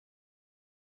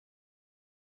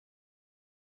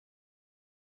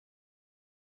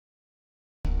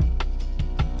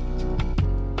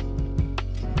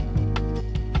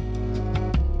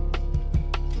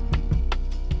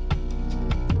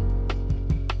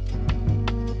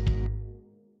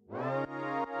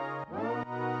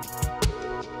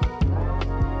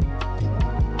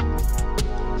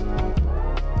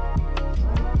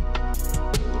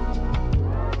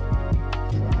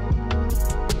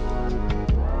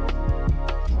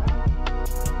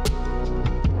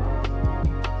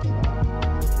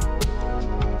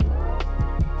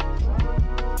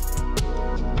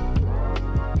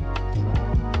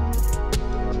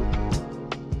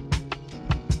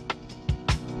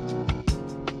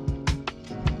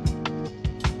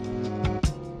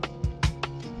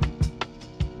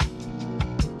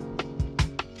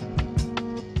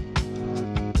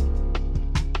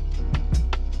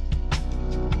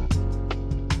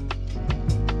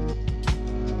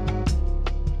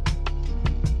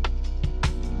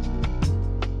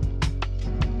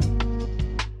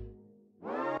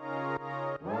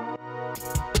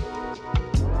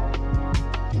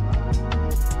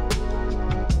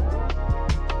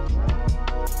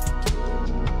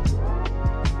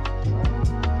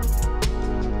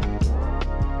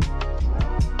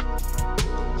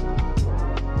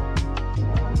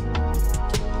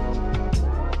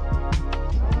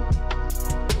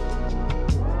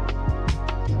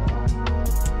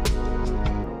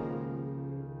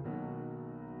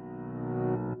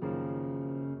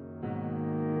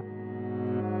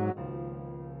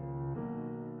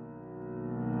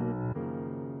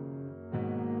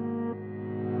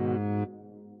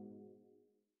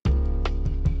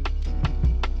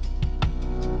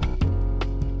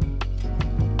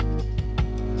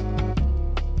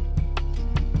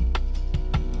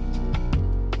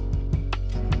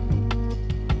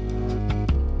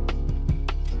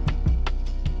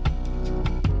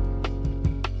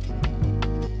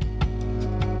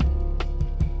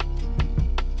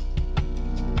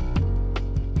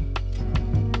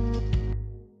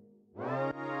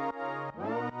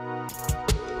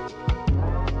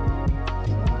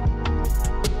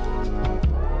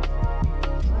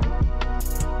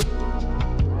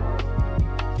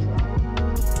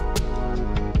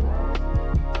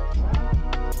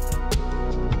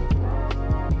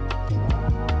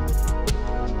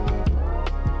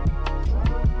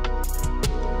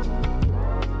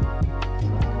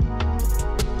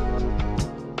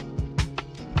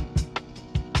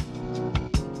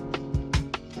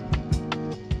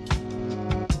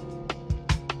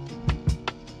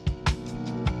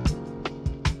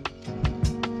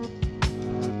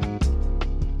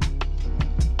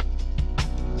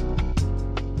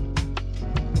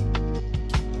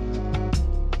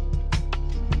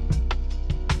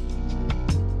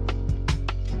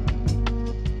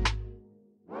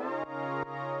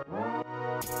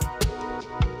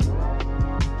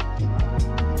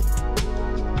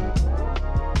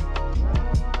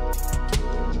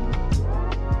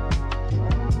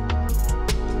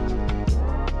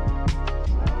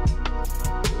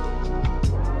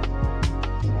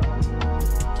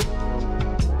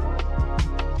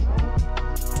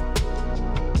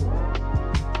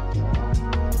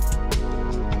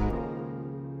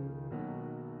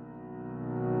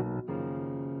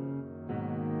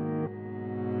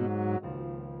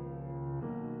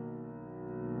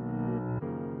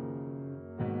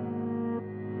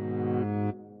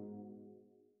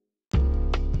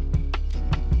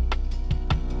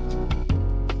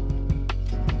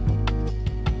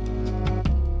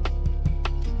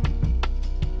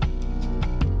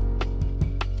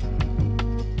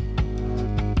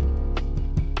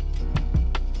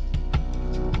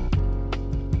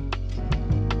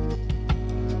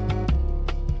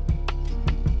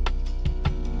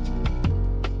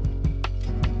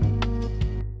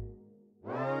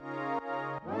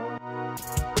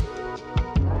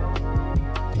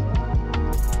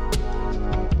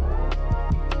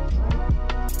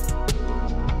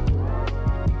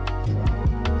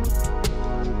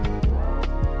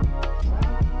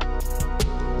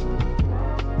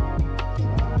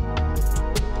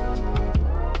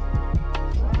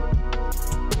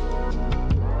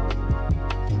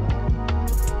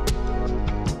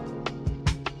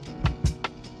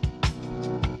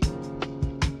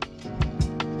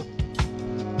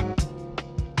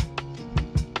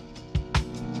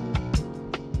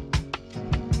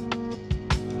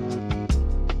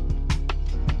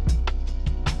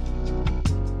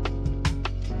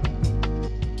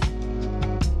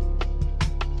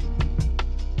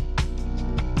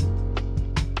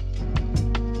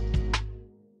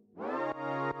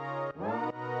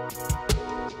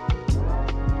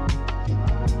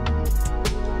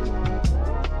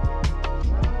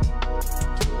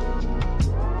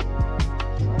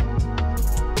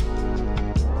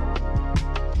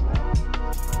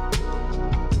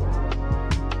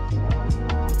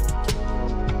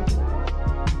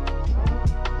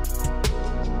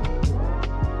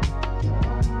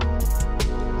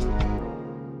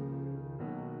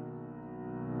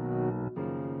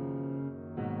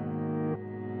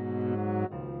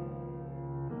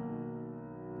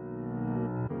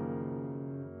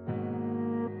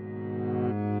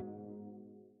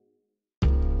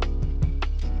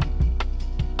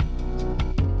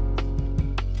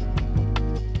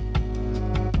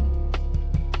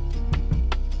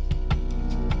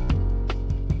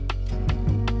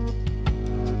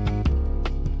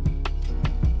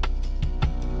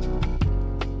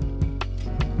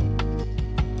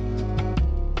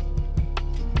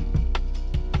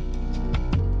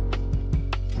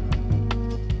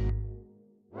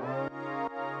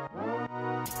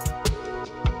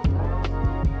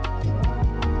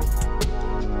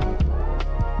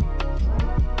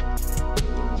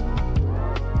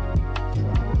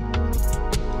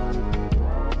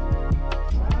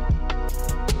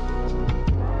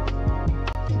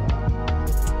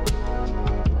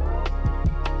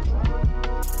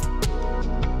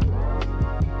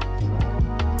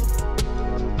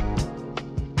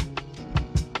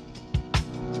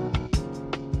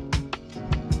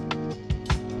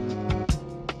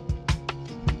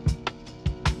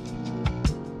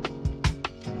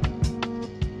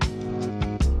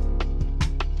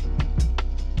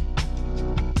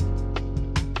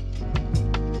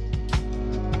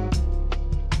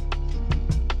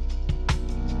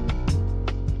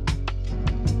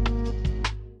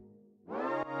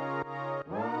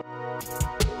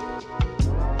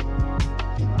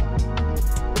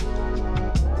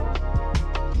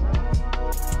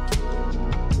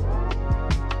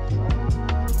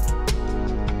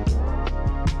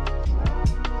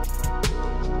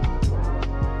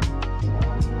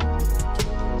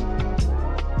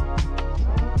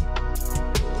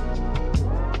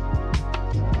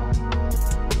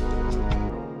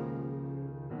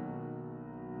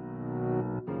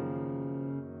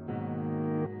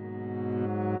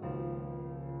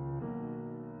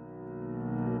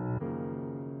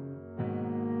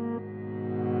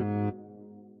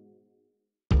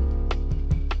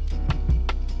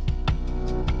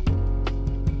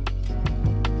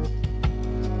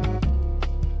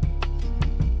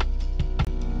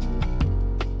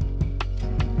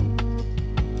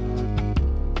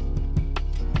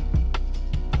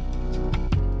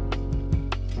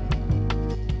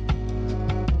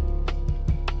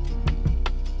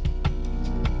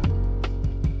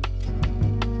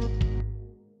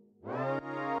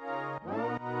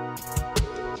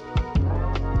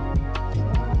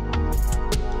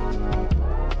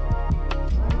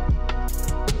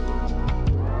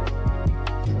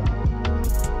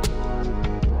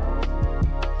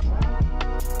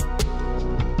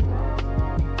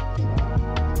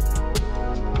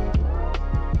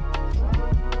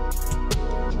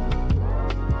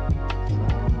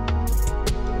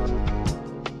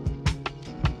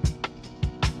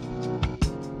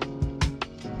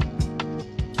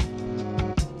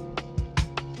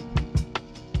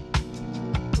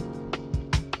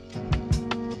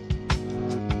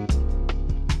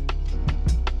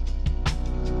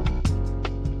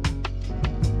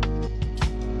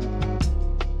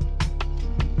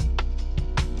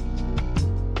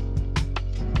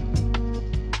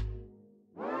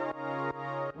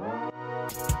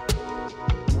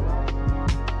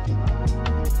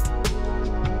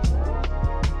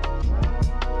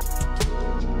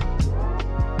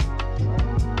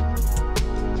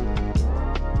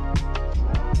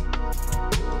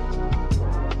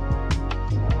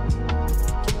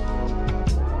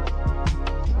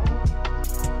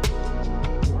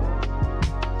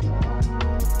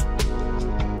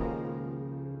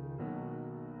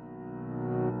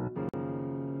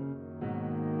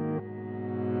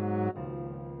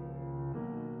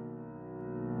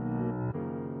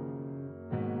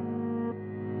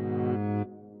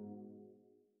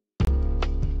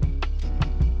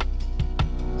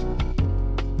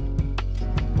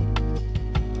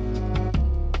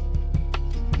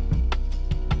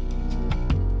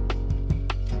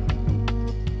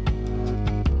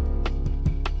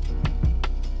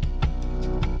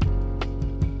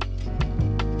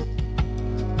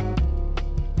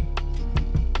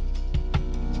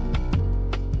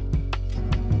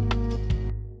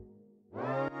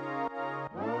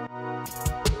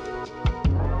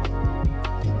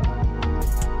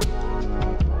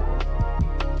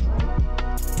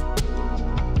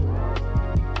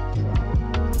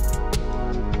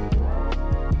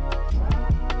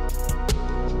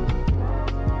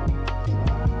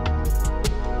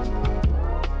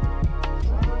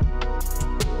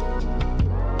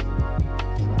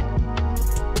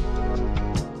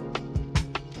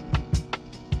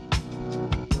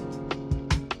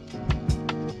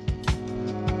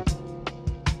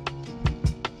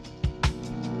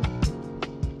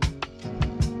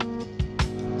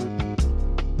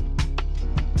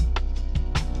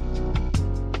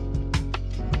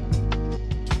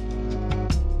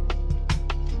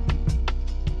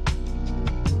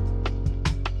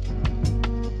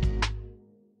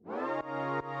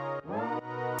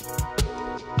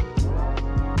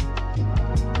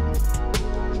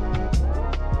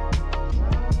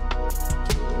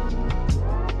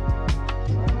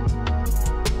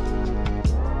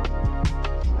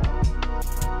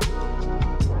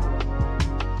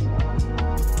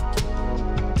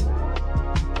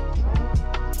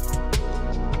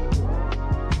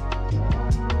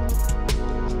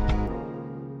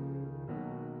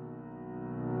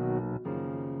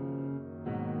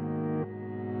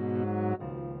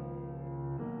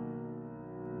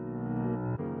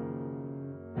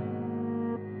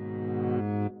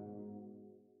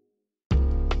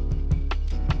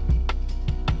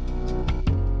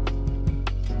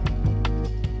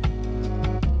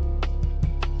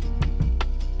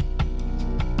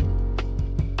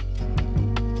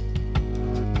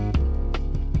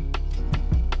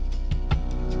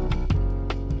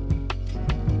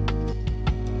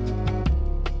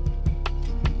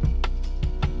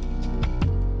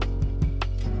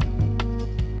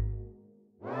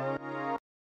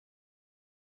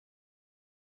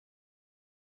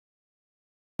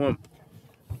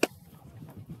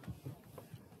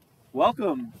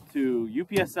Welcome to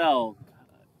UPSL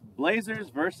Blazers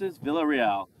versus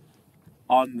Villareal.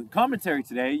 On the commentary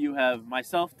today, you have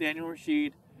myself, Daniel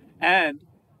Rashid, and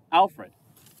Alfred.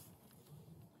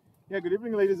 Yeah, good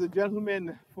evening, ladies and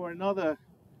gentlemen, for another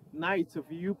night of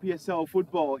UPSL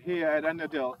football here at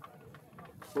Annandale.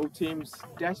 Both teams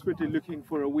desperately looking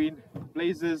for a win.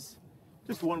 Blazers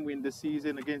just one win this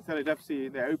season against LIVESTREAM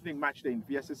in their opening match day in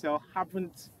VSSL.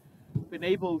 Haven't been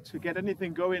able to get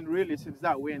anything going really since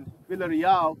that win.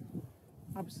 Villareal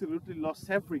absolutely lost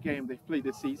every game they've played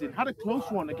this season. Had a close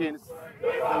one against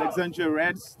Alexandria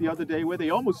Reds the other day where they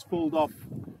almost pulled off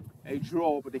a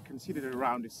draw, but they conceded it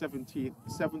around the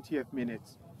 70th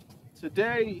minute.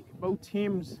 Today, both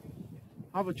teams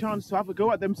have a chance to have a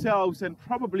go at themselves and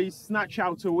probably snatch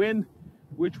out a win,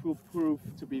 which will prove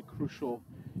to be crucial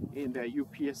in their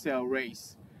UPSL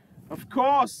race. Of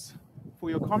course, for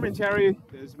your commentary,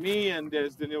 there's me and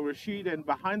there's Daniel Rashid, and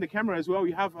behind the camera as well,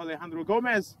 we have Alejandro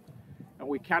Gomez, and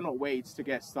we cannot wait to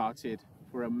get started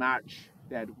for a match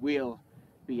that will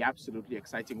be absolutely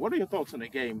exciting. What are your thoughts on the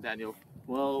game, Daniel?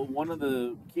 Well, one of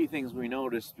the key things we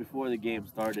noticed before the game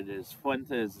started is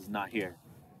Fuentes is not here,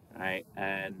 right?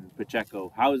 And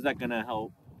Pacheco. How is that going to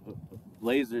help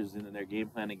Blazers in their game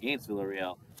plan against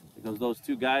Villareal? Because those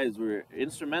two guys were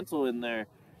instrumental in their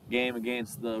game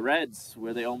against the Reds,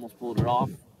 where they almost pulled it off.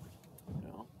 You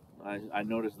know, I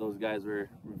noticed those guys were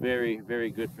very, very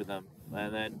good for them.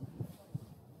 And then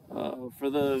for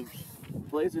the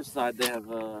Blazers side, they have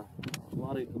a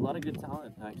lot of good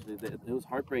talent. Actually, it was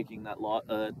heartbreaking that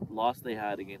loss they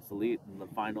had against Elite in the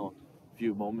final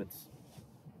few moments.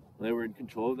 They were in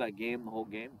control of that game the whole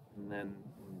game, and then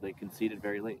they conceded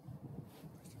very late.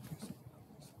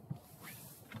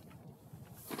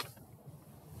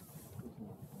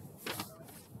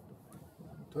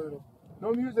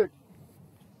 No music.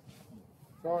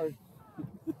 Sorry.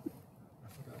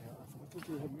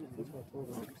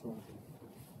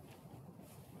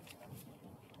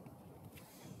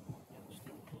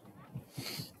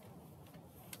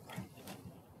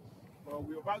 Well,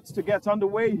 we're about to get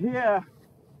underway here.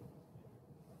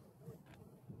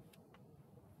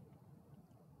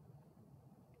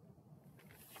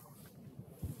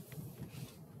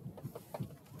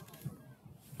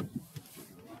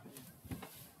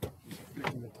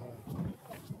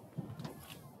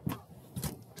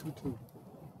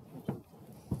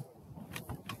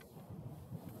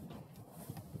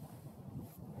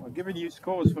 Giving you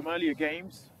scores from earlier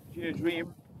games. Junior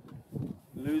Dream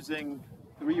losing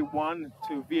 3-1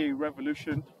 to VA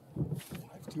Revolution.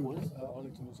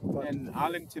 And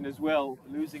Arlington as well,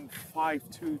 losing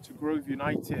 5-2 to Grove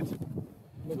United.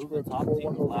 Lynchburg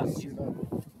 4-1 over DC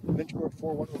United. Lynchburg 4-1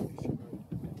 over DC United.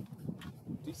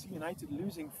 DC United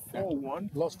losing 4-1.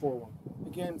 Lost 4-1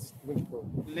 against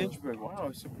Lynchburg.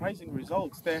 Wow, surprising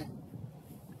results there.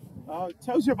 It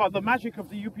tells you about the magic of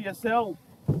the UPSL.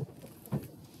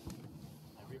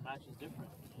 Every match is different.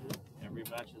 Every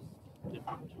match is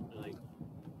different. Like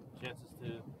chances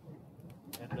to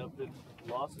end up with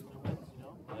losses and wins. You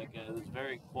know, like there's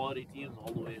very quality teams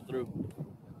all the way through.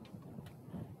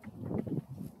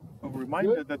 A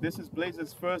reminder that this is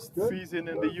Blazers' first season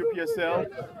in the UPSL.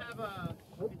 It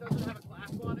doesn't have a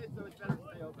clasp on it, so it's better to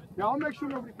stay open. Yeah, I'll make sure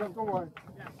nobody comes. Don't worry.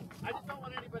 Yeah, I just don't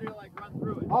want anybody to like run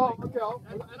through it. Oh, like, okay. I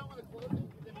don't want to close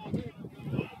it. Then when the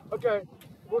game Okay.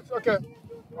 Okay.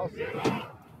 I'll see.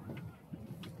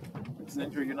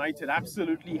 Alexandria United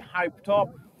absolutely hyped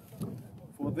up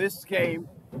for this game.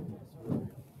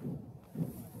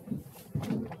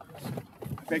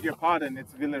 I beg your pardon,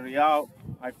 it's Villareal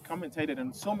I've commentated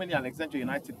on so many Alexandria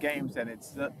United games, and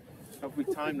it's every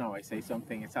time now I say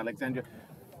something, it's Alexandria.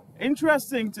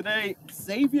 Interesting today,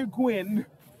 Xavier Gwynn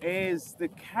is the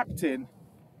captain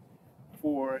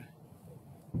for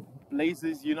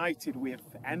Blazers United with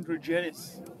Andrew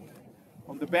Jennings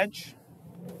on the bench.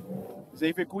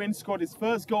 Xavier Gwynn scored his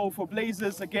first goal for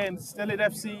Blazers against Elite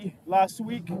FC last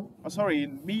week,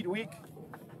 in midweek,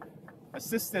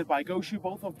 assisted by Goshu.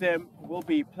 Both of them will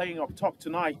be playing up top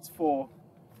tonight for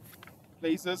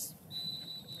Blazers.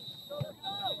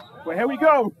 Well, here we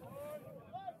go.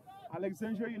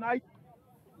 Alexandria United,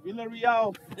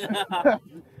 Villareal. I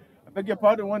beg your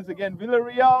pardon once again.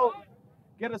 Villareal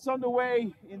get us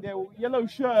underway in their yellow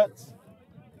shirts.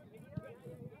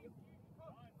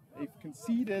 They've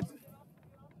conceded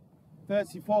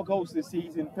 34 goals this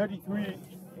season, 33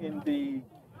 in the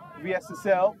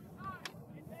VSSL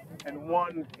and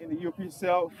 1 in the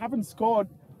UPSL. Haven't scored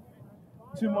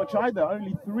too much either,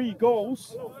 only 3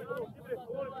 goals.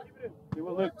 They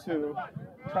will look to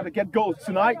try to get goals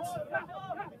tonight.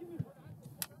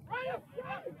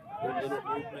 Good little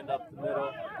movement up the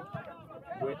middle.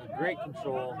 With great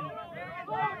control.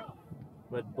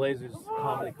 But Blazers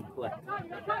calmly collect.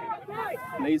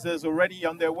 Blazers already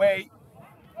on their way.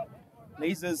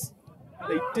 Blazers,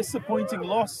 a disappointing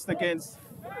loss against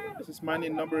this man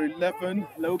in number 11,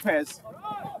 Lopez.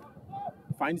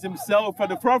 Finds himself at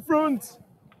the front.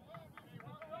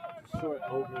 Short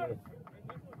over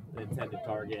the intended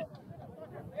target.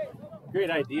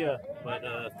 Great idea, but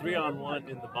 3-on-1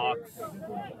 in the box.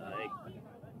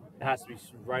 It has to be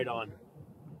right on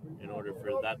in order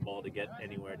for that ball to get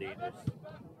anywhere dangerous.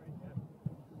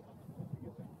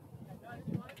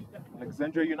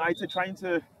 Alexandria United trying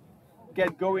to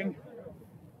get going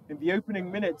in the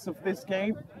opening minutes of this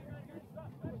game.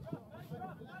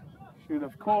 Should,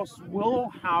 of course, will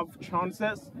have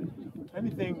chances.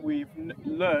 Anything we've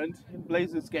learned in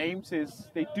Blazers games is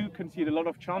they do concede a lot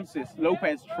of chances.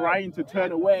 Lopez trying to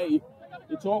turn away.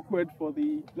 It's awkward for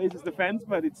the Blazers defense,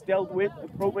 but it's dealt with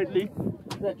appropriately.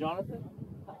 Is that Jonathan?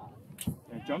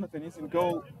 Yeah, Jonathan is in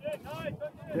goal.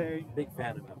 Big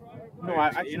fan of him. No,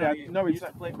 no, it's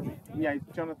not play for me. Yeah,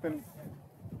 it's Jonathan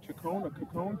Chacon or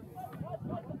Cacone.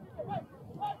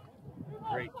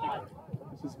 Great keeper.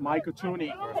 This is Michael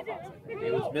Tooney.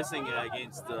 He was missing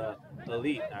against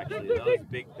Elite, actually. That was a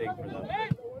big thing for them.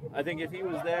 I think if he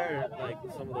was there, like,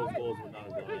 some of those goals would not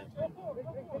have gone in.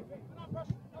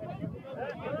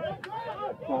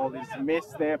 Ball is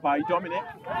missed there by Dominic.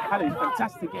 Had a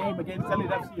fantastic game against Elite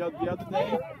FC the other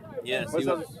day. Yes, he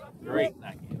was great in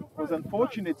that game. Was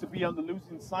unfortunate to be on the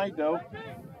losing side, though.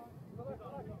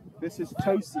 This is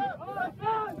Tosi.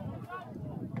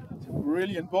 It's a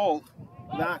brilliant ball.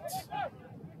 That.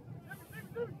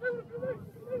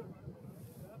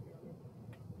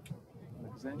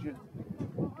 Alexandria.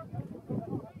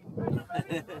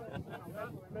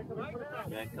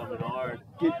 Man coming hard.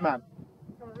 Gitman.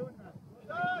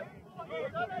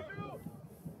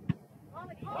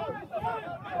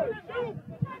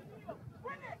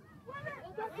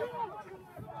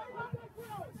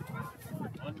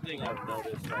 One thing I've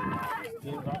noticed right now is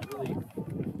teams aren't really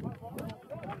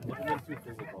too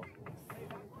physical.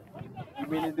 You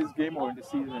mean in this game or in the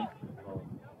season?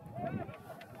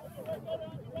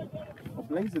 The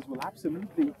Blazers will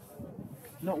absolutely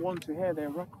not want to hear their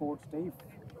records, Dave.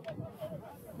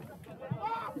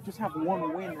 They just have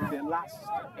 1 win in their last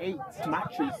 8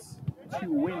 matches,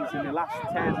 2 wins in the last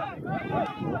 10.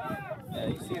 Yeah,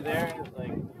 you see there,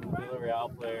 like the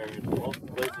Villareal player and both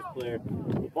the Blazers player,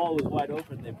 the ball was wide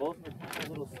open. They both were kind of a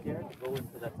little scared to go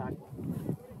into that tackle.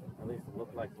 At least it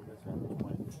looked like from this vantage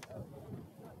point.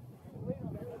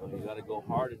 So you got to go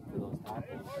hard into those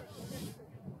tackles,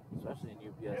 especially in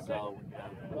UPSL when you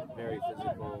have very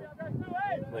physical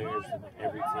players in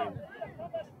every team.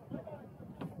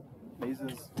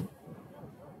 Blazers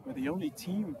were the only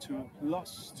team to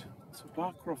lost to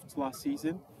Barcroft last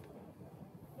season.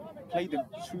 Played them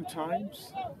 2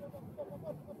 times.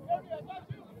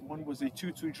 One was a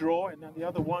 2-2 draw, and then the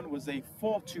other one was a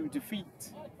 4-2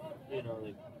 defeat. You know,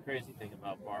 the crazy thing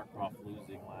about Barcroft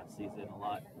losing last season, a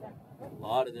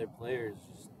lot of their players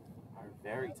just are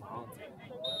very talented.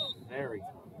 Very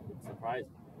talented. It's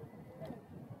surprising.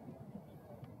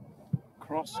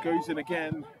 Cross goes in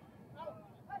again.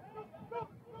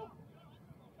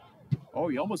 Oh,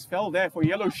 he almost fell there for a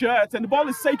yellow shirt, and the ball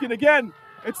is taken again.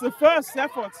 It's the first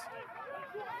effort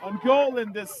on goal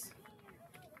in this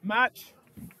match,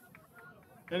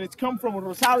 and it's come from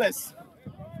Rosales.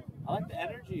 I like the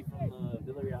energy from the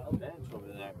Villareal bench over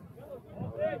there.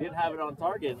 They didn't have it on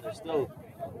target, and they're still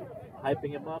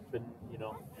hyping him up and, you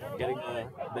know, getting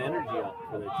the energy up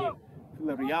for their team.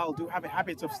 Villareal do have a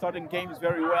habit of starting games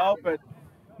very well, but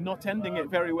not ending it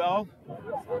very well.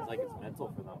 Sounds like it's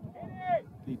mental for them.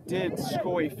 They did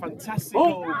score a fantastic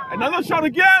goal. Another shot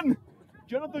again!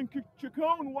 Jonathan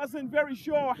Chacon wasn't very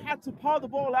sure, had to power the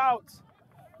ball out.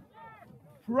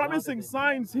 Promising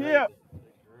signs here.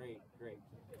 Great.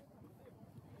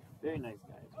 Very nice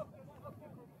guys.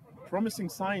 Promising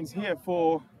signs here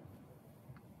for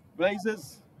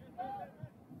Blazers.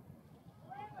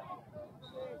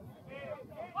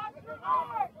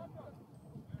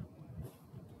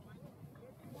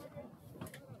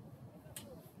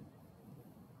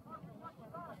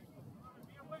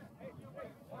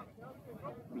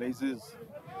 Blazers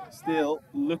still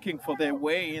looking for their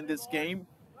way in this game.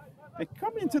 They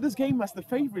come into this game as the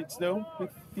favorites, though,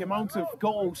 with the amount of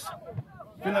goals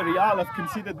Villareal have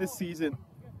conceded this season.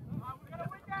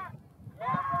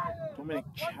 Dominic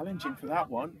challenging for that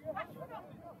one.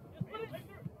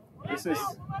 This is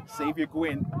Xavier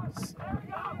Gwynn.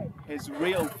 His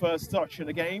real first touch in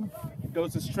the game.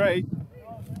 Goes astray.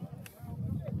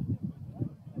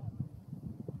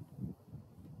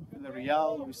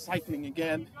 Villareal recycling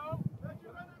again.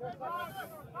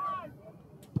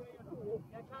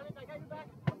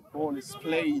 Ball is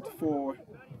played for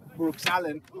Brooks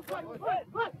Allen.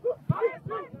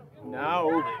 Now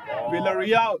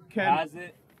Villareal can. Has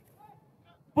it.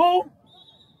 Boom!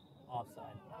 Offside.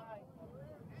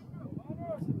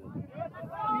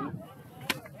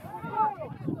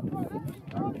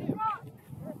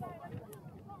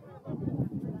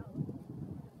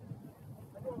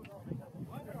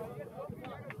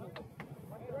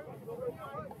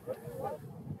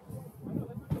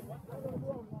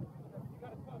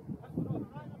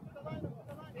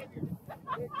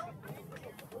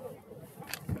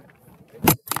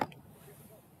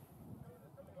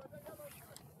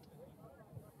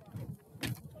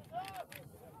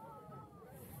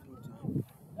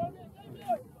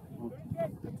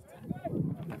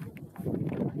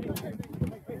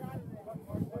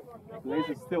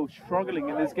 Blazers still struggling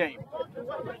in this game.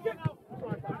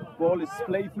 Ball is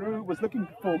played through, was looking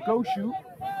for Goshu.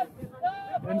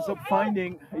 Ends up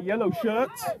finding a yellow shirt.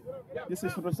 This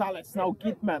is Rosales, now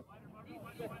Gitman.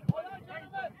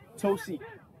 Tosi.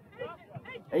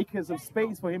 Acres of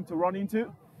space for him to run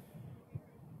into.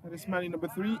 That is man in number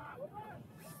 3.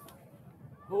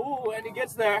 Oh, and he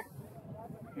gets there.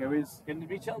 Here is Going to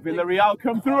be Chelsea. Villareal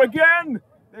come through again.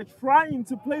 They're trying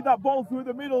to play that ball through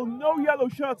the middle. No yellow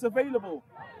shirts available.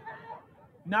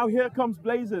 Now here comes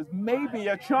Blazers. Maybe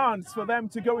a chance for them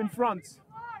to go in front.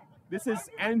 This is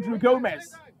Andrew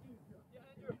Gomez.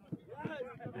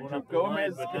 Andrew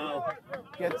Gomez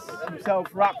gets himself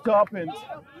wrapped up, and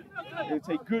it's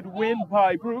a good win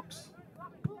by Brooks.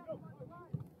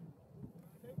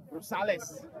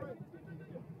 Rosales.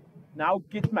 Now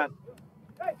Gitman.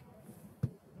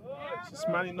 This is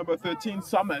man in number 13,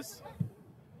 Summers.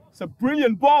 It's a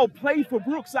brilliant ball played for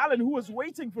Brooks Allen, who was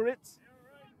waiting for it.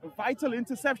 A vital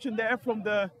interception there from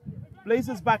the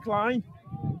Blazers back line.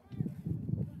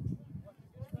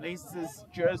 Blazers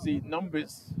jersey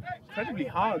numbers incredibly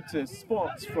hard to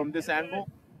spot from this angle.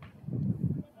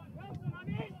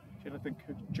 Jonathan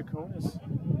Chacon has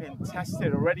been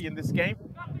tested already in this game.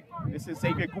 This is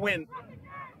Xavier Gwynn.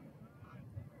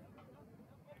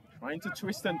 Trying to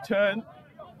twist and turn.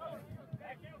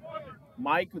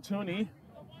 Mike Otoni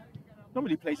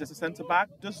normally plays as a centre back.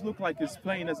 Does look like he's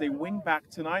playing as a wing back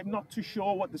tonight. Not too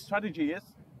sure what the strategy is.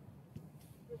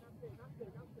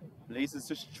 Blazers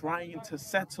just trying to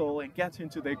settle and get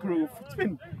into their groove. It's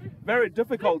been very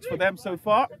difficult for them so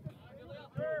far.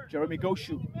 Jeremy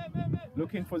Goshu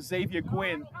looking for Xavier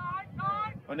Gwynn.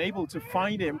 Unable to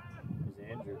find him.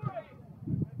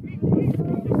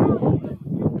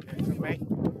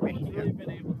 He's really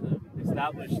been able to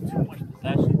establish too much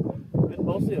possession. It's been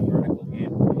mostly a vertical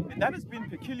game. And that has been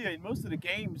peculiar in most of the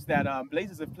games that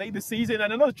Blazers have played this season.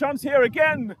 And another chance here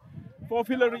again for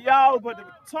Villareal, but the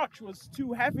touch was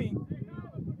too heavy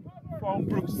from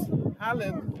Brooks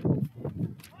Allen.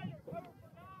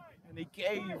 And he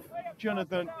gave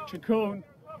Jonathan Chacon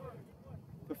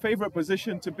the favorite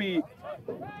position to be.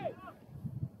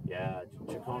 Yeah,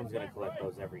 Chacon's going to collect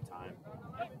those every time.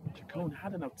 Chacon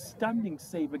had an outstanding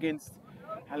save against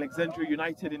Alexandria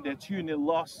United in their 2-0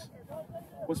 loss.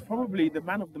 Was probably the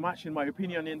man of the match, in my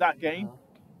opinion, in that game.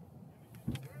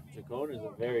 Chacon is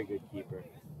a very good keeper.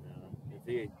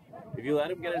 If you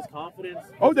let him get his confidence.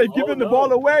 Oh, they've given the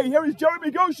ball away. Here is Jeremy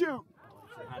Goshu.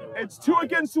 It's 2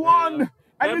 against 1.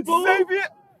 And it's Xavier.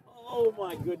 Oh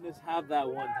my goodness, have that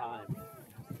one time.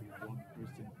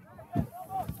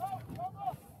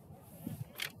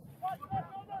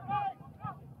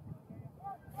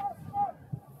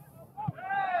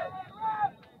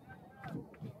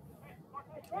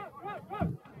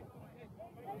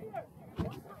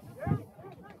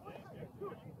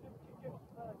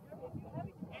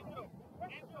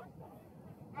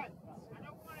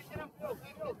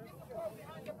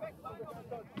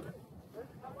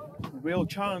 real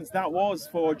chance that was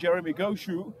for Jeremy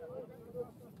Goshu.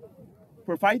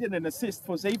 Provided an assist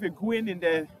for Xavier Gwynn in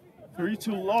the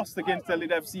 3-2 loss against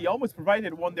Elite FC. Almost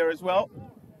provided one there as well.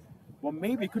 Well,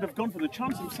 maybe could have gone for the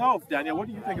chance himself, Daniel. What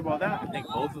do you think about that? I think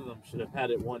both of them should have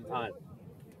had it one time.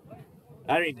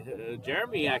 I mean,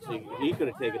 Jeremy actually, he could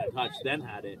have taken a touch, then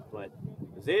had it. But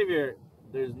Xavier,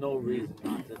 there's no reason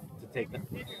not to take that.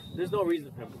 There's no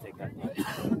reason for him to take that touch.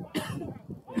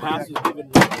 The pass was given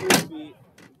 2 feet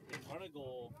in front of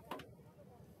goal.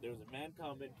 There was a man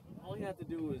coming. All he had to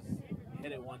do was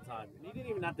hit it one time. And he didn't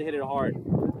even have to hit it hard.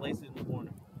 Place it in the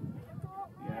corner.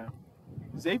 Yeah.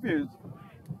 Xavier,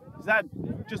 is that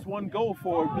just one goal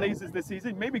for Blazers this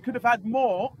season? Maybe could have had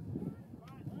more.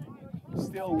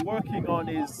 Still working on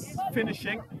his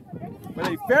finishing. But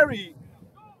a very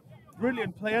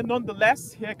brilliant player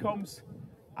nonetheless. Here comes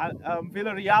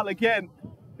Villareal again.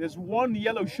 There's one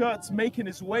yellow shirt making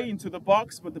his way into the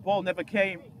box, but the ball never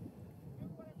came.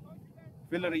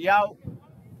 Villareal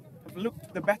have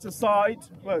looked the better side,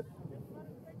 but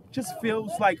just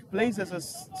feels like Blazers are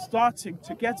starting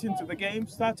to get into the game,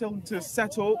 starting to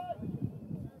settle.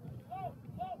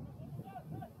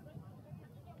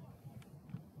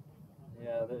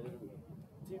 Yeah, the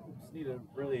teams need to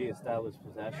really establish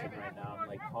possession right now and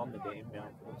like calm the game down.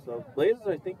 So Blazers,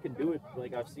 I think, can do it.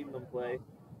 Like I've seen them play.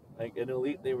 Like in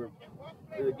Elite, they were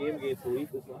the game against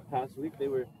Elite this past week. They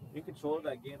were in control of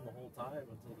that game the whole time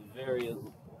until the very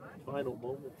final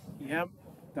moments. Yeah,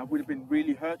 that would have been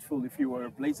really hurtful if you were a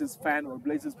Blazers fan or a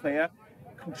Blazers player.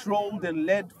 Controlled and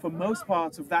led for most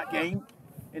parts of that game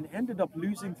and ended up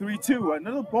losing 3-2.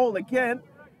 Another ball again,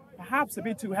 perhaps a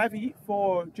bit too heavy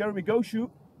for Jeremy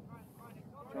Goshu.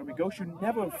 Jeremy Goshu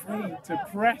never afraid to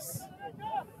press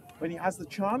when he has the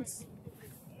chance.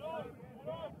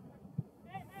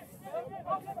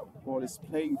 Ball is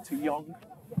played to Young.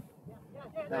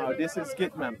 Now this is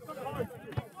Gitman.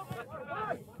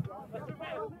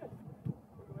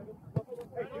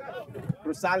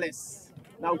 Rosales.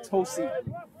 Now Tosi.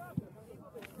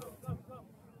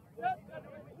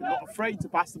 Not afraid to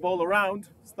pass the ball around.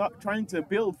 Start trying to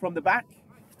build from the back.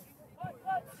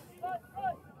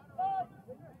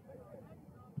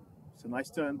 It's a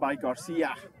nice turn by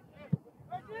Garcia.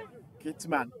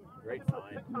 Gitman. Great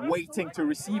find. Waiting to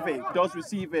receive it. Does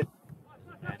receive it.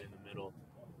 Man in the middle.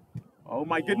 Oh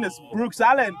my goodness. Brooks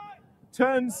Allen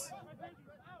turns.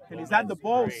 And he's had the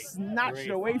ball snatched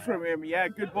away from him. Yeah,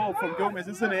 good ball from Gomez,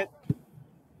 isn't it?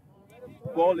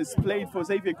 Ball is played for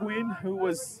Xavier Gwynn, who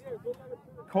was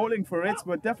calling for it,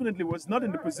 but definitely was not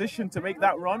in the position to make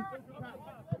that run.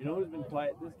 You know who's been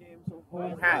quiet this game so far?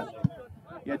 Who has?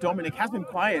 Yeah, Dominic has been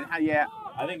quiet. Yeah.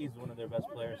 I think he's one of their best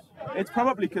players. It's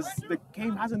probably because the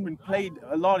game hasn't been played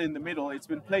a lot in the middle. It's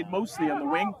been played mostly on the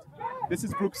wing. This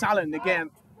is Brooks Allen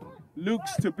again.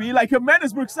 Looks to be like a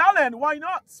menace. Brooks Allen, why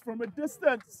not? From a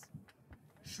distance.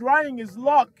 Trying his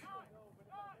luck.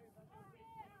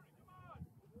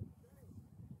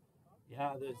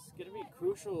 Yeah, it's going to be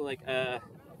crucial. Like,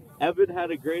 Evan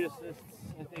had a great assist,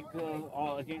 I think,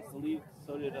 all against the league.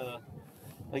 So did,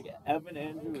 like, Evan,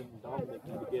 Andrew, and Dominic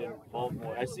need to get involved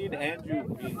more. I've seen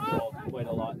Andrew be involved quite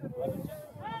a lot. But,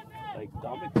 like,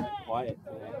 Dominic's been quiet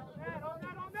today.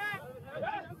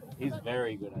 He's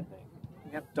very good, I think.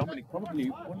 Yep, Dominic, probably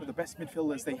one of the best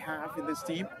midfielders they have in this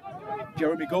team.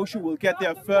 Jeremy Goshu will get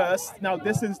there first. Now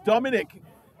this is Dominic.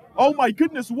 Oh my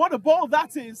goodness, what a ball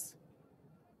that is.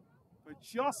 But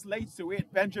just late to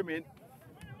it, Benjamin.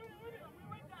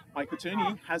 Michael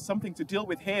Turney has something to deal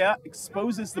with here.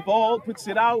 Exposes the ball, puts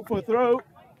it out for a throw.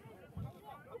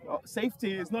 Well,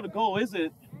 safety is not a goal, is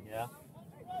it? Yeah.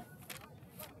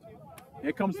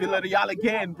 Here comes Villareal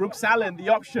again. Brooks Allen, the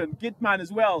option. Gitman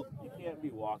as well. Can't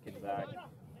be walking back.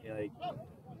 Yeah, like,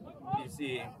 you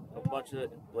see a bunch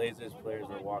of Blazers players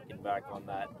are walking back on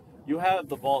that. You have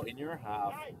the ball in your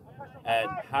half, and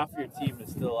half your team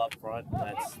is still up front.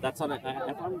 That's on it.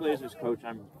 If I'm Blazers coach,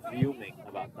 I'm fuming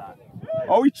about that.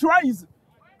 Oh, he tries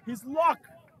his luck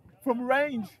from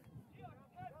range.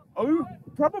 Oh,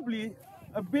 probably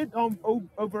a bit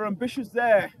over ambitious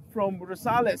there from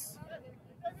Rosales.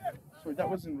 Sorry, that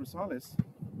wasn't Rosales.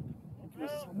 It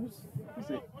was Summers. Is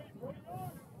it?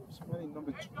 Running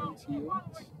number 28.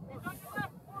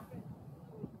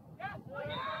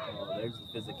 Oh, there's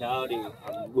the physicality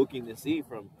I'm looking to see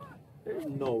from. There's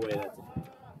no way that's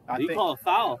a. Did he call a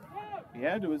foul?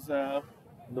 Yeah, there was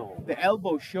no. The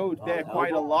elbow showed there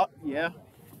quite a lot. Yeah,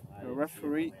 the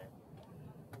referee.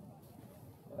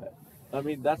 I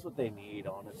mean, that's what they need.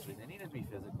 Honestly, they need to be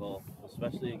physical,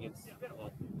 especially against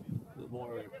the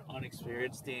more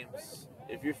unexperienced teams.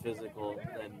 If you're physical,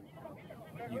 then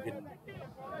you can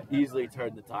easily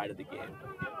turn the tide of the game.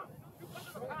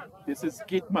 This is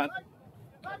Gitman.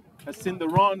 Has seen the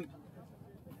run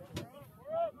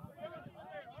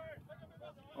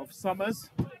of Summers.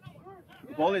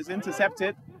 The ball is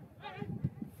intercepted.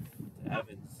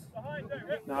 Evans.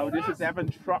 Now this is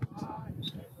Evans trucked.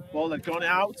 Ball had gone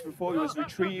out before it was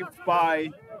retrieved by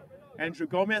Andrew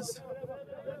Gomez.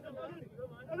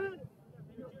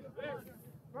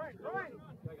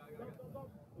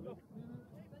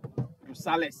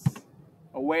 Rosales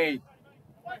away.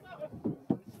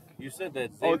 You said that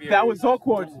Oh, Xavier that was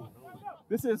awkward.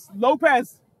 This is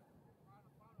Lopez.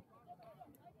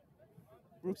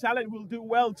 Brooks Allen will do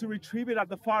well to retrieve it at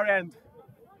the far end.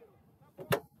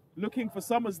 Looking for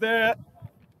Summers there.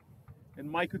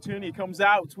 And Mike Coutuni comes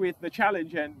out with the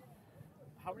challenge and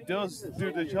does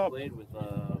do the job. Played with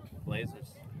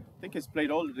Blazers. I think he's played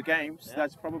all of the games. Yeah.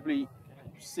 That's probably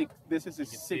six. This is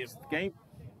his sixth game.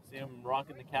 See him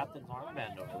rocking the captain's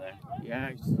armband over there. Yeah,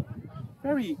 it's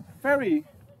very, very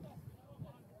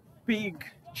big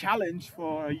challenge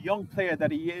for a young player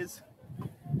that he is.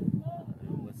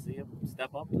 Let's see him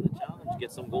step up to the challenge,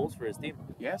 get some goals for his team.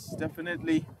 Yes,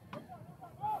 definitely.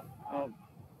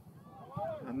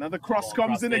 Another cross Ball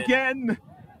comes in crossed again.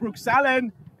 Brooks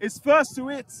Allen is first to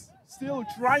it. Still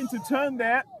trying to turn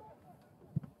there.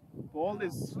 Ball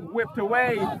is whipped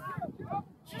away.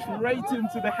 Straight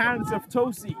into the hands of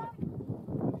Tosi.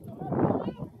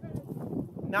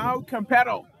 Now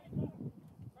Campero.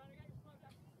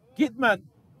 Gitman.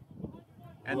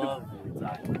 And Lovely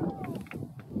tackle.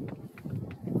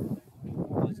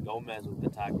 It's Gomez with the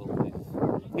tackle.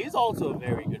 He's also a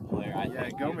very good player. I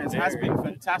think Gomez he's has very been good.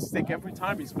 fantastic every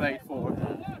time he's played for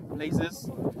Blazers.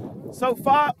 So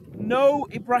far, no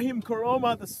Ibrahim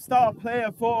Koroma, the star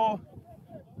player for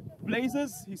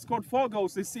Blazers. He scored 4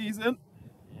 goals this season.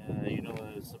 Yeah, you know,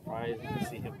 it was surprising to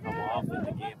see him come off in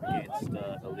the game against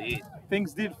Elite.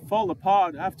 Things did fall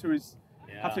apart after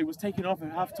Yeah. he was taken off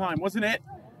at halftime, wasn't it?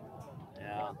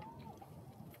 Yeah.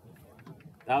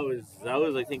 That was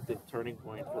I think the turning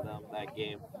point for them that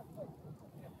game.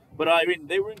 But I mean,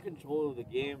 they were in control of the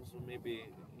game, so maybe,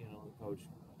 you know, the coach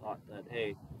thought that,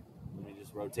 hey, let me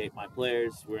just rotate my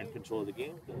players. We're in control of the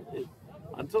game.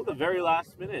 Until the very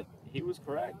last minute, he was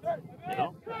correct. You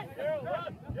know.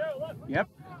 Yep.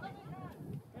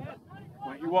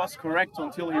 Well, he was correct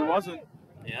until he wasn't.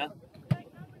 Yeah.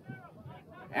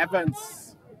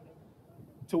 Evans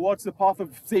towards the path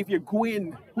of Xavier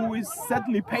Gwynn, who is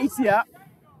certainly pacier.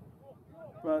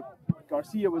 But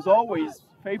Garcia was always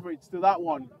favorites to that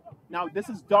one. Now this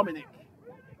is Dominic.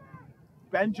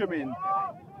 Benjamin.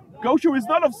 Goshu is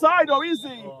not offside, or is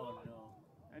he? Oh no.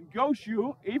 And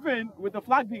Goshu, even with the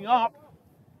flag being up,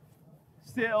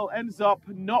 still ends up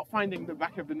not finding the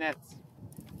back of the net.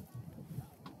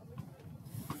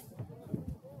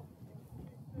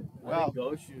 I think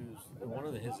Goshu's one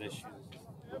of his issues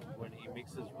is when he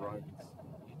makes his runs,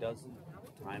 he doesn't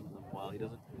time them well. He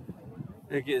doesn't.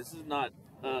 Like, this is not.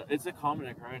 It's a common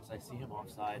occurrence. I see him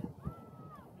offside.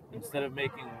 Instead of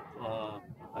making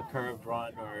a curved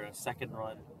run or a second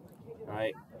run,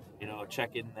 right? You know,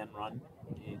 check in then run.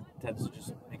 He tends to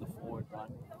just make a forward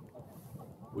run,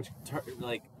 which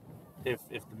like if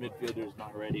the midfielder is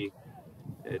not ready,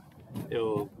 it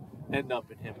will end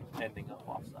up in him ending up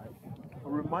offside. A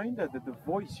reminder that the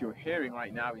voice you're hearing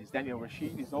right now is Daniel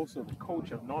Rashid. He's also the coach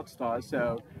of North Star,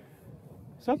 so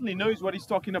certainly knows what he's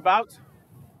talking about.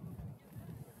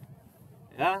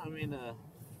 Yeah, I mean,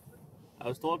 I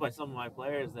was told by some of my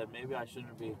players that maybe I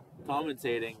shouldn't be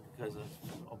commentating because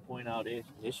I'll point out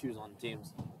issues on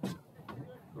teams.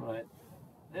 But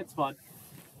it's fun.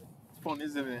 It's fun,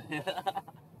 isn't it?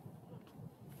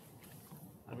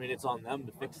 I mean, it's on them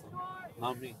to fix them,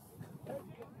 not me.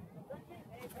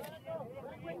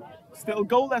 Still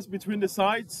goalless between the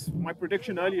sides. My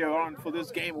prediction earlier on for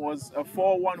this game was a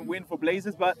 4-1 win for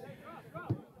Blazers, but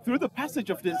through the passage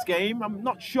of this game, I'm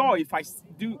not sure if I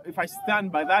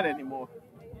stand by that anymore.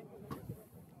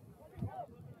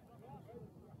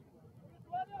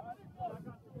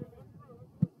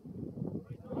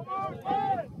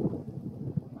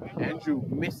 Andrew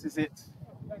misses it.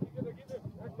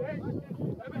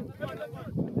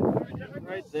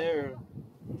 Right there,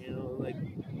 you know, like,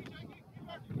 you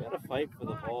gotta fight for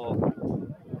the ball.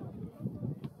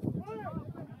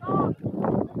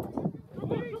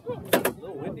 It's a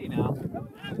little windy now.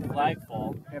 Flag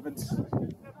fall. Evans.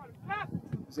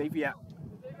 Xavier.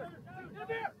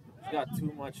 He's got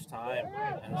too much time,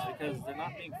 and it's because they're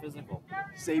not being physical.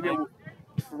 Xavier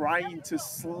trying to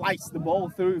slice the ball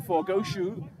through for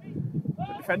Goshu.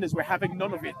 The defenders were having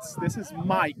none of it. This is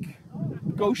Mike.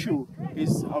 Goshu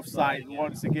is offside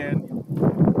once again.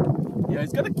 Yeah,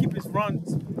 he's got to keep his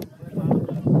runs.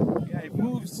 Yeah, And he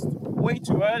moves way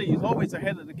too early. He's always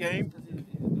ahead of the game. Because he's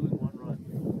doing one run.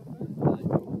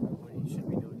 What he should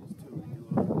be doing is do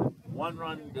one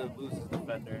run to lose his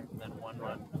defender, then one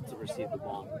run to receive the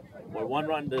ball. Or one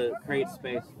run to create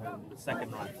space, and the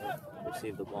second run to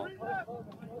receive the ball.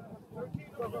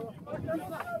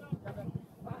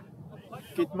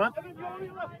 Kidman.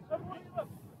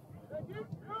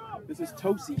 This is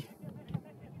Tosi.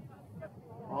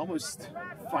 Almost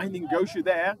finding Goshu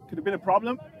there. Could have been a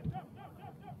problem.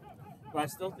 But I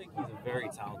still think he's a very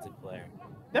talented player.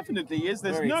 Definitely is.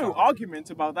 There's Very no talented. argument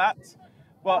about that.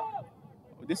 But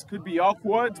this could be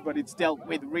awkward, but it's dealt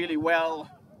with really well.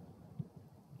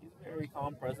 He's a very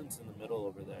calm presence in the middle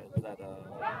over there. Is that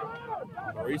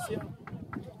Mauricio?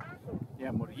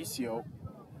 Yeah, Mauricio.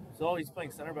 So he's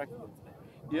playing center back for them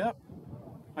today. Yep.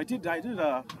 I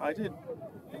did.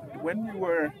 When we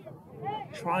were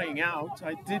trying out,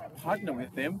 I did partner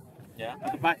with him Yeah.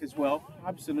 at the back as well.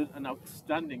 Absolute an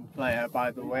outstanding player,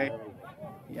 by the way.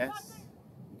 Yes.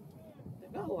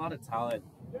 They've got a lot of talent.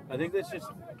 I think that's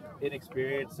just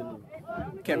inexperience and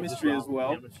Chemistry as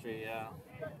well. Chemistry, yeah.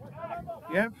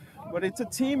 Yeah. But it's a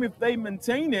team, if they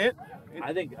maintain it.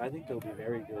 I think they'll be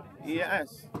very good.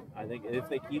 Yes. I think if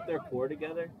they keep their core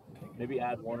together, maybe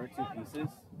add one or two pieces,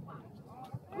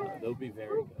 they'll be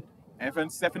very good.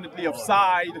 Evans definitely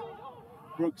offside.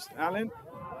 Brooks Allen.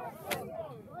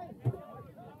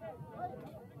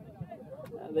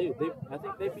 I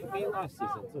think they beat me last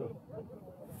season too.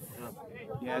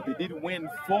 Yeah, they did win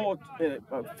 4. It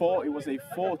was a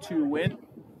 4-2 win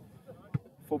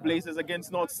for Blazers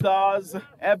against North Stars.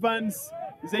 Evans,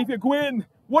 Xavier Gwynn,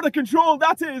 what a control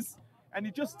that is! And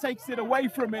he just takes it away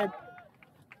from him.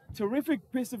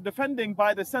 Terrific piece of defending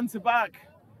by the centre back.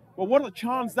 But what a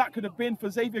chance that could have been for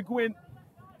Xavier Gwynn,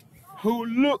 who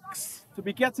looks to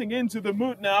be getting into the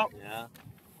mood now. Yeah.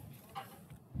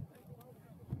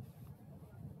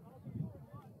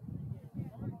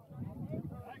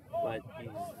 But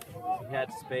he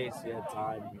had space, he had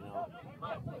time, you know.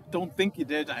 Don't think he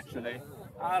did, actually.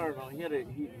 I don't know.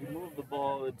 He moved the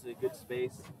ball into good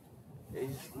space.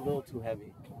 He's a little too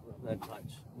heavy, that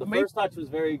touch. The first touch was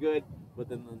very good, but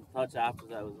then the touch after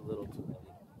that was a little too heavy.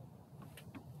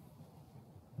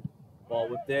 Ball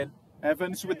whipped in.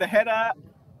 Evans with the header.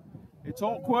 It's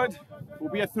awkward. Will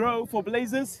be a throw for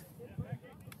Blazers.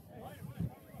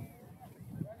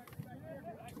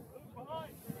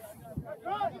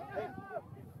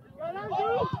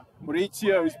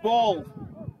 Mauricio's ball.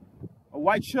 A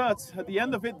white shirt at the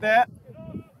end of it there.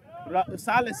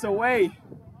 Salas away.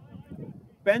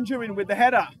 Benjamin with the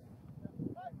header.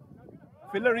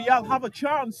 Villareal have a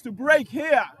chance to break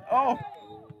here. Oh,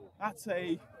 that's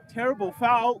a terrible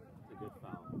foul. It's a good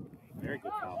foul. Very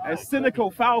good foul. A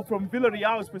cynical foul from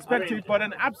Villareal's perspective, but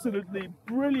an absolutely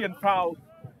brilliant foul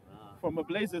from a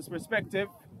Blazers perspective.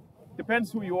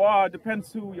 Depends who you are,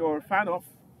 depends who you're a fan of.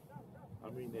 I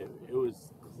mean, it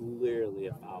was clearly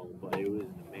a foul, but it was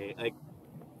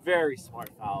very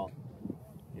smart foul.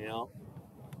 You know,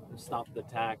 stop the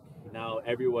attack. Now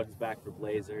everyone's back for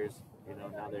Blazers. You know,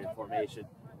 now they're in formation.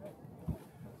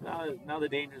 Now the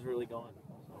danger's really gone.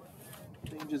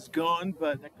 Danger's gone,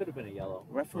 but That could have been a yellow.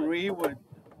 referee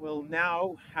will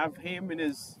now have him in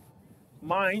his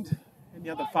mind. Any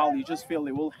other foul you just feel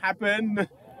it will happen.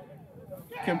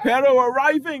 Campero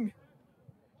arriving.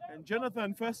 And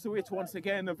Jonathan Firstowitz once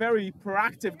again, a very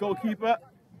proactive goalkeeper.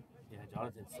 Yeah,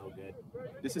 Jonathan's so good.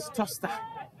 This is Tosta.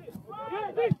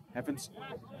 Evans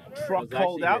truck Was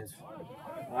called actually out.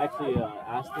 I actually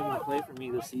asked him to play for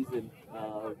me this season,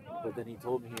 but then he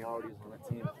told me he already was on that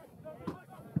team.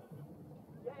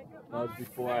 That was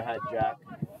before I had Jack.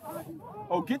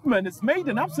 Oh, Gitman has made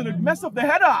an absolute mess of the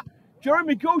header.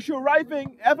 Jeremy Goshu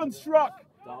arriving. Evans struck.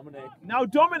 Dominic. Now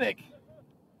Dominic.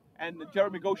 And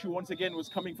Jeremy Goshu once again was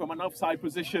coming from an offside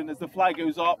position as the flag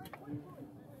goes up.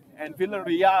 And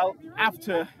Villareal,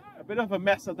 after a bit of a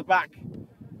mess at the back,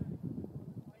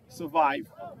 survive.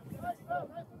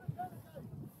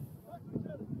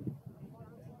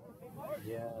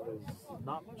 Yeah, there's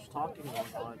not much talking going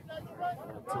on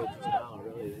until just now,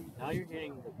 really. Now you're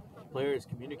hearing players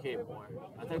communicate more.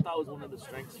 I think that was one of the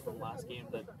strengths from last game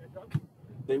that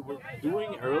they were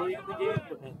doing early in the game,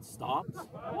 but then stopped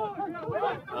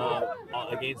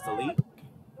against Elite.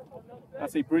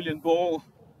 That's a brilliant ball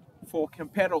for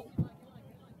Campero.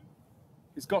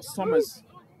 He's got Summers.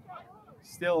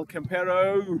 Still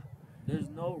Campero. There's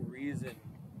no reason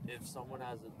if someone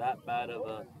has that bad of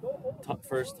a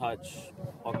first touch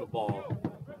on the ball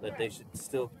that they should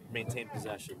still maintain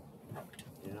possession.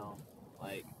 You know,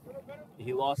 like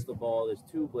he lost the ball. There's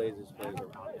two Blazers players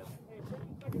around him.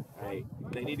 Right?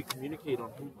 They need to communicate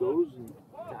on who goes and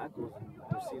tackles and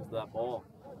receives that ball.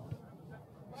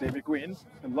 Xavier Gwynn,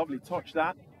 a lovely touch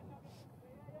that.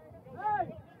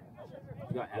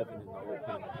 You got Evan in the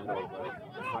open in the middle, but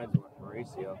he finds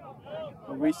Mauricio.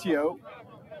 Mauricio.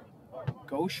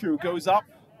 Goshu goes up.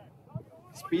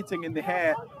 He's beating in the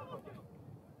hair.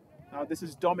 Now this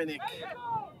is Dominic.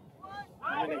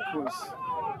 Dominic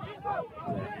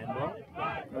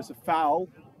was a foul.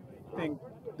 I think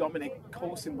Dominic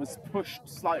Coulson was pushed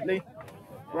slightly.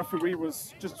 Referee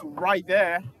was just right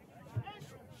there.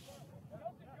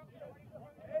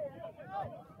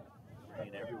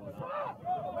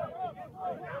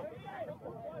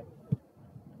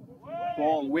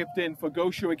 Ball whipped in for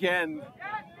Goshu again.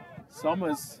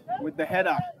 Summers with the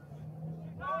header.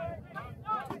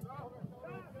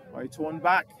 It's one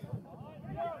back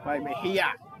by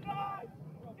Mejia.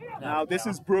 Now this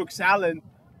is Brooks Allen.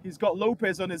 He's got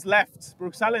Lopez on his left.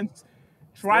 Brooks Allen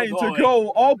trying to go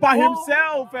all by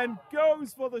himself and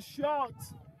goes for the shot.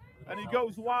 And he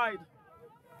goes wide.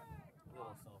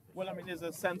 Well, I mean, he's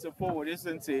a centre forward,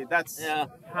 isn't he? That's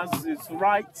has his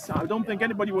rights. I don't think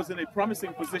anybody was in a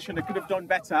promising position. They could have done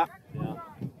better. Yeah.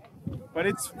 But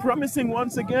it's promising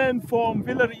once again from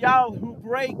Villareal, who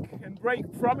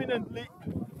break prominently.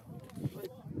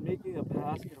 Making a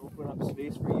pass can open up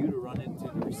space for you to run into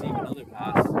to receive another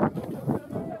pass.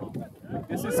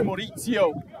 This is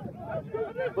Maurizio.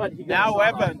 But he now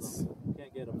Evans.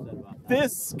 Can't get upset about that.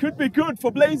 This could be good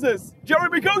for Blazers.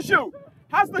 Jeremy Goshu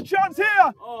has the chance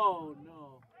here. Oh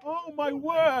no. Oh my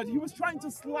word. He was trying to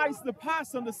slice the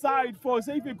pass on the side for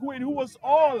Xavier Gwynn, who was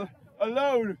all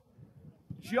alone.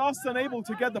 Just unable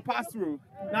to get the pass through.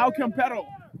 Now Campero.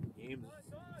 Game's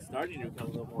starting to become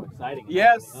a little more exciting.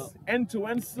 Yes,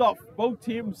 end-to-end stuff. Both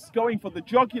teams going for the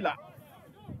jugular.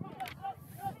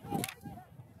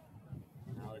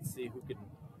 Now let's see who can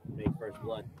make first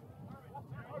blood.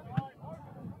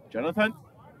 Jonathan,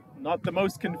 not the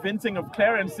most convincing of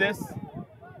clearances.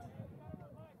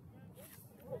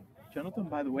 Jonathan,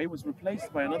 by the way, was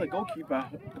replaced by another goalkeeper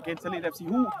against Elite FC,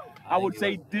 who I would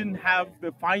say didn't have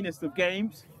the finest of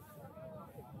games.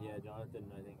 Yeah, Jonathan,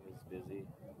 I think, was busy.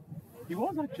 He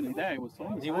was actually there. He was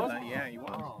on the sideline. Yeah, he was.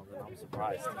 Oh, then I'm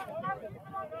surprised.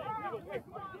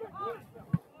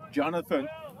 Jonathan.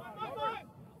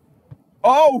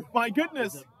 Oh, my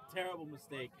goodness. That's a terrible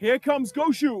mistake. Here comes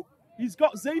Goshu. He's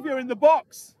got Xavier in the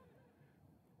box.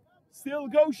 Still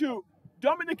Goshu.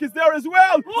 Dominic is there as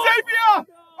well. Oh, Xavier!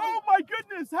 No. Oh my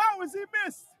goodness, how has he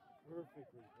missed?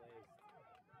 Perfectly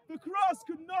placed. The cross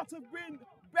could not have been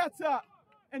better.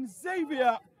 And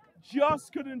Xavier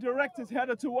just couldn't direct his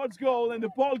header towards goal, and the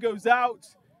ball goes out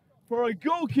for a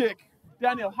goal kick.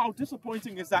 Daniel, how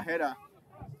disappointing is that header?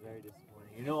 It's very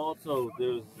disappointing. You know, also,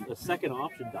 there's a second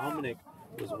option. Dominic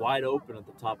was wide open at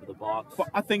the top of the box. But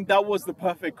I think that was the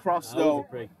perfect cross, though.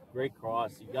 That was a great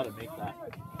cross. You got to make that.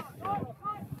 Yeah.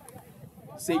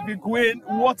 Xavier Gwynn,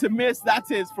 what a miss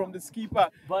that is from the keeper.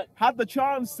 But had the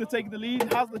chance to take the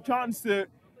lead, has the chance to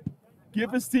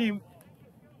give his team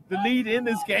the lead in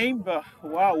this game, but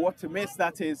wow, what a miss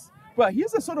that is. But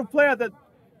he's the sort of player that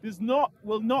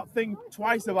will not think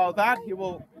twice about that. He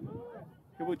will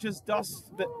just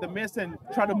dust the miss and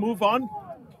try to move on.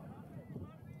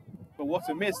 But what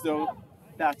a miss though,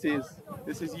 that is.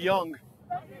 This is young.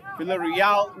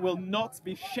 Villareal will not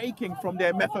be shaking from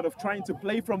their method of trying to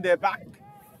play from their back.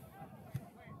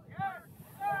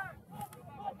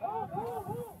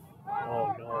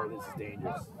 Oh no, this is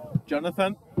dangerous.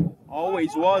 Jonathan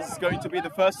always was going to be the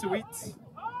first to eat.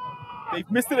 They've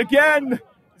missed it again.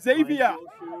 Xavier.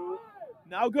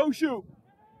 Now Goshu.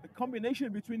 The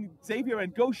combination between Xavier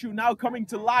and Goshu now coming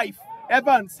to life.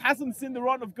 Evans hasn't seen the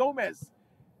run of Gomez.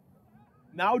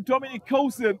 Now Dominic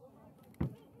Coulson.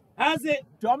 Has it?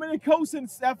 Dominic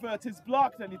Coulson's effort is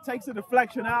blocked and he takes a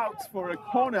deflection out for a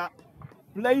corner.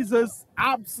 Blazers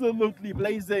absolutely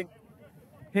blazing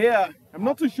here. I'm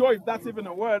not too sure if that's even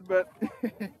a word, but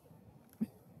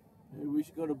maybe we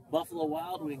should go to Buffalo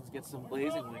Wild Wings, get some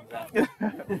blazing wings after.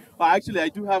 Well, actually, I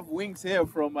do have wings here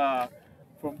from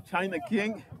China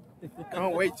King.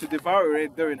 Can't wait to devour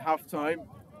it during halftime.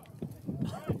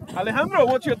 Alejandro,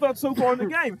 what's your thoughts so far on the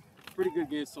game? Pretty good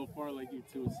game so far, like you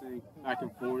two were saying, back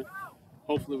and forth.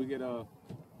 Hopefully we get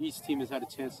each team has had a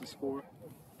chance to score.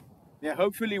 Yeah,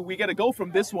 hopefully we get a goal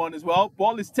from this one as well.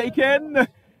 Ball is taken.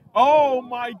 Oh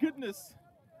my goodness.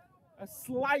 A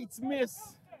slight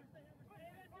miss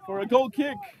for a goal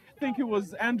kick. I think it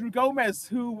was Andrew Gomez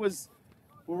who was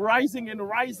rising and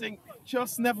rising,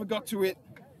 just never got to it.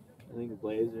 I think the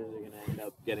Blazers are going to end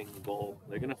up getting the goal.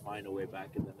 They're going to find a way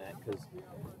back in the net because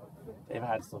they've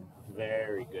had some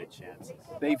very good chances.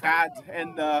 They've had,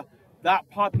 and that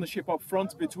partnership up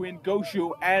front between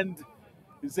Goshu and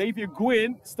Xavier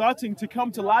Gwynn starting to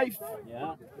come to life.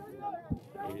 Yeah.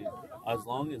 As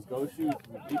long as Goshu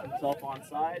can keep himself on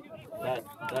side, that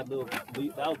would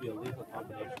be a lethal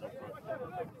combination up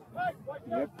front.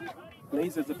 Yep.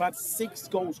 Blazers have had 6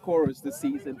 goal scorers this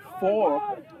season.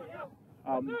 4.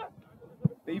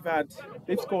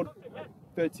 They've scored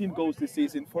 13 goals this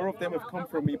season. 4 of them have come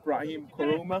from Ibrahim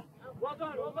Koroma.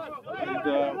 And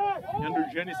Andrew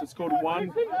Jennings has scored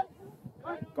 1.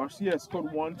 Garcia has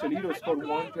scored 1. Toledo has scored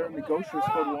 1. Jeremy Goshu has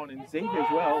scored 1. And Xavier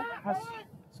as well has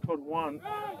scored 1.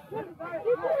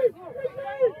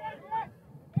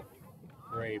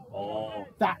 Great ball.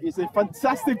 That is a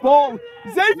fantastic ball.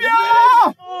 Xavier!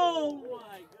 Oh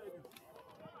my goodness.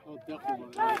 Oh, definitely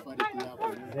want to fight at the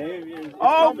apple. Xavier.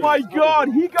 Oh my God,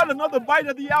 he got another bite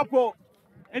of the apple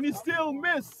and he still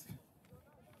missed.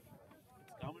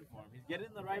 It's coming for him. He's getting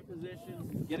in the right positions,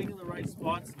 he's getting in the right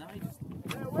spots. Now he just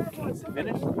needs to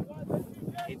finish. He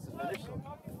needs to finish.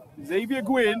 Xavier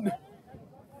Gwynn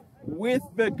with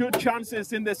the good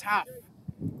chances in this half.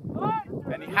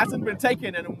 And he hasn't been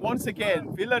taken, and once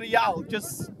again, Villareal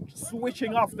just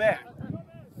switching off there.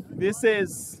 This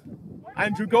is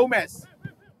Andrew Gomez.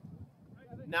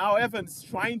 Now Evans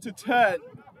trying to turn.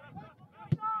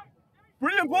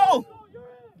 Brilliant ball!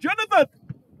 Jonathan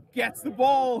gets the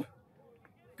ball.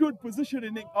 Good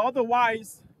positioning,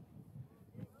 otherwise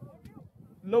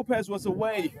Lopez was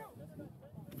away.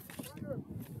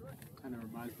 Kind of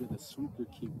reminds me of the Swooper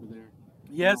keeper there.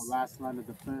 Yes. Last line of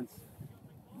defense.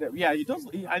 Yeah, he does,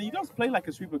 and he does play like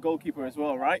a sweeper goalkeeper as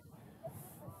well, right?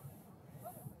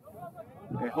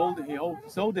 He's holding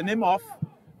him off.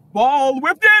 Ball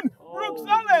whipped in! Brooks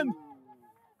Allen!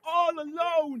 All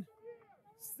alone!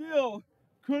 Still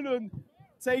couldn't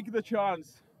take the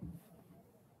chance.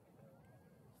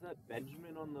 Is that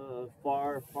Benjamin on the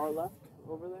far left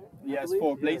over there? Yes,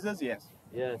 for Blazers, yes.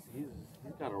 Yes, he's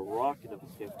got a rocket of a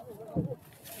skip.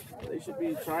 They should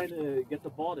be trying to get the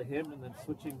ball to him and then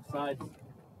switching sides.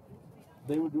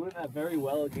 They were doing that very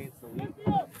well against the league,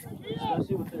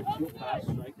 especially with their 2 pass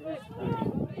strikers.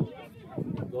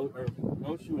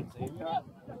 Goshu and Xavier.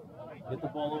 Get the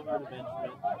ball over to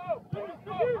Benjamin.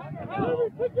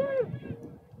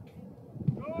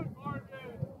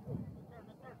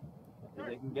 If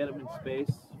they can get him in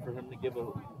space for him to give a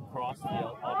cross to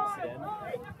the opposite end. I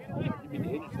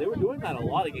mean, they were doing that a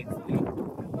lot against the league.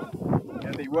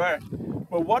 Yeah, they were.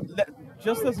 But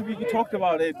just as we talked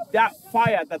about it, that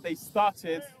fire that they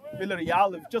started,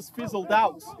 Villareal have just fizzled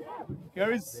out.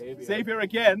 Here is Xavier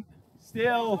again,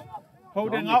 still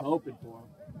holding up. Open for him.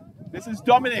 This is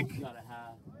Dominic. Gotta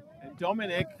have. And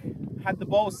Dominic had the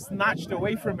ball snatched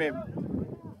away from him.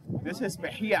 This is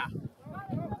Mejia.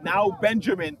 Now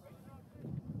Benjamin.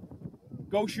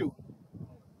 Goshu.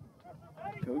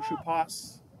 Goshu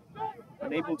pass.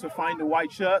 Unable to find the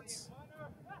white shirts.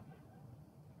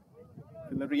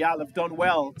 Villareal have done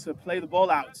well to play the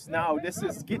ball out. Now this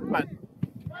is Gitman.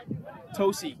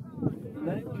 Tosi.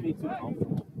 Let it be too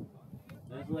comfortable.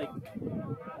 There's like,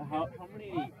 how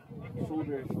many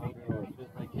shoulder, or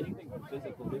like anything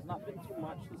physical, there's not been too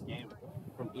much this game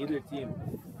from either team.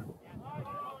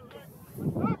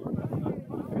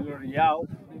 Villareal.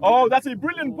 Oh, that's a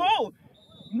brilliant ball!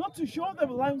 Not too sure the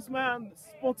linesman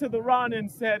spotted the run and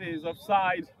said he's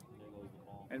offside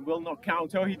and will not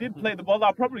count. Oh, he did play the ball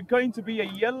out. Probably going to be a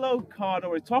yellow card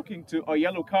or a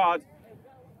yellow card.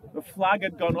 The flag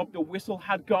had gone up, the whistle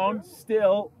had gone.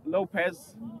 Still,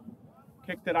 Lopez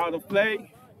kicked it out of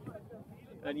play.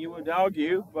 And you would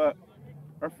argue, but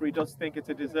referee does think it's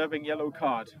a deserving yellow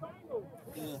card.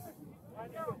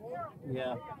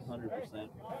 Yeah, 100%.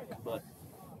 But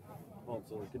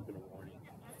also, it could have been a warning.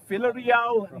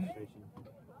 Villareal. Frustration.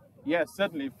 Yes,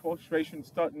 certainly. Frustration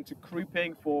starting to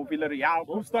creeping for Villareal,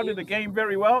 who started the game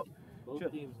very well.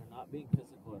 Both teams are not being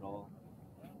physical at all.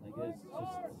 Like, it's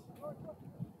just...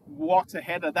 What a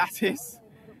header that is.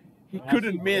 He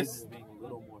couldn't miss. Being a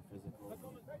little more physical.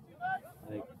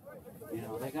 Like, you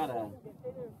know, they gotta...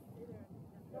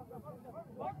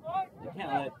 They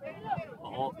can't let...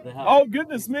 Oh,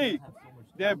 goodness me.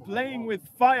 They're playing with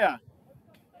fire.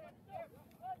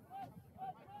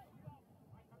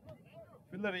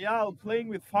 Villareal playing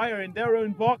with fire in their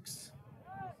own box.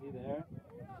 See there?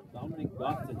 Dominic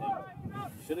got to him.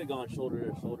 Should have gone shoulder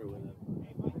to shoulder with him.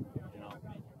 You know?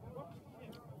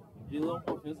 Be a little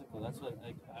more physical. That's what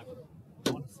I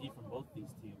want to see from both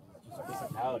these teams. It's just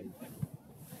physicality.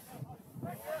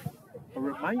 A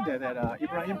reminder that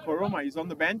Ibrahim Koroma is on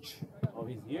the bench. Oh,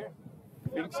 he's here?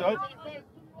 I think so.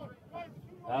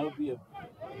 That would be a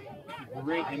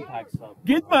great impact sub.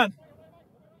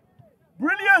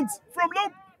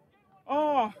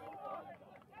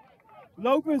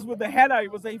 Lopez with the header.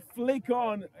 It was a flick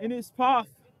on in his path.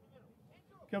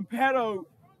 Campero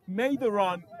made the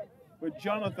run, but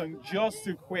Jonathan just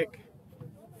too quick.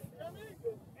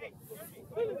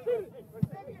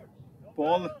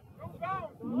 Ball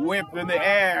whipped in the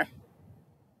air.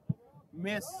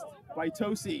 Missed by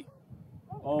Tosi.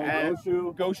 Oh, And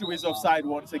Goshu is offside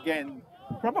once again.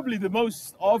 Probably the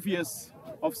most obvious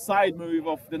offside move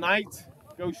of the night.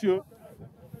 Goshu.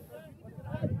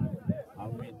 I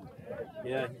mean,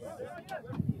 yeah,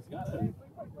 he's got to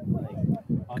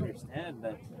understand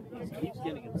that he keeps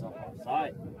getting himself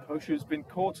offside. Goshu's been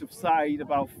caught offside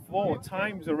about 4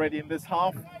 times already in this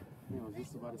half. I was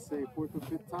just about to say 4th or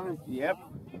 5th time. Yep.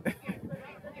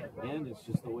 And it's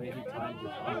just the way he times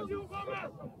his runs.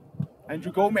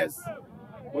 Andrew Gomez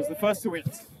was the first to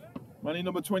hit. Running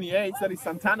number 28, that is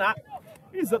Santana.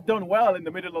 He's done well in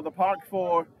the middle of the park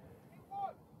for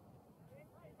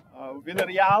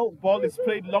Villareal. Ball is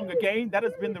played long again. That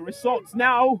has been the result.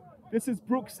 Now, this is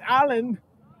Brooks Allen.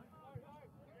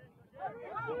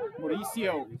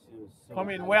 Mauricio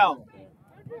coming well.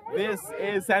 This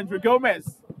is Andrew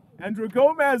Gomez. Andrew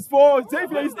Gomez for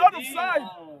Xavier. He's not offside.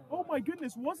 Oh my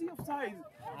goodness, was he offside?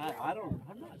 I'm not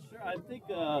sure. I think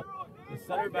the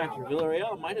center back for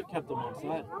Villareal might have kept him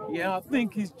offside. Yeah, I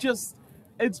think it's just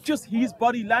his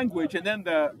body language, and then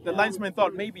the linesman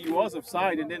thought maybe he was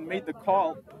offside and then made the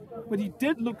call. But he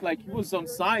did look like he was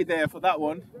onside there for that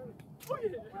one.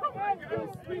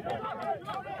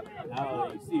 Now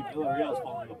you see Villareal's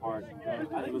falling apart.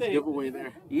 I think they giveaway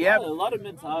there. Yeah, a lot of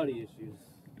mentality issues.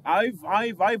 I've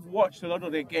watched a lot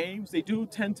of their games. They do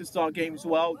tend to start games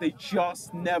well. They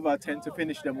just never tend to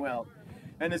finish them well.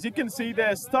 And as you can see,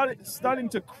 they're starting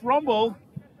to crumble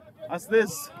as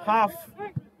this half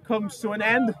comes to an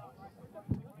end.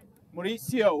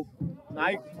 Mauricio,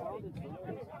 I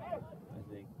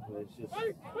think, but it's just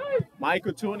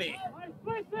Michael Tooney,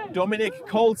 Dominic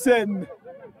Colson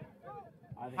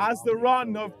has the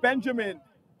run of Benjamin.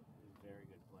 very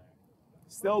good player.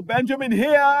 Still Benjamin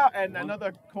here, and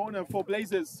another corner for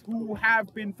Blazers, who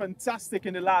have been fantastic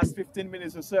in the last 15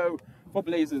 minutes or so for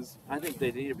Blazers. I think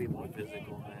they need to be more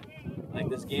physical, man. Like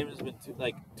this game has been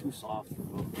too soft for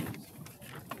both teams.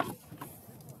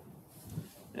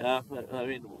 Yeah, but I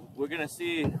mean, we're gonna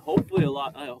see hopefully a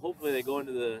lot. Hopefully they go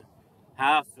into the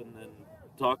half and then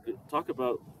talk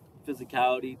about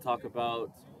physicality, talk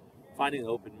about finding the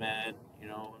open man, you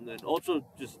know, and then also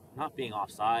just not being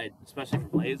offside, especially for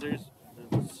Blazers.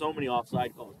 There's so many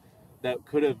offside calls that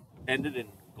could have ended in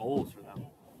goals for them.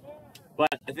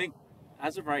 But I think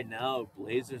as of right now,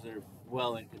 Blazers are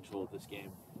well in control of this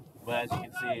game. But as you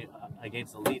can see,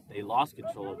 against Elite, they lost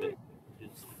control of it.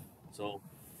 So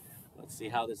let's see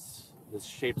how this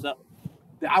shapes up.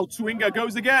 The outswinger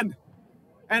goes again.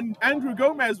 And Andrew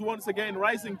Gomez once again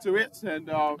rising to it. And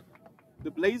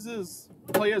the Blazers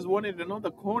players wanted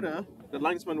another corner. The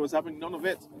linesman was having none of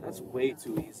it. That's way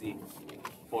too easy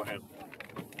for him.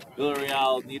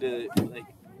 Villareal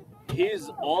he's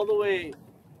all the way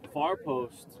far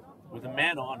post with a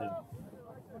man on him.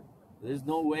 There's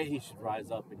no way he should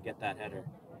rise up and get that header.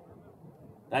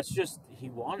 That's just, he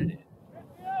wanted it.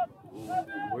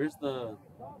 Where's the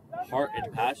heart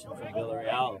and passion from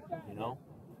Villareal, you know?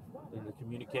 And the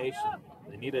communication.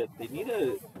 They need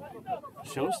to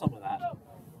show some of that.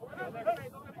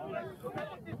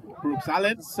 Brooks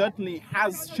Allen certainly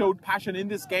has showed passion in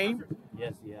this game.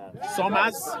 Yes, he has. Some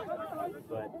has.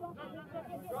 But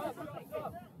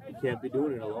he can't be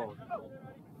doing it alone.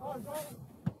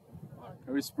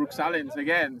 There is Brooks Allen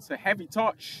again. It's a heavy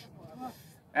touch.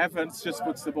 Evans just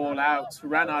puts the ball out.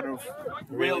 Ran out of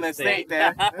real estate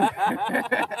there. There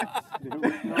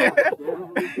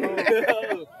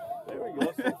we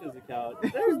go. Some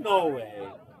physicality. There's no way.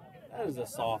 That is a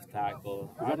soft tackle.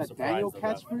 Is that a Daniel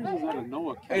catchphrase or is that a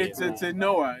Noah catchphrase? It's a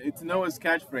Noah. It's Noah's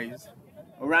catchphrase.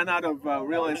 Ran out of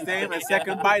real estate. A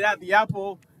second bite at the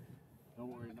apple. Don't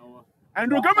worry, Noah.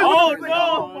 Andrew Gomez. Oh, no!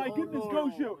 no! My goodness,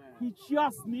 Goshu. He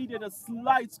just needed a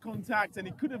slight contact, and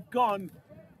he could have gone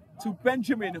to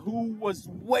Benjamin, who was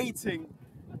waiting.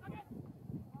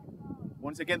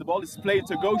 Once again, the ball is played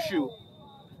to Goshu.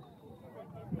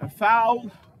 A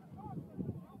foul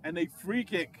and a free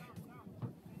kick.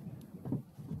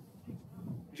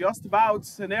 Just about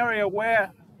an area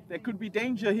where there could be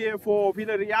danger here for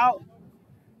Villareal.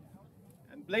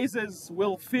 And Blazers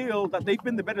will feel that they've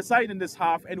been the better side in this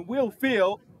half and will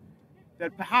feel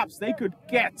that perhaps they could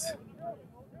get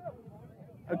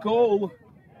a goal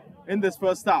in this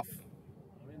first half.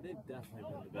 I mean, they've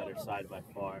definitely been the better side by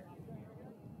far.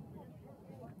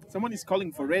 Someone is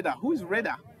calling for Reda. Who is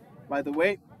Reda, by the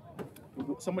way?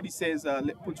 Somebody says,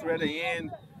 put Reda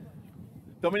in.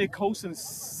 Dominic Coulson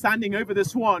standing over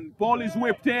this one. Ball is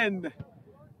whipped in.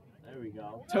 There we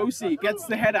go. Tosi gets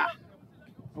the header.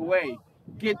 Away.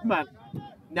 Gitman.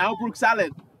 Now Brooks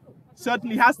Allen.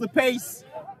 Certainly has the pace.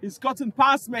 He's gotten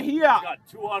past Mejia. He's got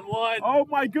 2-on-1. Oh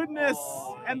my goodness.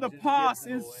 Oh, and he the just pass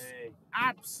gives is it away.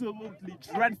 absolutely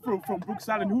dreadful from Brooks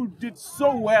Allen, who did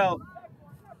so well.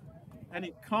 And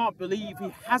he can't believe he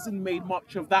hasn't made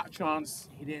much of that chance.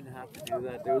 He didn't have to do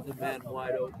that. There was a man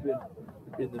wide open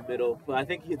in the middle. But I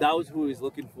think that was who he was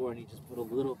looking for, and he just put a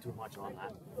little too much on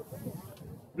that.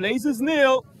 Blazers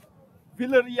nil.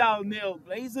 Villareal nil.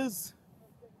 Blazers,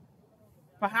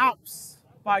 perhaps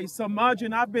by some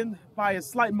margin, by a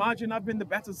slight margin, I've been the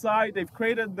better side. They've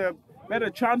created the better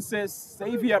chances.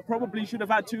 Xavier probably should have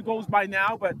had 2 goals by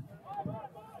now, but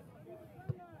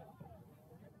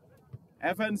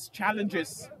Evans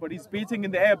challenges, but he's beating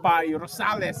in the air by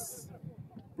Rosales.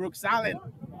 Brooks Allen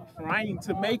trying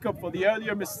to make up for the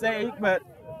earlier mistake, but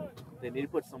They need to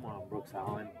put someone on Brooks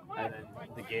Allen, and then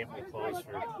the game will close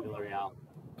for Villareal.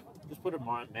 Just put a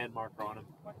man marker on him.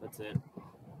 That's it.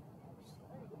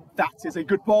 that is a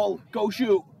good ball.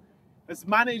 Goshu has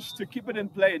managed to keep it in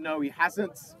play. No, he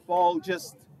hasn't. Ball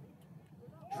just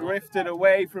drifted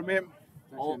away from him.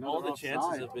 All the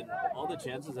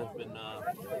chances have been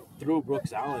through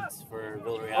Brooks Allen's for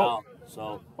Villareal.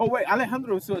 So Oh wait,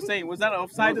 Alejandro was saying, was that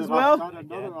offside as well?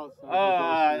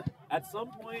 at some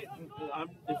point,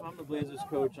 if I'm the Blazers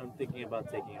coach, I'm thinking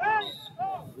about taking him out.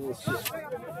 It's just so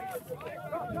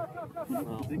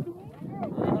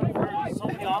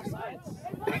many offsides.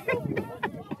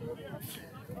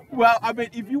 Well, I mean,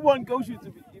 if you want Goshu to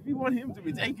be, if you want him to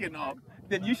be taken off,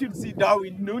 then you should see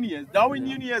Darwin Nunez. Darwin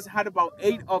Nunez had about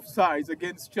 8 offsides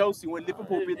against Chelsea when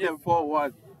Liverpool beat them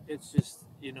 4-1. It's just,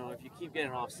 if you keep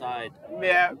getting offside,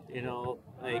 Yeah.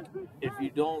 like if you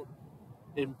don't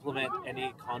implement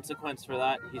any consequence for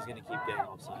that, he's going to keep getting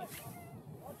offside.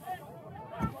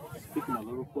 Speaking of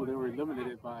Liverpool, they were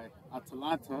eliminated by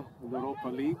Atalanta in the Europa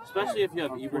League. Especially if you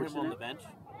have Ibrahim on the bench.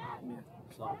 Yeah.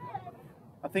 So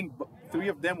I think 3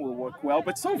 of them will work well,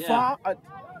 but so Yeah. far,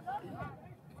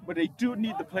 but they do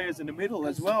need the players in the middle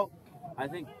as well. I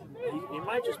think he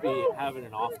might just be having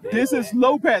an off day. This is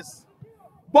Lopez.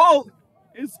 Ball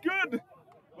is good,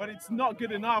 but it's not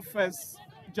good enough as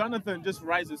Jonathan just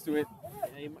rises to it.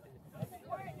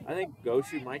 I think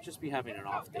Goshu might just be having an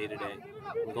off day today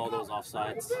with all those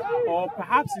offsides. Or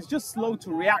perhaps he's just slow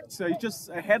to react, so he's just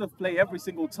ahead of play every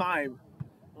single time.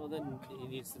 Well, then he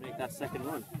needs to make that second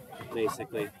run,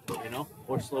 basically,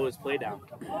 or slow his play down.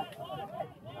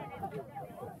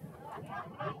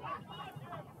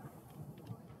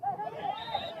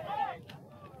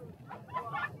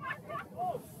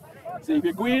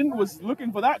 Xavier Gwynn was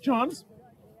looking for that chance.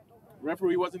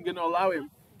 Referee wasn't going to allow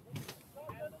him.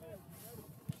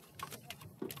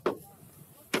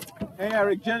 Hey,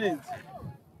 Eric Jennings.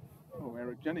 Oh,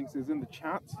 Eric Jennings is in the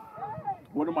chat.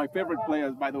 One of my favorite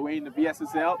players, by the way, in the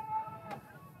VSSL.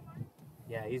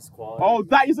 Yeah, he's quality. Oh,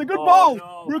 that is a good Oh, ball.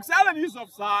 no. Brooks Allen is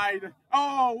offside.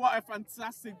 Oh, what a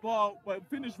fantastic ball. But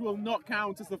finish will not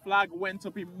count as the flag went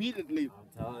up immediately.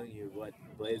 I'm telling you what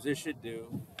Blazers should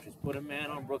do. Just put a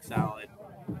man on Brooks Allen,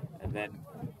 and then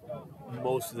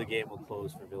most of the game will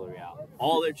close for Villareal.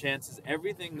 All their chances,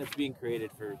 everything that's being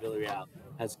created for Villareal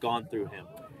has gone through him.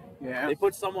 Yeah. They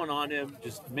put someone on him,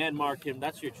 just man mark him.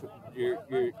 That's your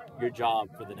job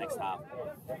for the next half,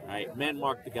 right? Man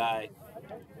mark the guy,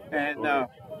 And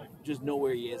just know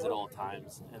where he is at all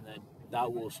times, and then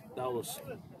that will.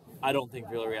 I don't think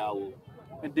Villareal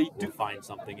will find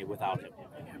something without him.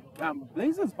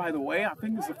 Blazers, by the way, I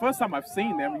think it's the first time I've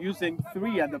seen them using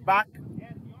 3 at the back.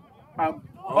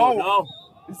 No!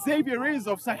 Xavier is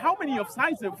offside. How many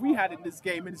offsides have we had in this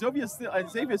game? And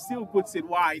Xavier still puts it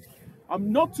wide.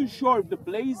 I'm not too sure if the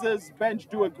Blazers bench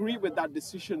do agree with that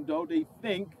decision, though. They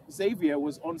think Xavier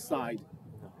was onside.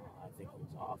 No, I think he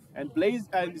was off. And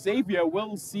Xavier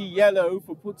will see yellow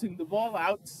for putting the ball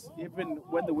out, even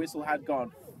when the whistle had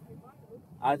gone.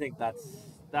 I think that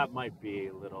might be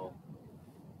a little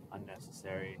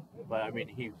unnecessary, but I mean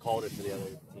he called it for the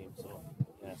other team, so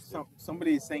yeah. So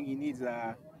somebody is saying he needs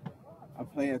a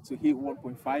player to hit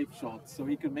 1.5 shots so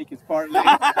he can make his parlay.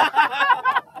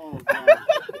 Oh, God.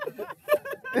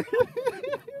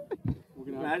 We're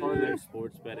going to have Imagine their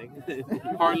sports betting.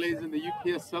 parlays in the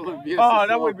UPSL and VSSL. Oh,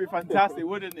 that would be fantastic,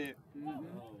 wouldn't it? Oh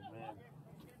man.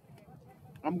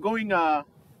 I'm going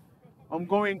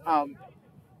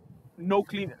no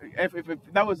clean. If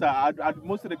that was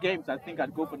most of the games, I think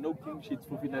I'd go for no clean sheets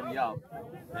for Villareal.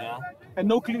 Yeah. And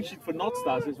no clean sheet for North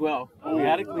Stars as well. We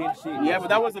had a clean sheet. Yeah, but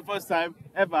that was the first time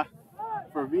ever.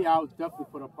 For me, I would definitely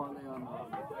put a parlay on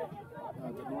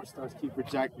the North Stars keeper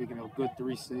Jack making a good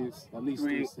 3 saves, at least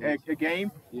 3 saves. A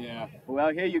game? Yeah. Well,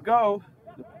 here you go.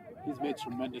 He's made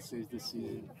tremendous saves this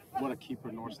season. What a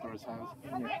keeper North Stars has.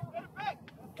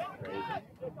 Crazy.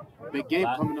 Big game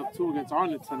coming up too against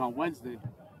Arlington on Wednesday.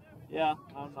 Yeah,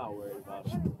 I'm not worried about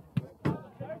it.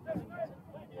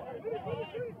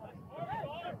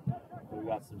 We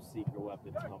got some secret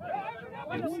weapons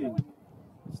coming.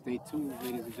 Stay tuned,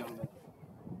 ladies and gentlemen.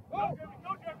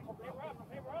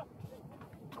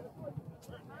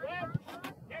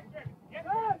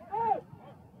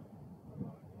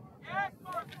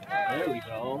 There we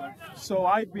go. So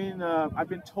I've been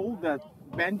told that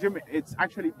Benjamin, it's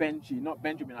actually Benji, not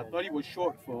Benjamin. I thought it was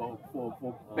short for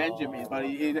Benjamin, but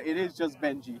it is just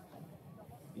Benji.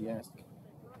 Yes.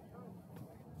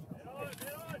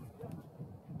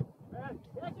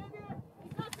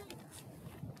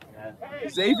 Yeah.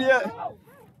 Xavier.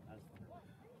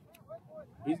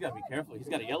 He's got to be careful. He's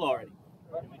got a yellow already.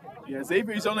 Yeah,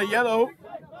 Xavier is on a yellow.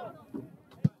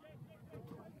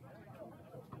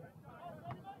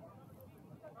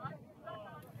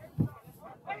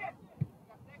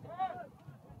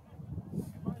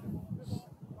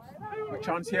 A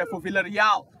chance here for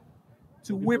Villareal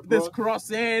to whip this cross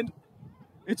in.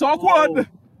 It's awkward.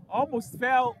 Almost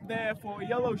fell there for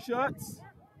yellow shirts.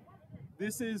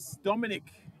 This is Dominic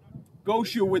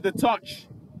Goshu with the touch.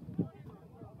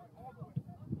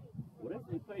 What if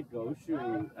we played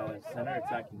Goshu as center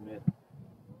attacking mid?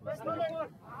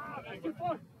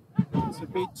 It's a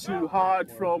bit too hard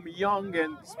from Young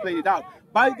and split it out.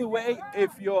 By the way,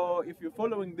 if you're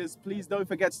following this, please don't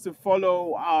forget to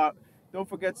follow don't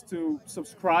forget to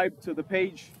subscribe to the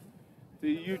page,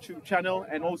 the YouTube channel,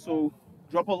 and also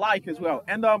drop a like as well.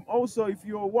 And also, if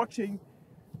you're watching,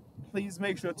 please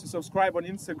make sure to subscribe on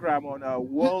Instagram on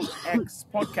World X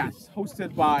Podcast,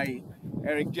 hosted by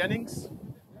Eric Jennings.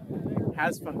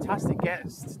 Has fantastic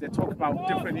guests. They talk about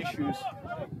different issues.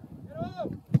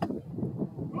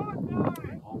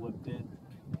 All whipped in.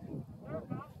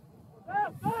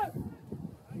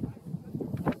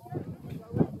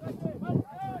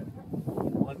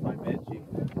 One by Benji.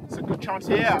 It's a good chance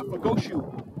here for Goshu.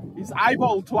 He's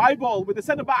eyeball to eyeball with the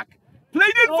centre back.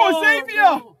 Played in for Xavier!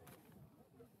 No.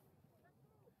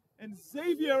 And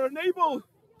Xavier unable.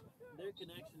 Their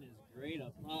connection is great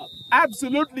up top.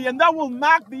 Absolutely, and that will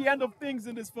mark the end of things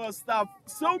in this first half.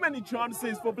 So many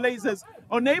chances for Blazers,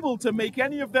 unable to make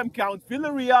any of them count.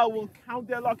 Villareal will count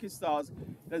their lucky stars.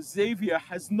 As Xavier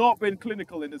has not been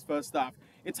clinical in this first half.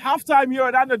 It's halftime here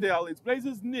at Annandale. It's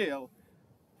Blazers 0,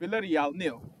 Villareal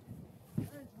 0.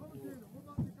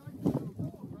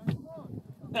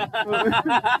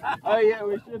 Oh yeah,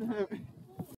 we should have.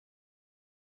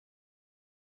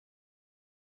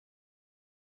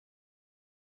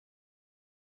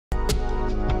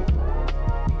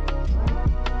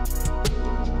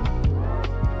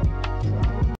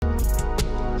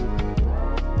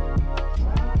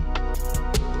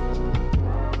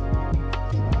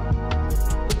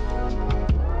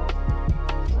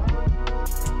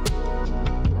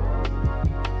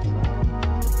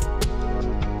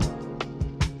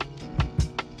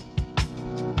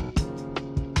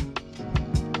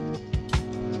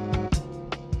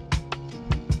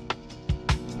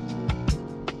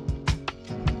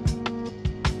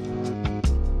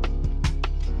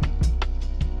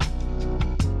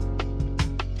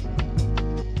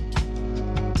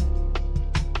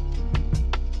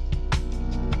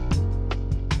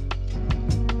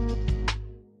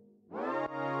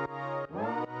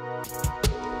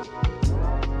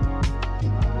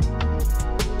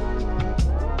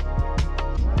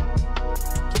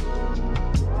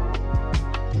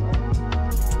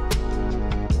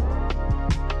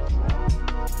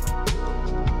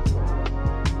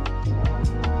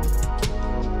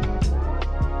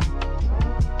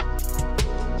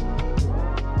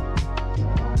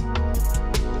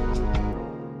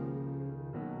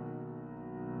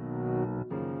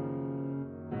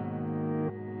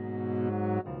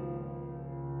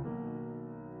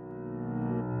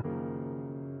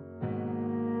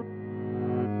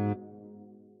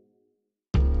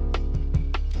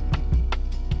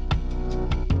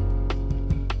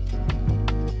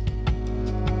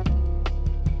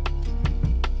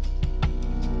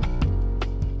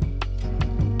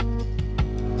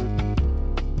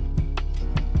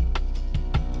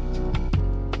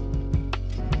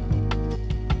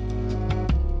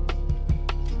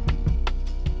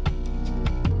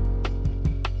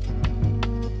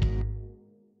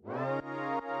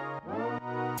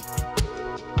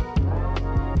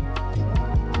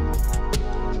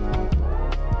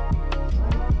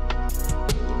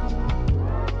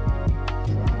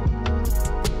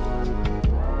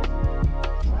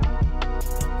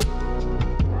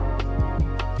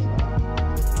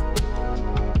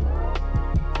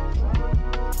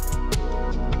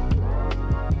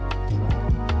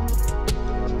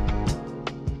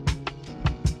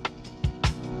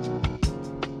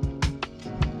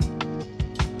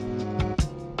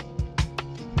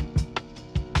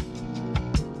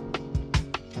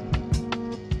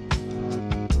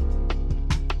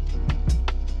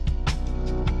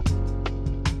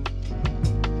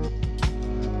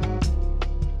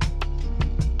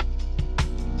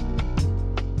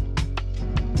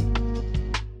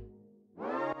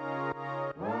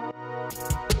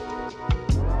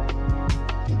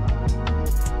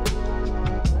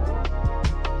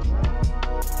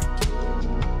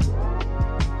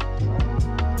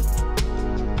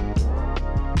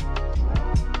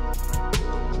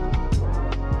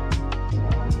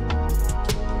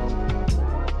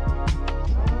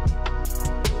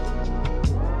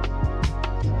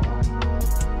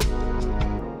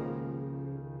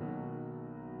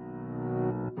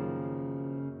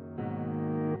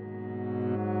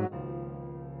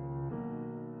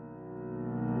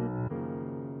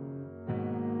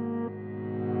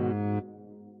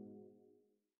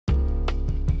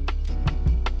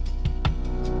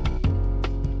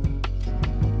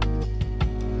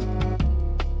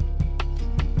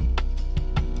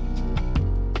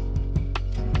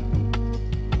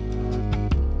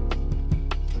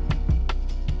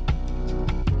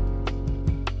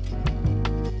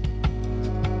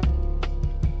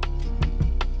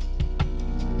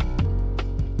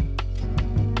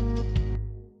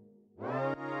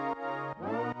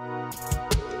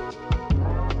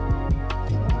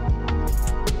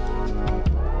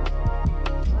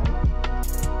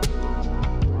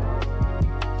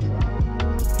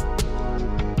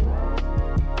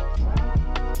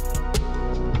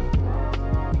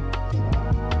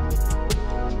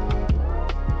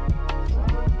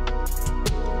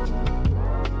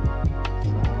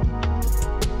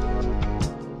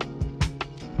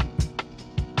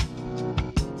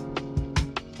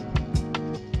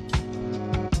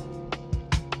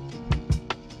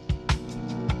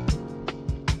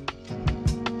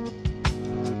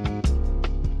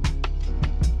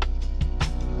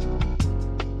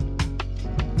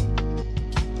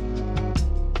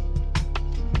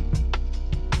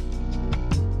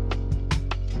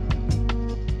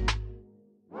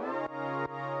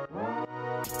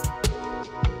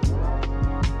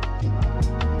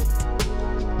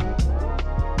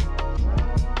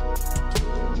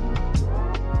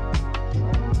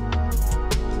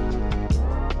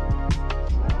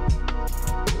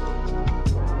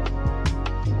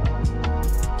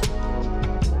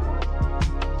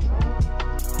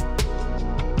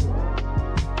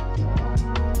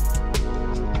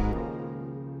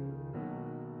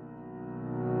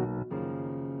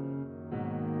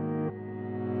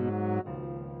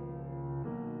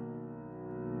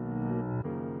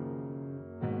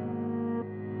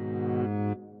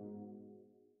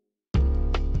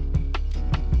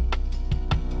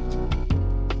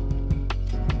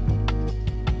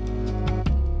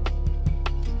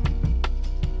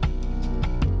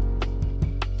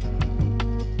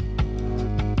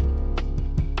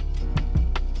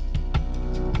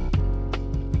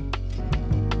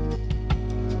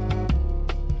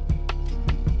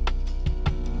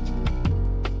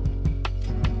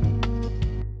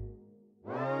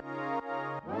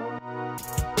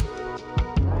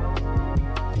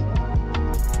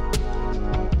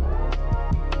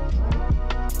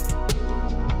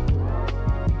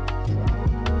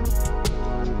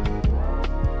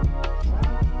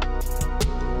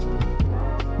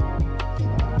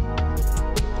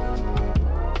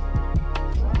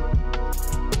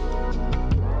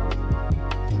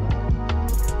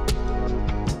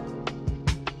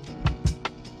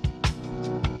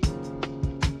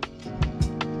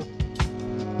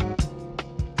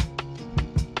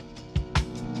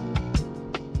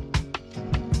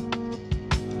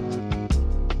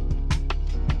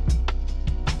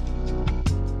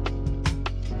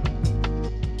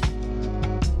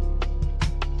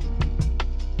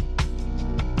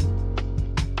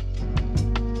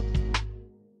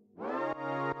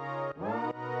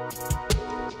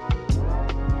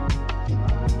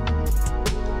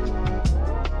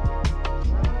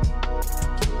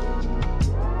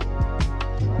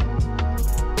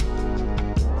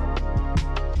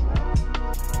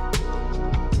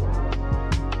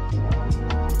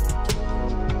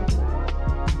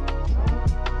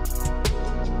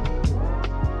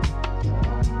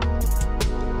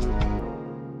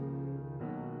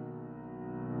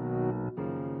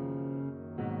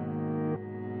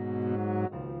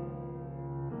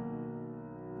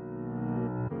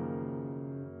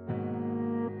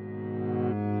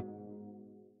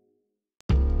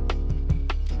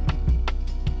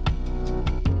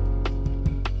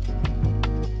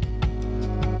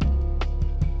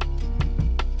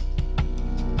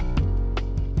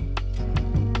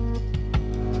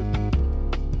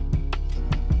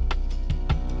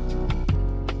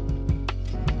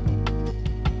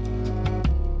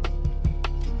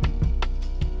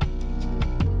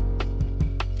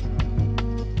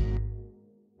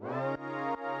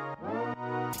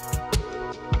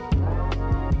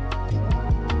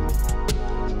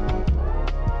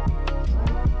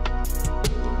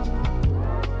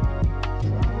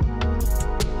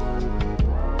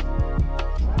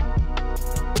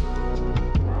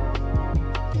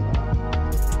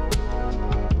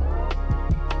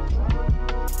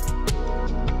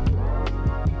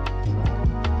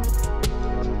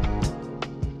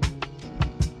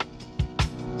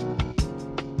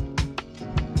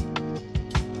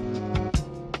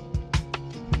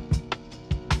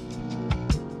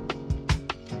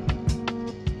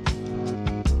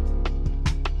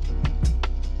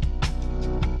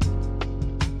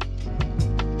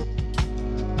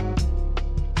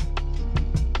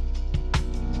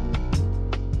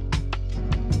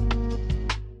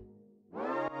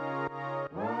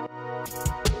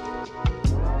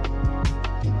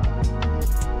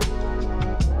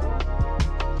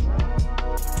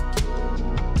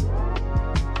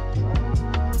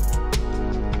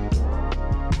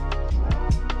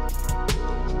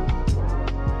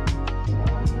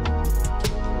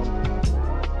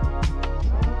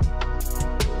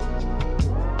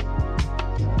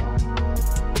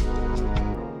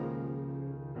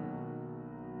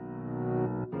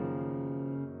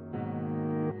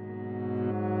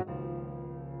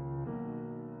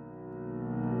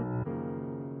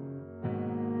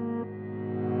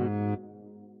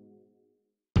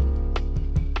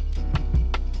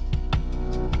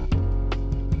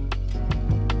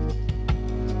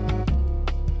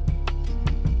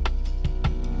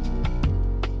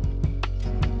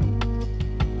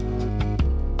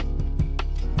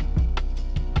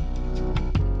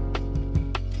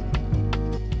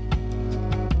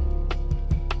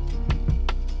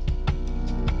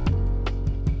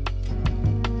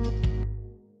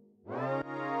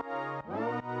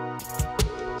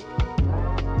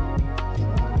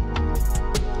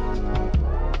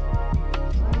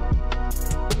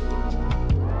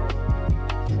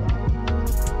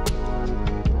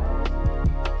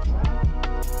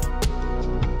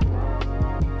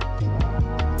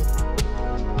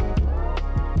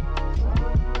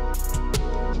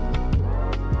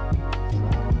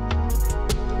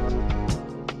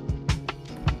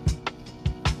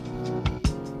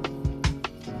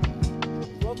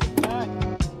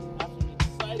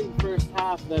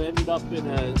 half that ended up in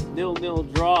a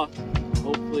 0-0 draw.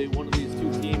 Hopefully one of these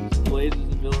two teams, Blazers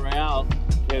and Villareal,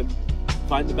 can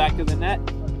find the back of the net.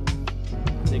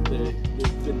 I think there's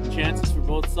been chances for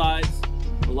both sides.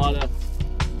 A lot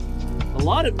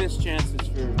of missed chances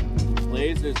for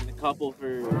Blazers and a couple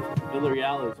for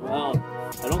Villareal as well.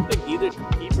 I don't think either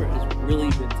keeper has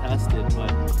really been tested,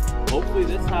 but hopefully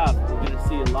this half we're going to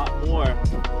see a lot more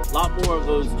of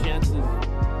those chances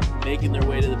making their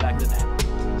way to the back of the net.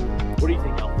 What do you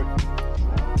think, Alfred?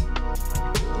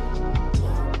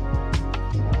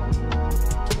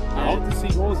 I hope to see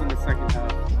goals in the second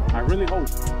half. I really hope.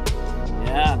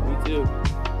 Yeah, me too.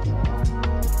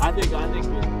 I think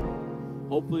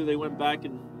hopefully they went back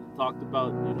and talked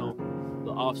about, you know,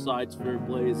 the offsides for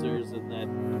Blazers and then,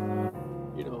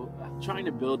 you know, trying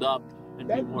to build up and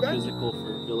be more physical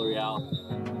for Villareal.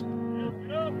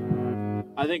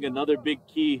 I think another big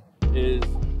key is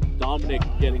Dominic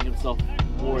getting himself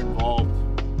more involved.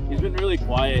 He's been really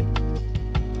quiet.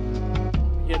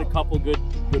 He had a couple good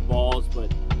balls,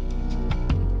 but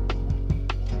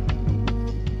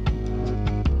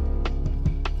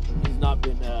he's not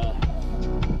been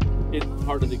in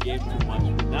part of the game too much.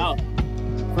 But now,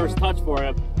 first touch for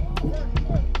him.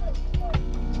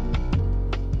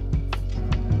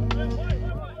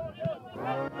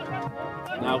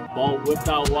 Now ball whipped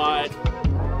out wide.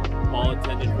 Ball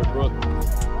intended for Brooke.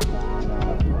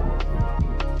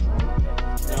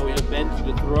 Now we have Benji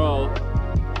to throw.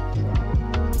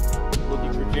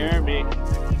 Looking for Jeremy.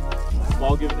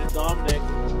 Ball given to Dominic.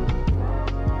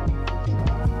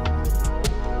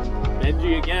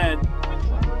 Benji again.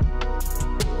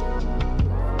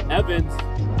 Evans.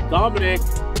 Dominic.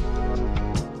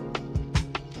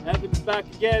 Evans back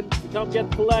again to come get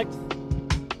the collect.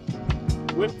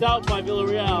 Whipped out by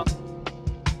Villareal.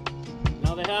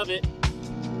 Now they have it.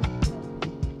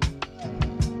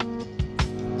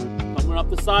 Coming up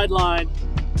the sideline.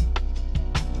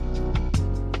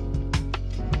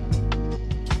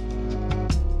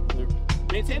 They're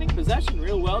maintaining possession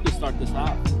real well to start this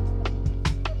half.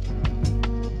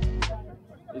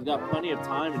 He's got plenty of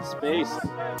time and space.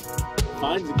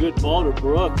 Finds a good ball to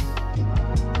Brooks. He's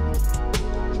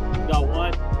got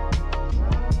one.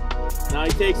 Now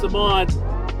he takes him on.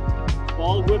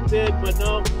 Ball whipped in, but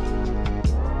no.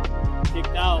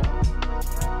 Kicked out.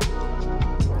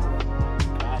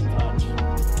 Bad touch.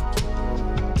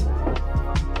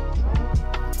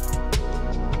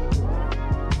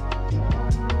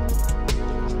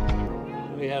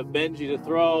 We have Benji to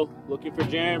throw, looking for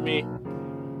Jeremy.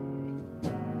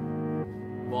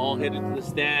 Ball hit into the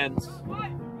stands.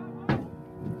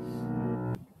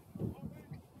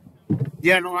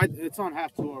 Yeah, no, it's on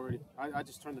half two already. I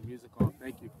just turned the music off.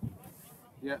 Thank you.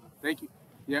 Yeah, thank you.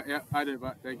 Yeah, I did,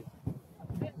 but thank you.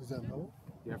 Is that low?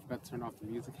 Yeah, I forgot to turn off the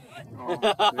music. Oh,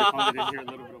 they probably didn't hear a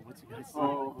little bit of what you guys said.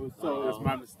 Oh, so That's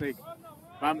my mistake.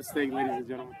 My mistake, ladies and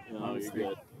gentlemen. No, My you're mistake.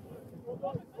 good.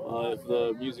 If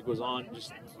the music was on,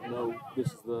 just know this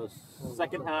is the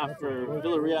second half for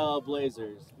Villareal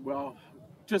Blazers. well,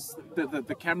 just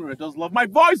the camera does love my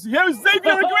voice. Here's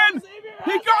Xavier again.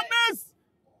 He got missed.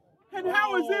 And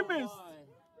how is he missed?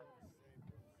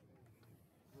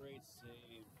 Great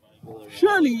save by Villareal.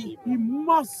 Surely he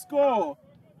must score.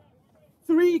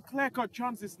 3 clear-cut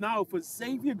chances now for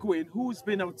Xavier Gwynn, who's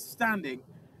been outstanding.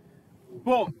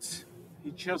 But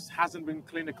he just hasn't been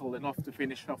clinical enough to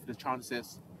finish off the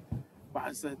chances.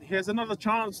 But here's another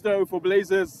chance, though, for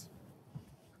Blazers.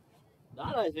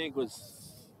 That, I think,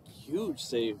 was huge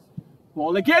save.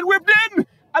 Ball again whipped in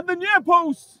at the near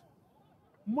post.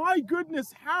 My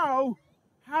goodness, how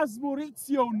has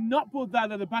Maurizio not put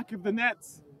that at the back of the net?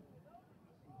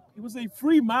 He was a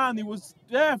free man. He was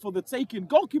there for the taking.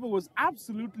 Goalkeeper was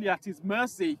absolutely at his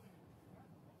mercy.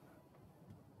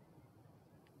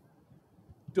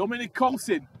 Dominic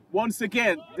Coulson, once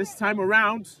again, this time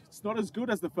around, it's not as good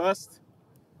as the first.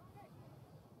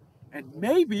 And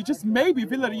maybe, just maybe,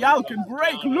 Villareal can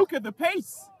break. Look at the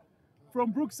pace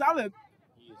from Brooks Allen.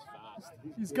 He is fast.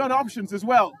 He's got options as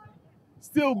well.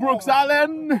 Still Brooks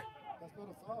Allen. That's not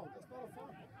a foul. That's not a foul.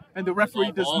 And the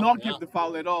referee does ball, not yeah. give the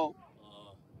foul at all.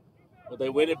 But they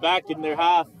win it back in their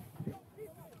half.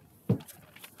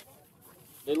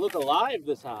 They look alive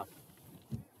this half.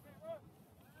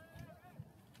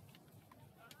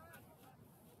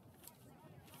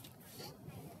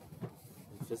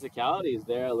 Physicality is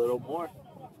there a little more.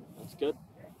 That's good.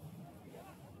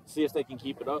 See if they can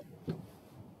keep it up.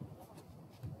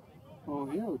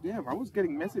 Oh, yeah, damn. I was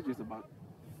getting messages about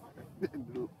the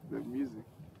music.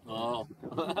 Oh.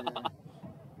 Yeah,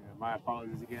 my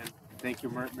apologies again. Thank you,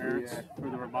 Merits, for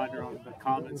the reminder on the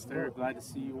comments there. Glad to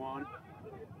see you on.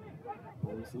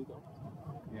 Let me see though.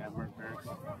 Yeah, Merck's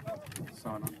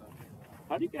son on the.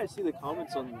 How do you guys see the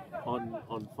comments on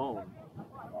phone?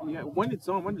 Yeah, when it's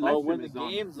on, when the live Oh, when stream the is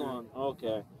on. game's on.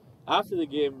 Okay. After the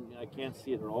game, I can't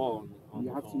see it at all on You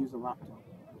the have phone. to use a laptop.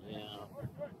 Yeah.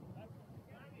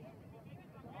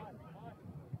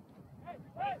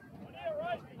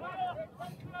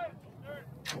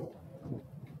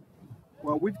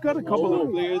 Well, we've got a couple Oh,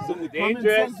 of players in the comment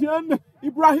dangerous. section.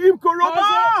 Ibrahim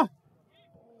Koroma!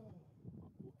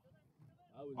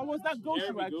 Oh, was that Goshu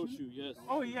Jeremy actually? Goshu, yes.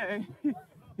 Oh, yeah.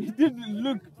 He didn't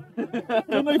look. I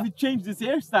don't know if he changed his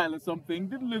hairstyle or something.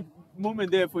 Didn't look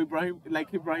moment there for Ibrahim,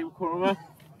 like Ibrahim Koroma.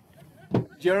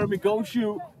 Jeremy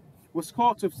Goshu was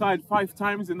caught offside 5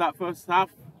 times in that first half.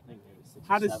 I think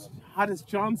it was Had his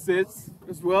chances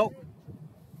as well.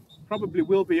 Probably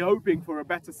will be hoping for a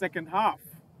better second half.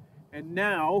 And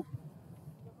now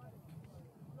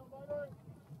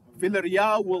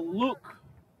Villareal will look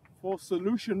for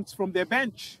solutions from their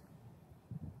bench.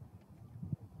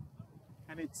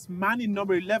 And it's man in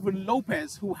number 11,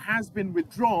 Lopez, who has been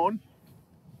withdrawn.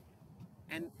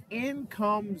 And in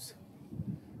comes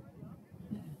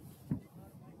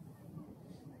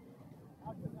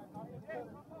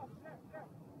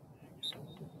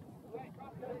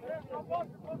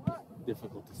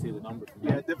difficult to see the number from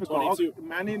yeah, here. difficult. 22.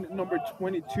 Man in number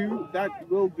 22, that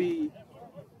will be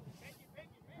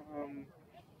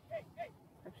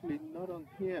actually not on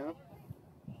here.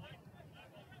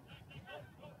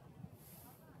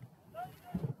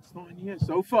 It's not in here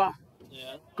so far.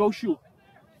 Yeah. Goshu.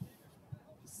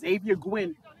 Xavier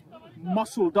Gwynn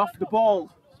muscled off the ball.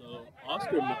 So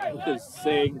Oscar was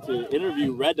saying to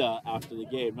interview Reda after the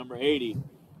game, number 80,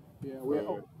 Yeah,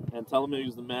 and tell him he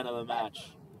was the man of the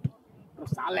match.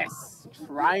 Rosales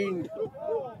trying.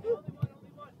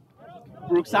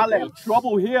 Bruxales,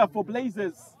 trouble here for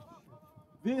Blazers.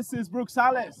 This is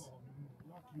Bruxales.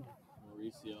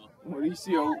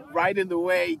 Mauricio right in the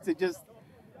way to just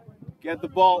get the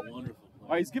ball. Wonderful.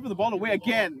 Oh, he's giving the ball away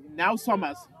again. Now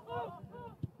Summers.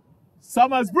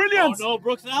 Summers, brilliant! Oh no,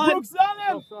 Brooks Allen! Brooks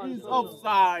Allen is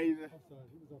offside.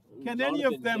 Can any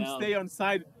of Jonathan's them down. stay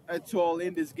onside at all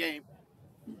in this game?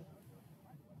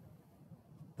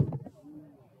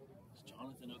 Is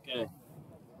Jonathan okay?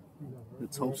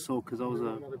 Let's hope so, because that was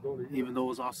even though it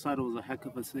was offside, it was a heck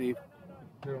of a save.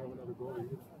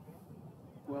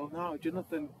 Well, now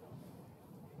Jonathan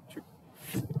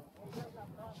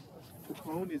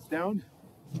Chacon is down.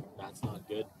 That's not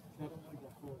good.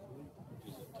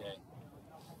 He's okay.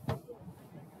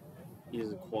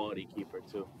 He's a quality keeper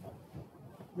too.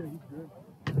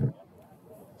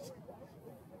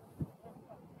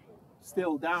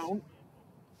 Still down.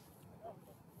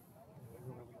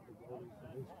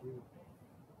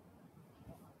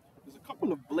 There's a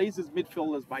couple of Blazers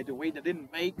midfielders, by the way, that didn't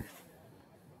make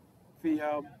the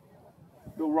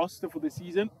roster for the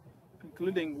season,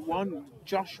 including one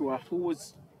Joshua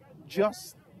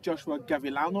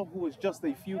Gavilano, who was just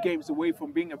a few games away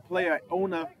from being a player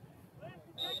owner.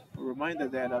 A reminder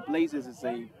that Blazers is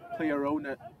a player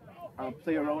owner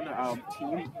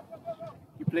team.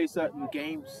 You play certain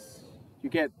games, you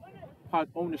get part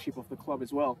ownership of the club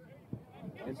as well.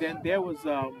 And then there was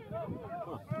yes.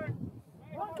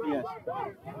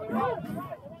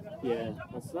 Yeah,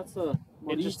 that's a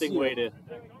interesting way to.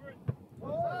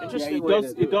 Yeah, Interesting it way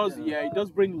does. to It does. Yeah, it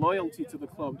does bring loyalty to the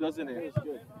club, doesn't it?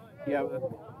 Yeah.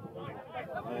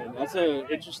 And that's an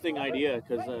interesting idea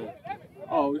because.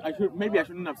 Oh, maybe I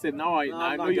shouldn't have said. Now I I'm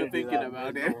know not you're gonna do thinking that,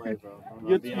 about man. it. No way, bro. I'm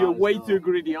You're, not being you're honest way now. too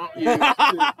greedy, aren't you?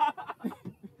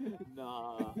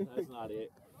 Nah, that's not it.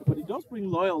 But it does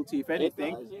bring loyalty, if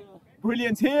anything. It does, yeah.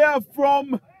 Brilliant here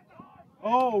from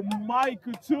Mike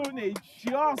Coutune,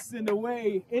 just in the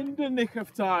way, in the nick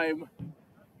of time.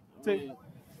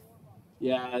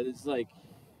 Yeah, it's like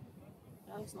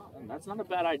that's not a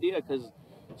bad idea because,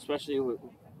 especially with,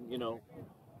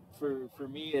 for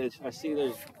me, I see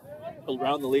there's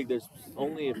around the league. There's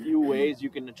only a few ways you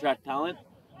can attract talent.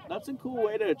 That's a cool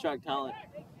way to attract talent.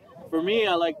 For me,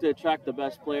 I like to attract the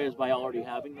best players by already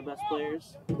having the best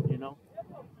players,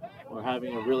 or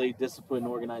having a really disciplined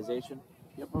organization.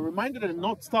 Yep, a reminder that the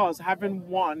North Stars haven't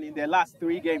won in their last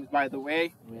 3 games, by the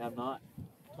way. We have not.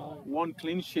 1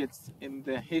 clean sheets in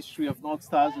the history of North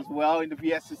Stars as well in the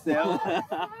VSSL.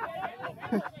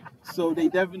 So they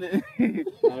definitely there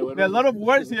are a lot of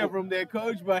words here from their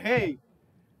coach, but hey,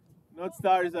 North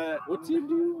Stars are. What team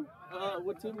do you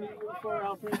root for,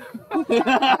 Alfred? So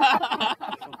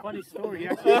funny story. He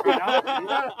actually tried out.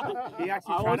 He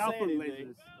actually I tried won't out say for anything.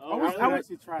 Blazers.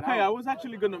 I was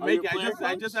actually gonna Are make you it. a player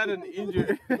I just coach? had an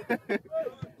injury.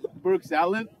 Brooks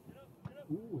Allen.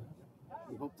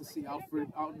 hope to see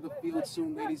Alfred out in the field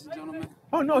soon, ladies and gentlemen.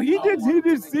 Oh no, he did see me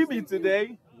debut.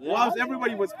 today. Yeah. Whilst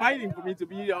everybody was fighting for me to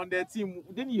be on their team,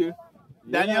 didn't you,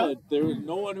 Daniel? Yeah, there was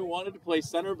no one who wanted to play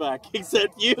center back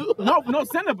except you. No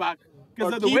center back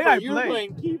because Or of the keeper. way I You were play.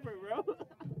 playing keeper, bro.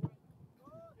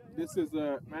 This is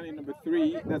man in number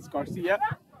 3. That's Garcia.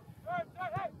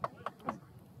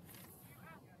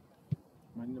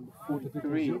 Man number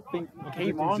 43. I think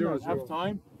came on at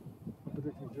halftime. I'm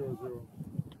predicting 0-0.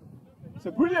 It's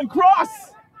a brilliant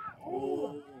cross.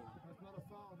 Oh. That's not a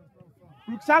foul. That's not a foul.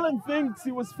 Brooks Allen thinks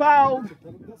he was fouled, That's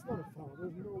not a foul.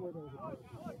 There's no way that was a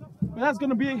penalty. but that's going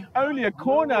to be only a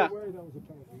corner. No way that was a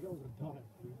penalty. That was a dime,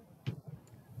 dude.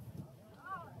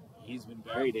 He's been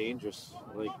very dangerous.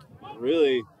 Like,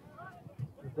 really,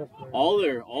 The best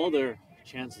player. all their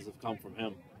chances have come from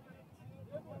him.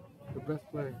 The best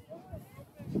player.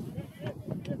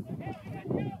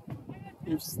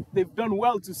 They've done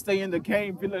well to stay in the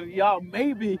game, Villareal.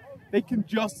 Maybe they can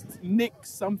just nick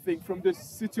something from this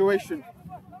situation.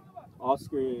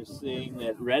 Oscar is saying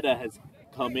that Reda has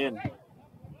come in.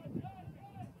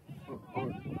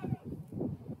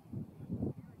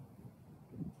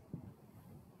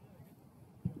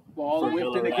 Ball For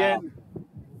whipped in Villareal. again.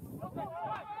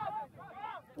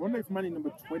 I wonder if money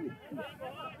number 20.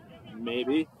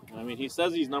 Maybe. I mean, he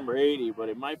says he's number 80, but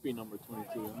it might be number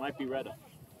 22. It might be Reda.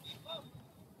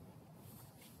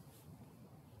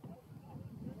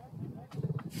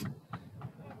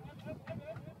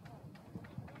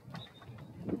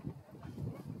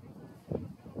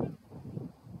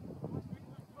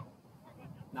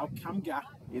 Now Kamga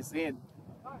is in.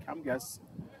 Kamga's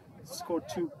scored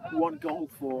 1 goal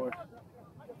for.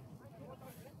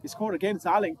 He scored against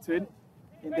Arlington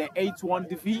in their 8-1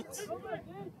 defeat.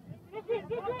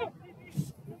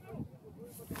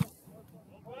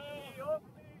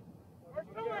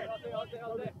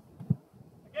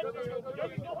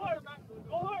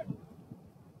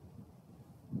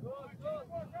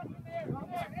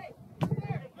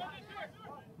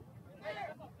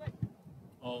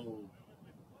 Oh.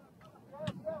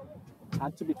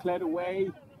 Had to be cleared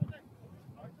away.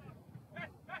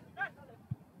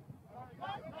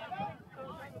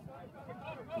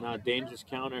 Now dangerous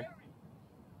counter.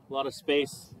 A lot of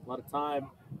space, a lot of time.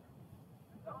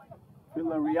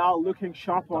 Villareal looking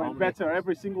sharper and Dominic. better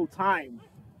every single time.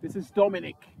 This is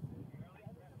Dominic.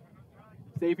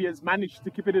 Xavier's managed to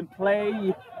keep it in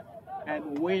play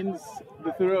and wins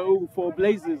the throw for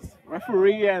Blazers.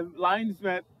 Referee and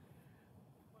linesman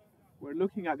were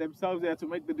looking at themselves there to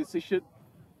make the decision.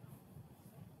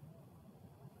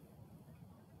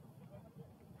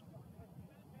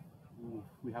 Ooh,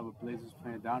 we have a Blazers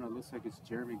player down. It looks like it's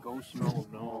Jeremy Goshen.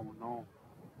 No.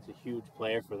 It's a huge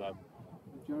player for them.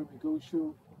 Jeremy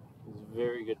Goshu. He's a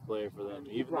very good player for them.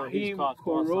 Even though he's Ibrahim caught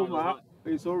cross on a Koroma lot.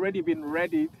 has already been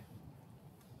readied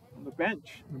on the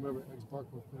bench. Remember,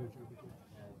 ex-Barclays player, Jeremy.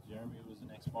 Yeah, Jeremy was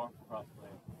an ex-Barclays player.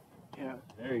 Yeah.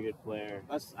 Very good player.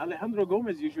 As Alejandro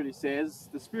Gomez usually says,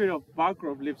 the spirit of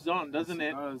Bargrove lives on, doesn't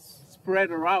it? Does.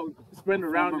 Spread around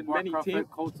in many Barcroft teams.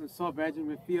 head coach and sub Adrian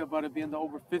Mafia about to be in the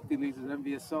over 50 leagues in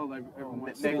NVSL like everyone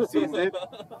Next says. season.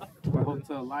 I hope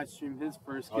to live stream his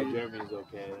first Oh, game. Jeremy's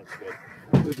okay. That's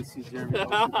good. Good to see Jeremy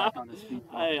Goshen back on his feet.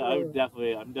 I'm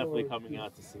definitely coming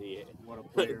out to see it. What a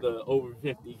player. The over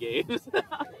 50 games.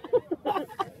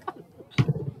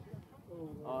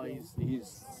 Oh,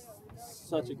 he's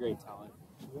such a great talent.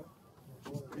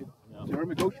 Yeah.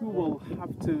 Jeremy Goshu will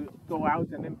have to go out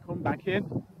and then come back in.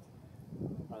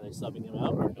 Are they subbing him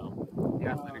out or no?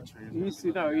 Yeah,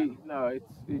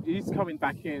 he's coming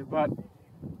back in. But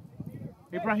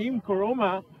Ibrahim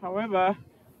Koroma, however,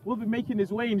 will be making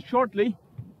his way in shortly.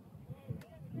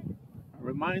 A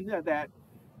reminder that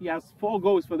he has 4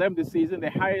 goals for them this season, the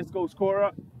highest goal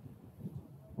scorer.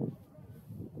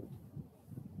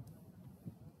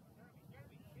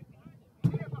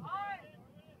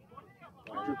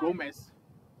 Andrew Gomez.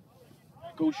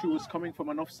 Goshu was coming from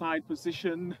an offside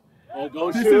position. Oh,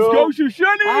 go This shoot. is Goshu,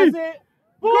 surely! Has it?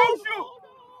 Goshu!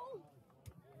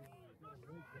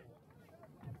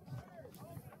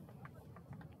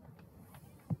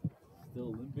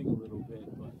 Still limping a little bit,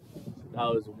 but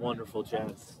that was a wonderful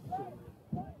chance.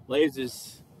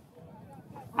 Blazers,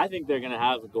 I think they're going to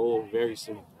have a goal very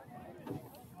soon.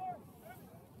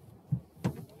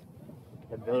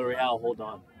 And Villareal, hold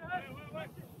on.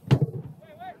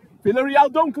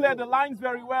 Villareal don't clear the lines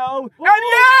very well. And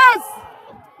yes!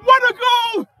 What a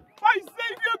goal by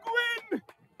Xavier Gwynn!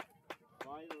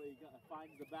 Finally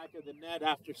finds the back of the net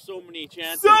after so many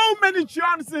chances. So many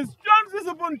chances, chances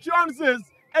upon chances.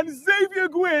 And Xavier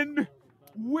Gwynn,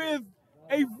 with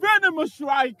a venomous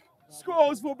strike,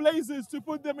 scores for Blazers to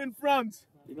put them in front.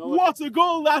 You know What a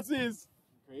goal that is!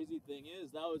 crazy thing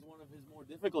is, that was one of his more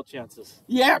difficult chances.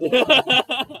 Yeah,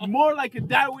 more like a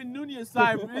Darwin Nunez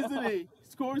type, isn't he?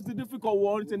 Scores the difficult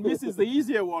ones and misses the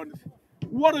easier ones.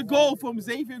 What a goal from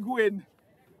Xavier Gwynn,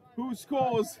 who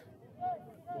scores.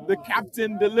 The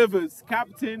captain delivers.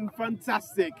 Captain,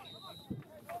 fantastic.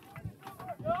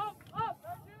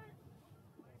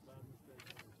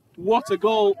 What a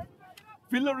goal.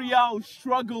 Villareal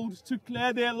struggled to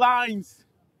clear their lines.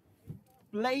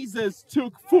 Blazers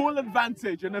took full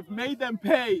advantage and have made them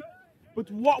pay.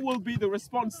 But what will be the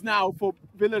response now for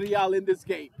Villareal in this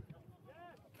game?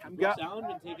 Brooks Allen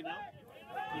been taken out.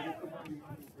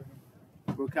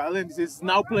 Brooks Allen is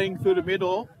now playing through the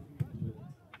middle.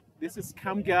 This is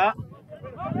Kamga.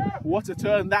 What a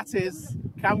turn that is.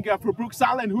 Kamga for Brooks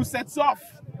Allen, who sets off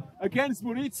against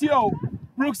Maurizio.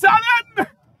 Brooks Allen!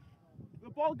 The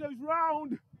ball goes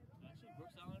round.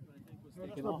 No,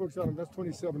 that's not Brooks Allen. That's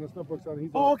 27. That's not Brooks Allen. He's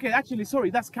Oh, okay, actually,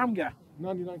 sorry, that's Kamga.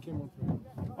 99 came on for him.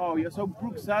 Oh, yeah, so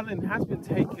Brooks Allen has been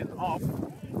taken off.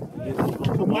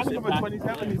 So man number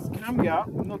 27 is Kamga.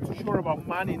 I'm not too sure about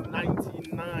man in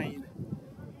 99.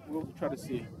 We'll try to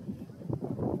see.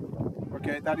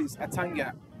 Okay, that is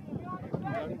Atanga.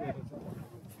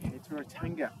 It's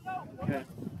Atanga. Okay.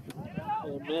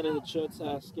 The man in the chat's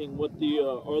asking what the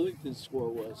Arlington score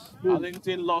was.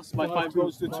 Arlington lost by 5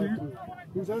 goals to 2.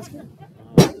 Who's asking?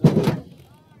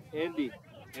 Andy.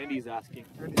 Andy's asking.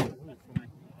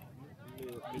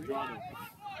 Medrano.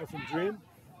 That's from Dream?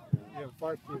 Yeah,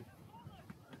 5-3.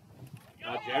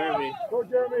 Jeremy. Go,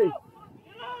 Jeremy!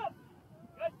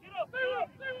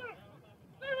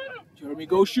 Jeremy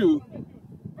Goshu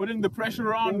putting the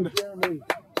pressure on. Go, Jeremy!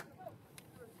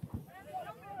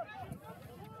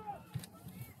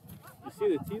 You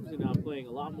see the teams are now playing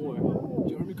a lot more.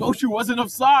 Jeremy Goshu wasn't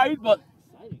offside, but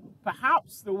Exciting.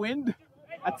 perhaps the wind.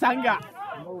 Atanga.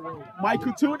 No way.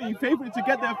 Michael Tooney, favorite to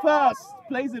get there first.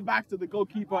 Plays it back to the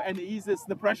goalkeeper and eases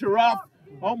the pressure off.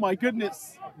 Oh my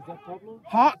goodness. Is that Pablo?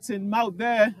 Heart in mouth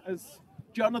there as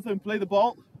Jonathan played the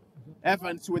ball.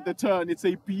 Evans with the turn. It's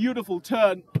a beautiful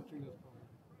turn.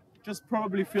 Just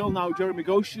probably feel now Jeremy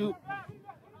Goshu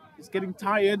is getting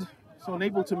tired, so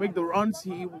unable to make the runs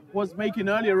he was making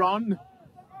earlier on.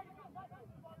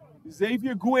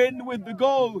 Xavier Gwynn with the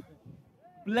goal.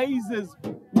 Blazers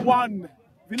 1,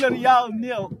 Villareal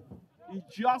 0. It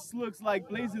just looks like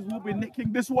Blazers will be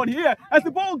nicking this one here as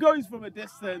the ball goes from a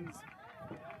distance.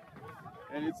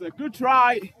 And it's a good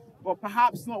try, but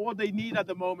perhaps not what they need at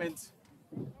the moment.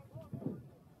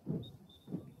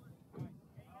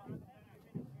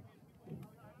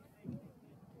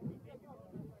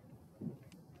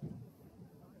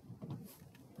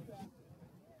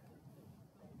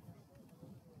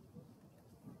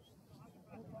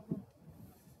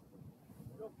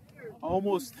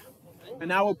 Almost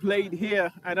an hour played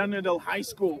here at Annandale High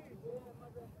School.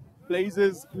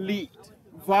 Blazers lead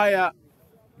via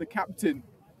the captain,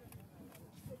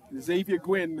 Xavier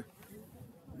Gwynn.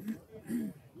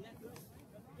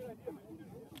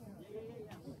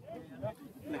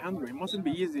 Alejandro, it mustn't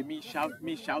be easy me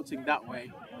shouting that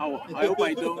way. I hope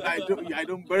I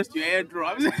don't burst your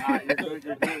eardrums. You're good,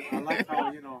 you're good. I like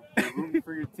how, you know, you're rooting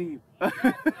for your team.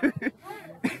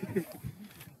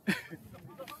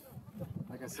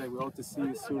 Like I said, we hope to see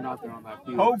you soon out there on that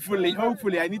field.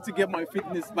 Hopefully, I need to get my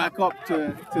fitness back up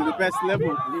to the best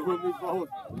level. You will be both.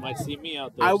 You might see me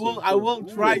out there. I soon, will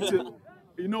try to.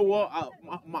 You know what?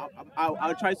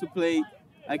 I'll try to play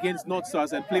against North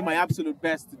Stars and play my absolute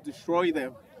best to destroy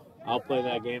them. I'll play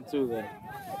that game too then.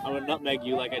 I'm gonna nutmeg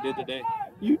you like I did today.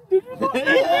 You did not.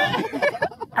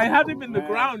 I had him in the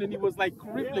ground and he was like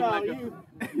crippling like you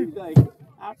like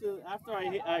after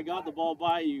I got the ball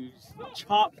by you,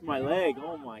 chopped my leg.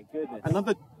 Oh my goodness.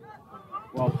 another.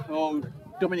 Well, oh,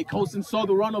 Dominic Colson saw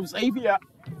the run of Xavier.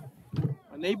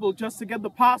 Unable just to get the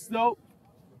pass though.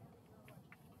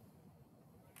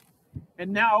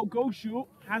 And now Goshu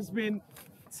has been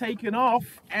taken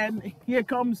off, and here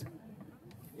comes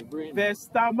the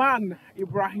star man,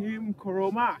 Ibrahim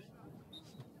Koroma.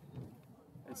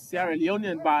 A Sierra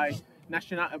Leonean by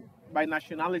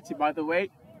nationality, by the way.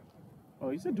 Oh,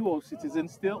 he's a dual citizen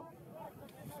still.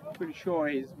 Pretty sure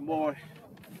he's more.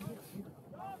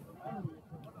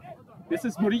 This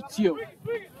is Maurizio.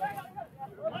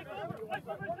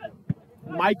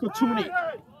 Michael Tooney.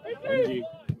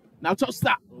 Now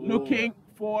Tosta looking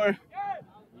for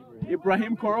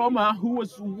Ibrahim Koroma, who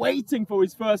was waiting for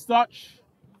his first touch.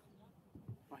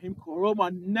 Ibrahim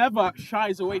Koroma never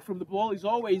shies away from the ball. He's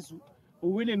always a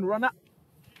winning runner.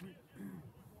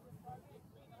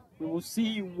 We will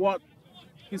see what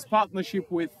his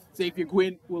partnership with Xavier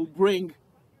Gwynn will bring.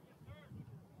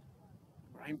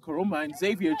 Ryan Koroma and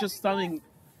Xavier just standing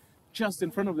just in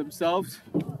front of themselves.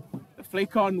 The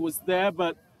flake-on was there,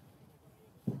 but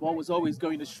the ball was always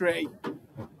going astray.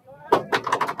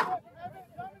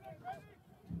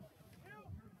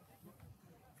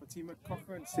 Fatima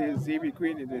Cochran says Xavier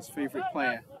Green is his favorite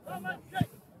player.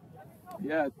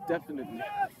 Yeah, definitely.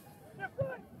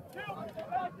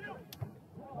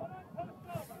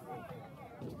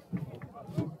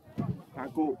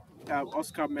 That goal,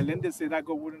 Oscar Melendez said that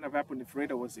goal wouldn't have happened if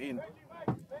Reda was in.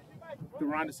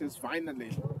 Duranda says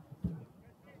finally.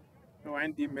 No,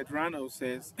 Andy Medrano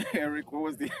says, Eric, what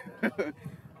was the...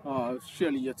 Oh,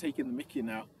 surely you're taking the mickey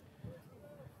now.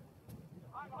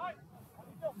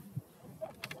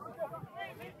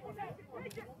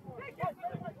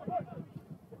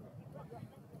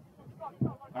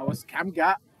 That was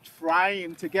Kamga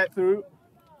trying to get through.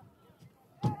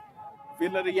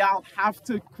 Villareal have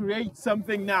to create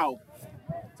something now.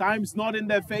 Time's not in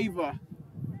their favor.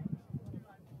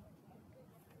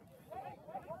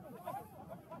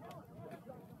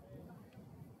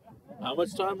 How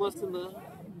much time left in the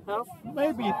half?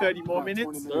 Maybe 30 more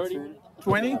minutes. 30?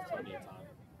 20?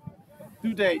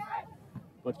 Do they?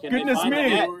 But can Goodness they find me.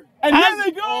 the net? And there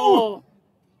they go! Oh,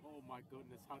 Oh my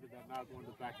goodness, how did that not go in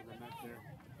the back of the net there?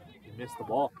 he missed the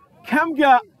ball.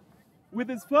 Kamga with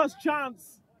his first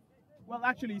chance. Well,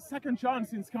 actually, second chance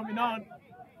since coming on.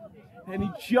 And he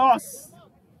just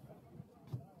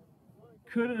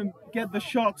couldn't get the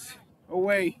shot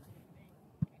away.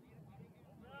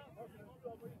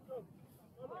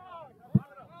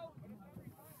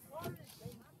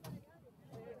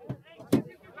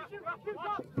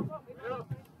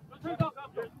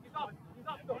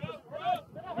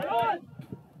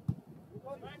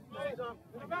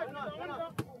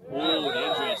 Oh,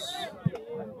 dangerous.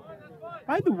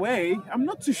 By the way, I'm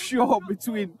not too sure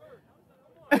between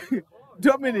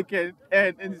Dominic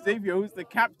and Xavier, who's the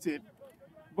captain.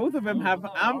 Both of them have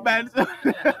armbands.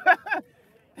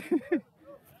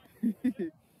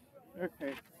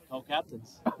 Okay.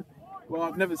 Co-captains. Well,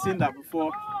 I've never seen that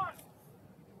before.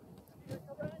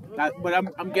 But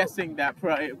I'm guessing that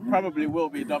it probably will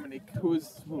be Dominic, who's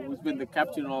been the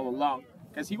captain all along,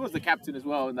 because he was the captain as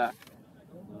well in that.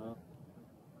 No.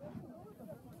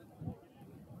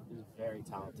 He's very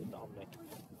talented, Dominic.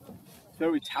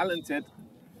 Very talented.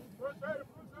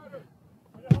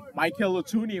 Michael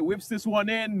Otuni whips this one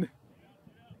in.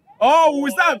 Oh,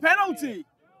 was that a penalty?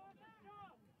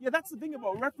 Yeah, that's the thing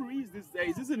about referees these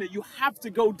days, isn't it? You have to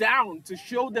go down to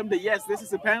show them that, yes, this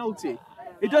is a penalty.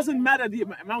 It doesn't matter the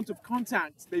amount of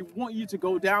contact. They want you to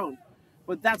go down.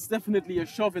 But that's definitely a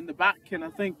shove in the back. And I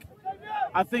think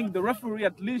the referee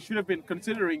at least should have been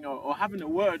considering or having a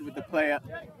word with the player.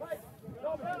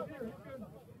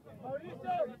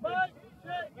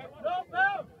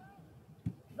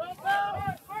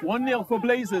 1-0 for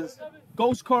Blazers.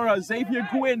 Goal scorer Xavier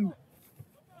Gwynn.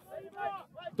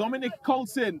 Dominic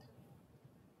Coulson.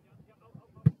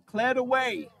 Cleared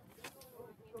away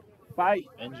by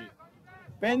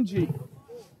Benji.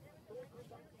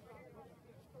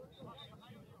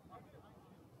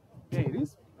 Yeah, it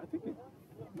is. I think it,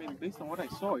 I mean, based on what I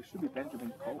saw, it should be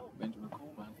Benjamin Coleman.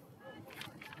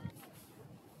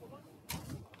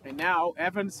 And now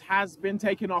Evans has been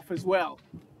taken off as well.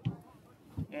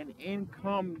 And in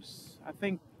comes, I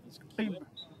think, it's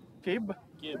Kib,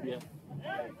 yeah.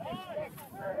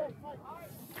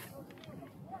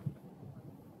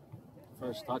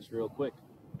 First touch real quick.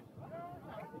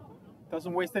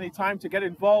 Doesn't waste any time to get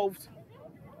involved.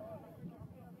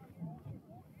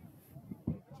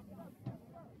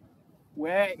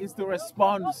 Where is the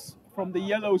response from the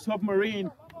Yellow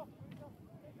Submarine?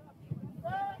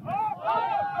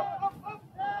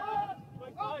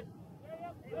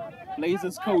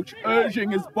 Blazers coach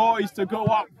urging his boys to go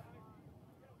up.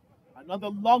 Another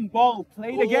long ball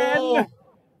played again.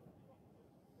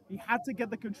 He had to get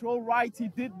the control right. He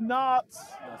did not.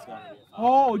 That's gotta be a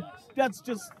foul. Oh, that's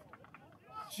just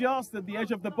at the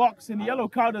edge of the box, and yellow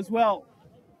card as well.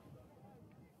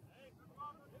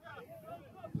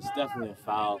 It's definitely a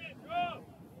foul.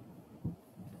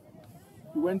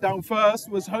 He went down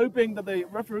first, was hoping that the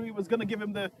referee was going to give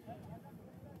him the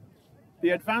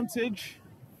advantage,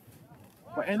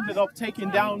 but ended up taking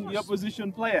down the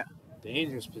opposition player.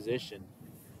 Dangerous position.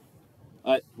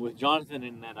 With Jonathan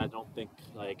in that, I don't think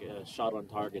like a shot on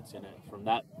target's in it. From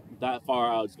that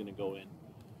far out, it's going to go in.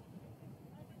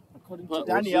 According But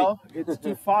to we'll Danielle, it's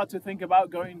too far to think about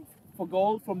going for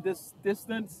goal from this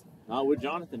distance. Not with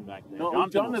Jonathan back there. Not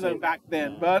with Jonathan back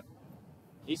then, but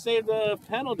he saved a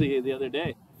penalty the other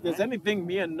day. if there's anything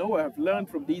me and Noah have learned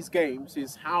from these games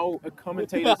is how a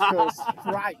commentator's curse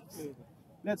strikes.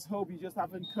 Let's hope you just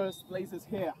haven't cursed Blazers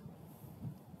here.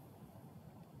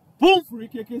 Boom! Free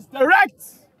kick is direct,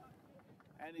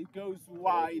 and it goes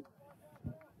wide.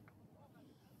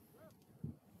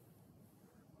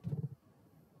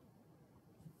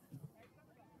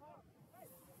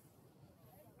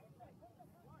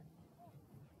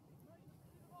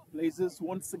 Blazers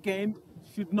once again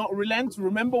should not relent.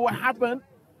 Remember what happened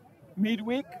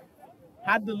midweek?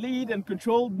 Had the lead and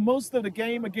controlled most of the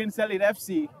game against Elite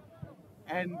FC.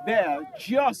 And there,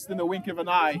 just in the wink of an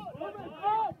eye,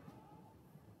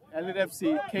 Elite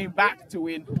FC came back to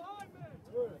win.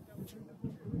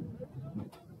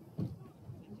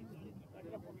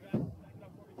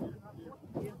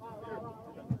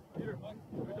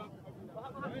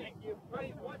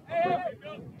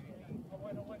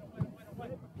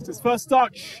 It's his first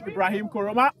touch, Ibrahim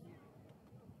Koroma.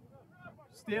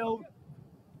 Still,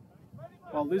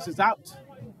 well, this is out.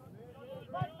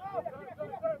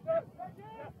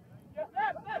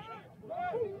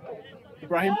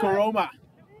 Ibrahim Koroma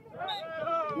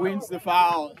wins the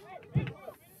foul.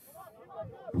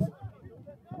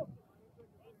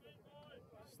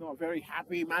 It's not very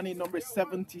happy. Man in number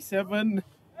 77.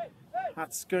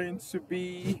 That's going to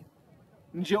be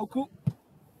Njoku.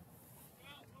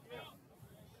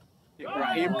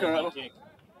 Ibrahim Koroma.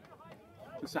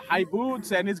 It's a high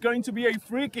boots, and it's going to be a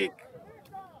free kick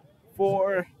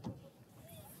for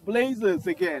Blazers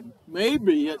again.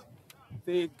 Maybe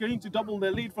they're going to double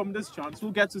their lead from this chance.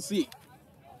 We'll get to see.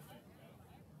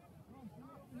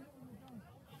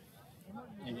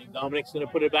 You think Dominic's going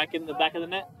to put it back in the back of the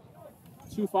net?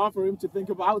 Too far for him to think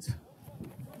about.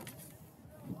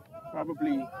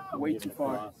 Probably way too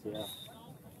far. Yeah.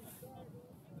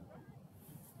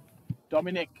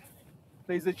 Dominic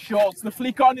plays it short. The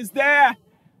flick on is there.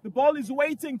 The ball is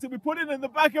waiting to be put in the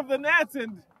back of the net,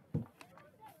 and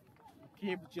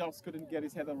Kim just couldn't get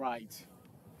his header right.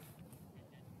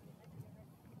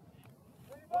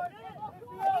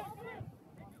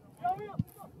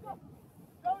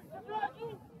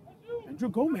 Andrew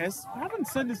Gomez, I haven't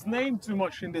said his name too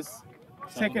much in this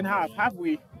second half, have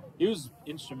we? He was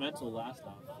instrumental last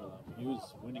time for them. He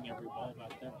was winning every ball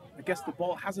back there. I guess the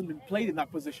ball hasn't been played in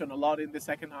that position a lot in the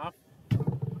second half.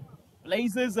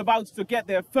 Blazers about to get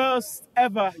their first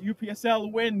ever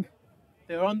UPSL win.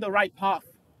 They're on the right path.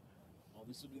 Oh,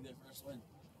 this will be their first win.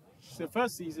 It's their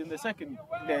first season,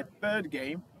 their third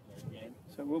game.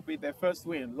 So it will be their first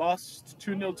win. Lost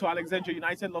 2-0 to Alexandria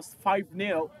United, lost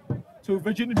 5-0 to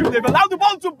Virginia Drew. They've allowed the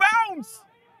ball to bounce!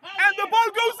 And the ball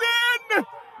goes in!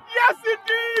 Yes,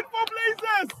 indeed, for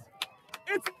Blazers!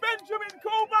 It's Benjamin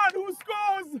Coleman who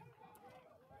scores!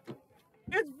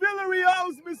 It's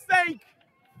Villareal's mistake!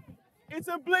 It's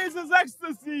a Blazers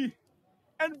ecstasy!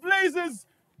 And Blazers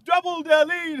double their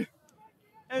lead!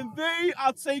 And they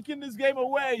are taking this game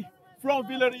away from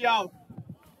Villareal.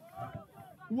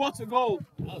 What a goal!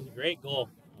 That was a great goal,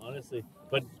 honestly.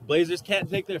 But Blazers can't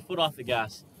take their foot off the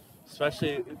gas.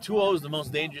 Especially 2-0 is the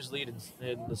most dangerous lead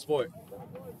in the sport.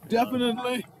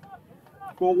 Definitely.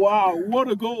 But wow, what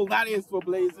a goal that is for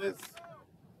Blazers.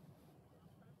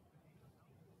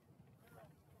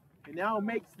 It now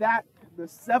makes that the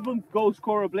 7th goal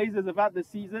scorer Blazers have had this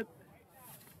season.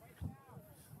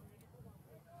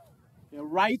 They're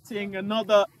writing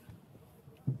another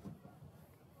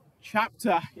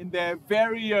chapter in their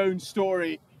very own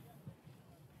story.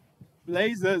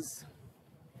 Blazers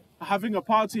are having a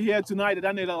party here tonight at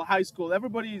Annandale High School.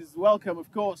 Everybody is welcome,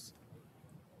 of course.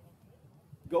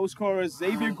 Goal scorers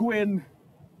Xavier Gwynn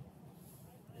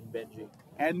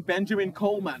and Benjamin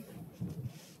Coleman.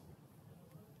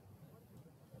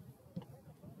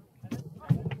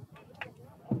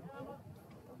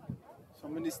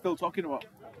 Someone is still talking about.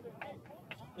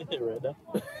 Reda.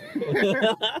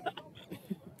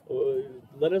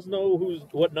 Let us know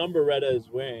what number Reda is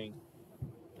wearing,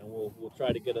 and we'll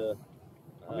try to get a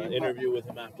interview with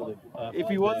him after the. If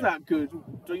he was that good,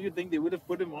 don't you think they would have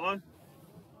put him on?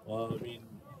 Well, I mean,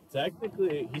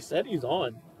 technically, he said he's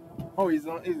on. Oh, he's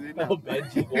on. Is it? Oh,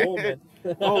 Benji Goldman.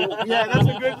 Oh, yeah, that's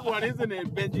a good one, isn't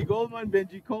it? Benji Goldman,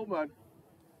 Benji Coleman.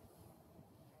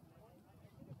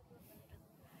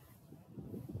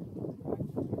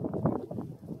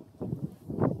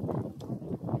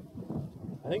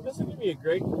 I think this is going to be a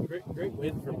great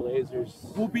win for Blazers.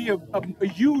 Will be a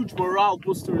huge morale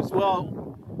booster as well.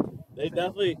 They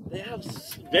have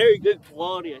very good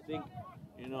quality. I think,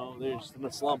 they're just in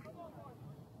a slump.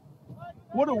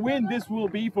 What a win this will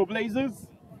be for Blazers.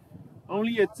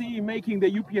 Only a team making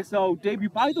the UPSL debut.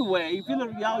 By the way,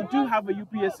 Villareal do have a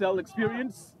UPSL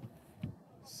experience.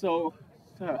 So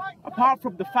apart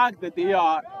from the fact that they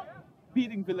are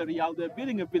beating Villareal, they're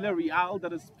beating a Villareal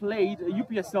that has played a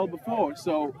UPSL before.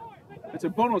 So it's a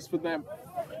bonus for them.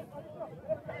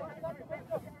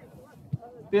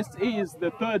 This is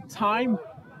the third time,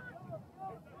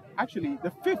 actually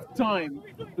the fifth time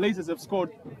Blazers have scored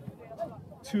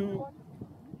 2+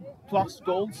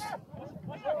 goals.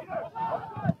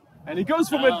 And he goes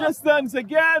from a distance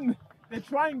again. They're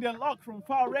trying their luck from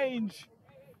far range,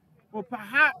 but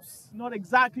perhaps not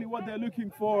exactly what they're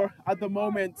looking for at the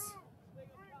moment.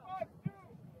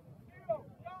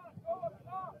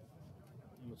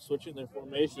 Switching their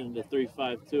formation to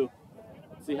 3-5-2.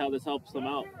 Let's see how this helps them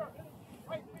out.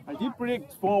 I did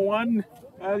predict 4-1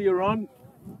 earlier on.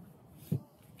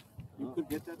 You could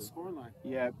get that scoreline.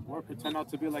 Yeah. Or pretend not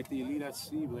to be like the Elite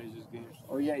SC Blazers games.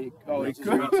 Oh yeah. It Just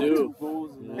could. 2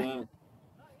 goals and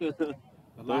Yeah. the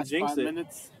last jinx 5 it.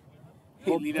 minutes.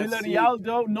 But Elite SC. Villareal,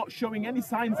 though, not showing any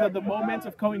signs at the moment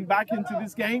of coming back into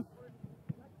this game.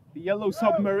 The Yellow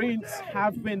Submarines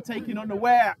have been taken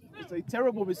unaware. It's a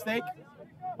terrible mistake.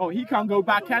 Oh, he can't go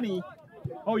back, can he?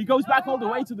 Oh, he goes back all the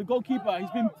way to the goalkeeper. He's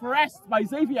been pressed by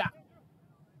Xavier.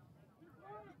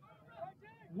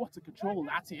 What a control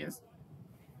that is.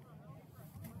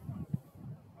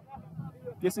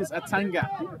 This is Atanga.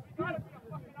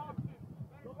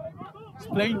 He's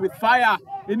playing with fire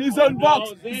in his own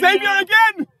box. Xavier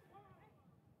again!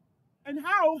 And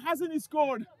how hasn't he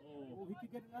scored? Oh, he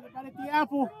could get another bite at the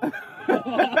apple.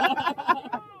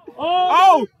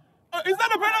 Oh! Is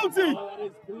that a penalty? Oh, that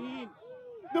is clean.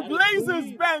 The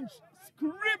Blazers bench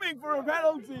screaming for a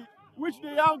penalty, which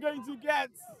they are going to get.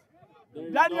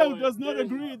 There's Daniel no way- does not there's-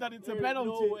 agree that it's a there's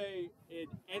penalty. No way in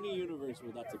any universe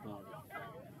where that's a penalty.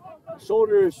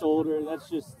 Shoulder to shoulder, that's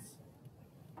just,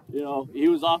 you know, he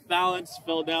was off balance,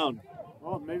 fell down.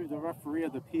 Well, maybe the referee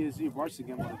at the PSG varsity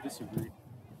game would have disagreed.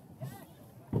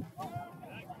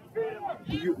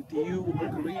 Do you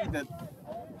agree that?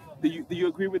 Do you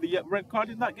agree with the red card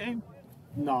in that game?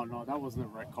 No, that wasn't a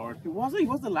red card. He was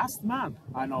the last man.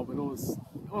 I know, but it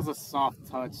was a soft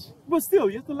touch. But still,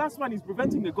 he's the last man. He's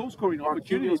preventing the goal scoring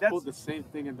opportunity. Arcadius pulled the same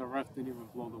thing, and the ref didn't even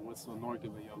blow the whistle nor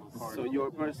give a yellow card. So you're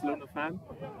a Barcelona fan?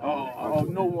 Oh,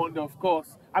 no wonder, of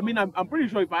course. I mean, I'm pretty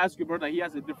sure if I ask your brother, he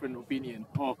has a different opinion.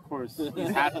 Oh, of course,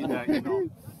 he's happy that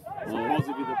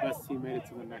supposedly the best team made it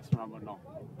to the next round, but no,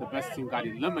 the best team got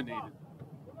eliminated.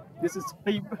 This is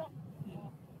him.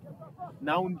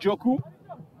 Now Njoku.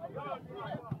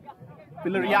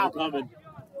 Villareal Coming.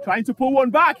 trying to pull one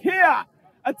back here.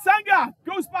 Atanga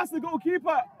goes past the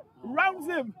goalkeeper, rounds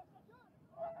him.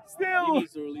 He Still,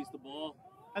 needs to release the ball.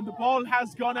 and the ball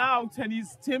has gone out, and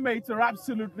his teammates are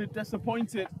absolutely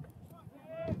disappointed.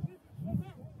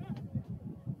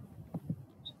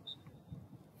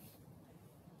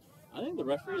 I think the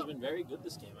referee has been very good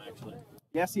this game, actually.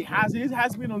 Yes, he has. He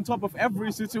has been on top of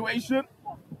every situation.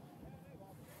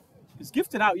 He's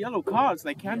gifted out yellow cards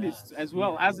like Candice as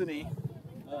well, hasn't he?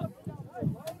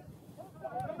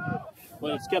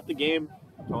 But it's kept the game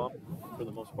calm for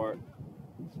the most part.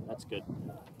 That's good.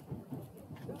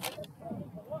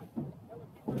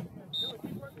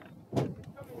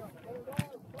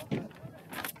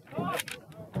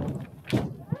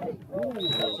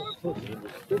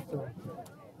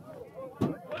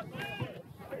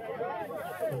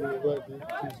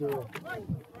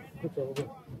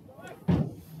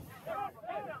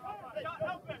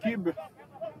 Kib.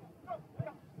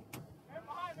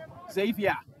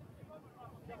 Xavier.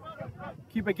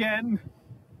 Kib again.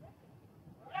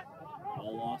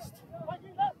 All lost.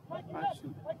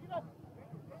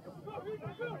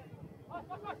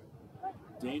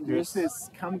 Dangerous. This is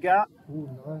Kamga. Ooh,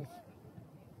 nice.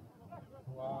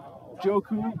 Wow.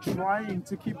 Joku trying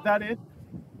to keep that in.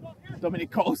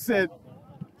 Dominic Colson.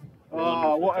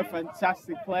 Oh, what a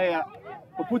fantastic player.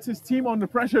 But puts his team under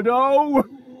pressure though.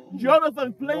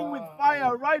 Jonathan playing with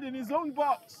fire right in his own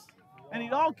box. And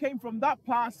it all came from that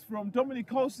pass from Dominic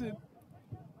Colson.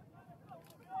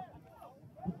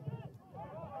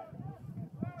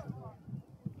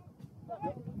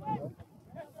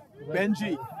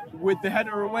 Benji with the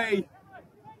header away.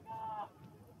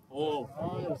 Oh,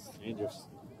 Nice. dangerous.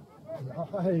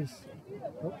 Nice.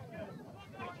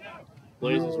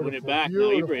 Blazers win it back. Now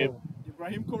Beautiful. Ibrahim.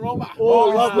 Ibrahim Koroma.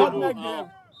 Oh, he's lovely nutmegged move. him.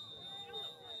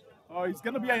 Oh, it's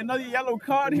going to be another yellow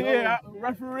card here.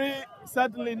 Referee,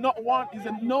 certainly not one. He's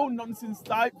a no-nonsense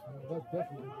type. That's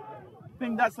definitely. I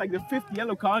think that's like the 5th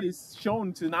yellow card he's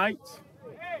shown tonight.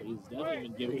 He's definitely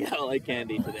been giving out like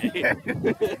candy today.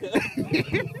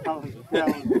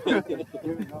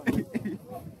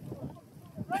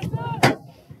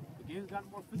 The game's gotten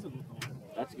more physical though.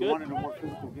 That's We wanted good. a more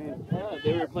physical game. Yeah,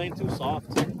 they were playing too soft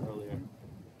earlier.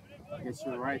 I guess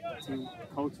you're right. The team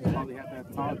coaches probably had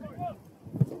that talk.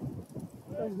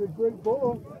 That's a great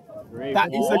ball. Great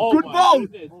That is a ball. good Oh, my ball.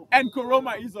 goodness. And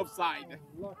Koroma is offside.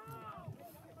 Lucky.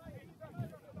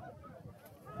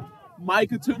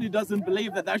 Michael Tooney doesn't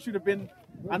believe that should have been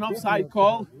an offside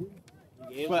call.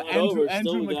 Game's But not Andrew over.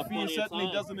 Still, we got McPhee plenty of certainly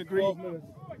time. doesn't agree.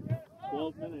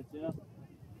 12 minutes, yeah.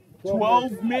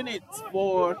 12 minutes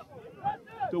for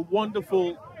the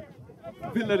wonderful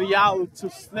Villareal to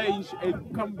stage a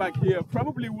comeback here.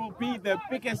 Probably will be the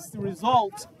biggest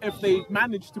result if they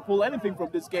manage to pull anything from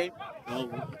this game. Well,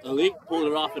 Elite pulled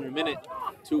it off in a minute.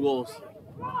 2 goals.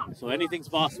 So anything's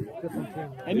possible. You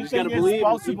just Anything gotta is believe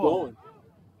and keep possible, going.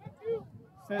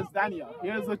 says Daniel.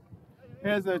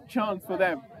 Here's a chance for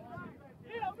them.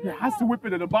 He has to whip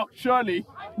it in the box, surely.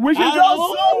 Wishing goes.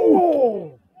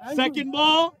 Oh! Second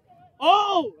ball.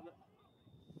 Oh!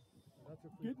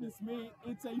 Goodness me,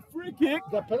 it's a free kick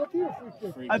Is that penalty or free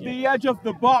kick? Free at kick. the edge of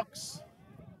the box.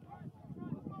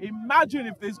 Imagine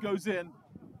if this goes in.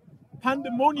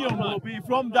 Pandemonium will be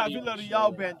from that Not even Villareal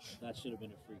sure. bench. That should have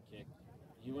been a free kick.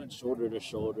 He went shoulder to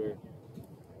shoulder.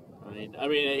 I mean,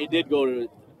 he did go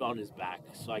on his back,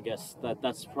 so I guess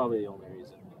that's probably the only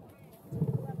reason.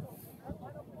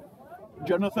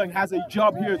 Jonathan has a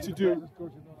job here to do.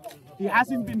 He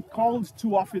hasn't been called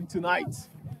too often tonight,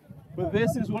 but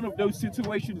this is one of those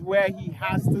situations where he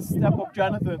has to step up.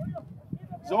 Jonathan,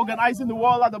 he's organizing the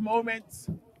wall at the moment.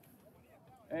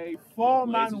 A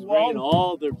four-man Blazers bringing wall.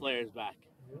 all their players back.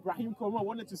 Raheem Koma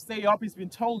wanted to stay up. He's been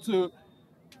told to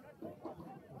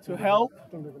help. I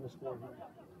think they're going to score here.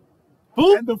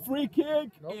 Boop. And the free kick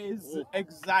is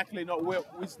exactly not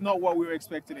what we were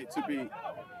expecting it to be.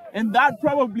 And that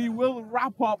probably will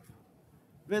wrap up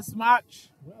this match.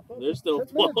 There's still 10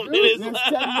 12 minutes, minutes There's left.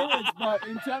 10 minutes, but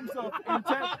in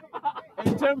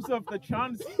terms of the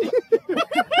chance,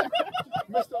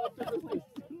 Missed the opportunity.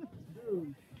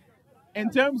 Dude. in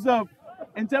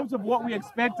terms of what we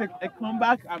expect a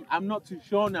comeback, I'm not too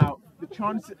sure now. The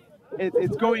chance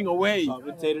it's going away.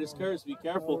 Commentator's curse, be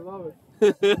careful.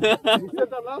 You said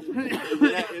that last week.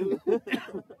 Yeah.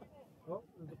 Oh,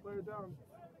 there's the player down.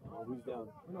 Oh, who's down?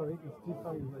 No, he's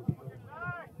coming.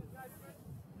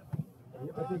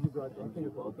 I think he's right. I think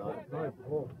he's well done. Nice.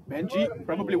 Oh, Benji,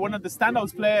 probably one of the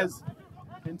standout players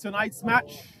in tonight's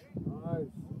match. nice.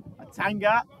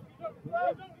 Atanga.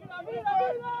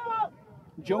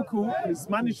 Joku has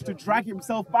managed to drag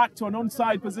himself back to an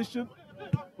onside position,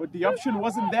 but the option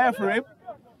wasn't there for him.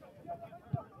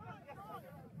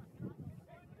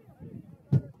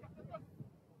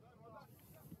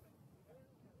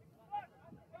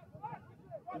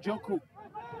 Joku.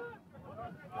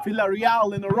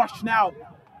 Villareal in a rush now.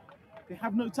 They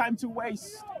have no time to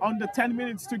waste. Under 10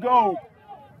 minutes to go.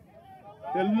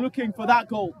 They're looking for that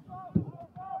goal.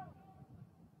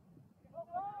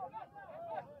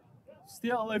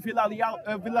 Still a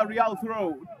Villareal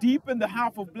throw deep in the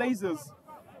half of Blazers.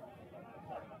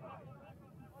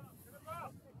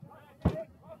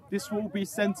 This will be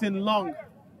sent in long.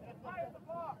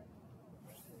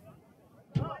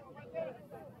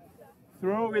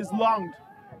 Throw is long,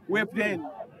 whipped in.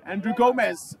 Andrew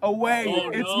Gomez away. Oh,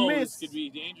 It's no, missed. This could be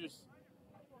dangerous.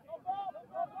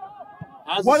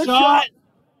 Has What a a shot.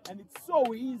 And it's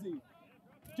so easy.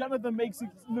 Jonathan makes it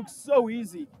look so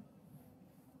easy.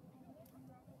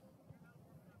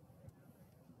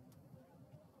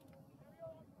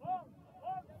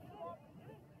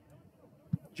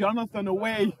 Jonathan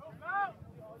away.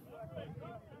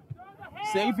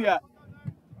 Xavier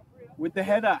with the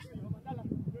header.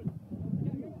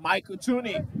 Michael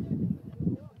Tooney.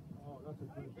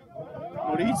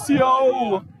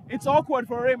 Mauricio. It's awkward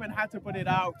for him and had to put it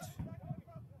out.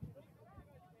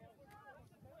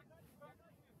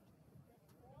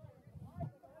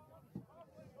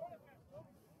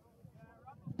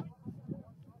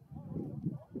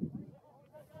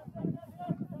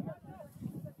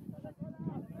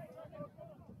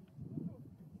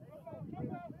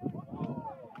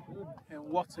 And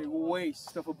what a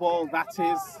waste of a ball that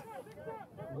is.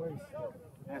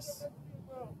 Yes.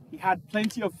 He had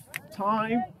plenty of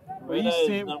time. Reda Released is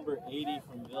him. number 80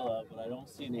 from Villa, but I don't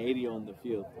see an 80 on the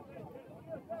field.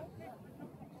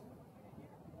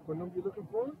 What number you looking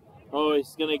for? Oh,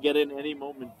 he's going to get in any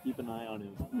moment. Keep an eye on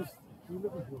him. Who you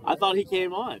looking for? I thought he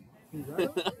came on. He's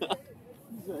out?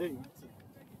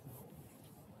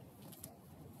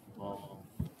 Oh.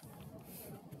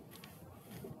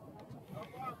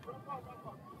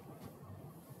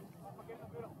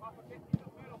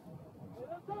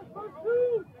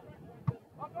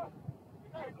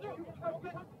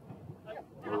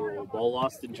 Oh, ball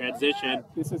lost in transition.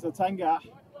 This is Atanga.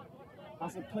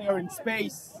 Has a player in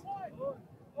space.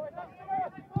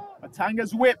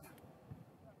 Atanga's whip.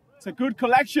 It's a good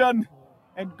collection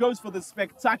and goes for the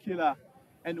spectacular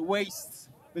and wastes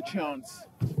the chance.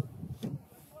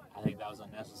 I think that was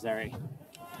unnecessary.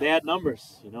 They had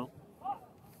numbers, you know.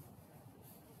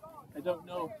 I don't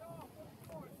know.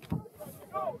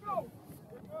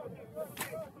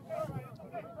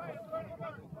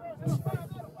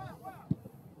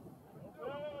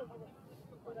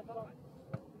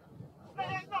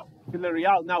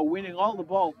 Villareal now winning all the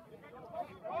ball.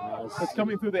 It's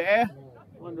coming through the air.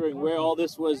 Wondering where all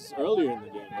this was earlier in the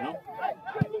game, you know?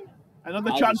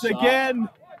 Another chance again.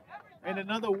 And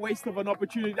another waste of an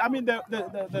opportunity. I mean, the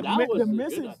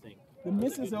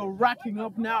misses are racking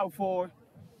up now for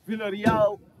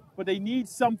Villareal, but they need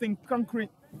something concrete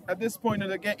at this point in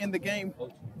the game.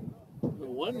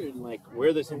 I'm wondering like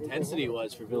where this intensity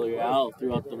was for Villareal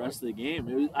throughout the rest of the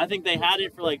game. I think they had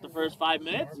it for like the first 5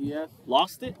 minutes,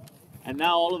 lost it, and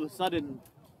now all of a sudden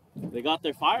they got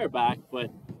their fire back. But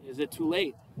is it too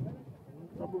late?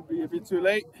 Probably a bit too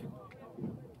late.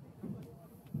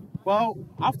 Well,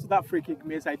 after that free kick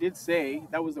miss, I did say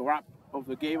that was the wrap of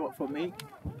the game up for me.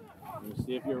 Let's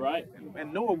see if you're right.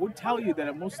 And Noah would tell you that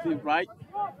I'm mostly right.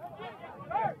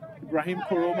 Ibrahim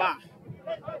Koroma.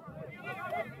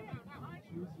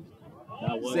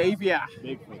 That was Xavier.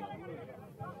 big for them.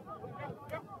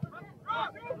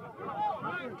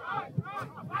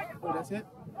 Oh, that's it?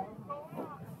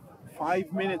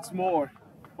 5 minutes more.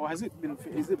 Or has it been,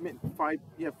 is it been 5?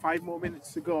 Yeah, 5 more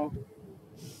minutes to go.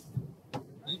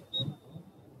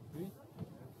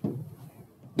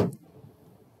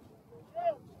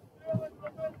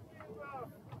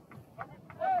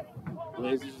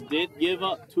 Blazers did give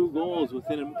up 2 goals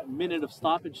within a minute of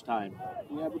stoppage time.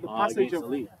 Yeah, but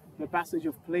the passage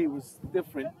of play was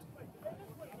different.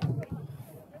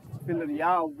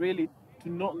 Villareal really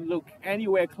do not look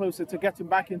anywhere closer to getting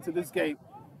back into this game.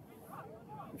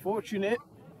 Unfortunate,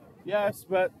 yes,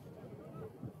 but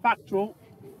factual,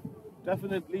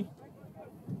 definitely.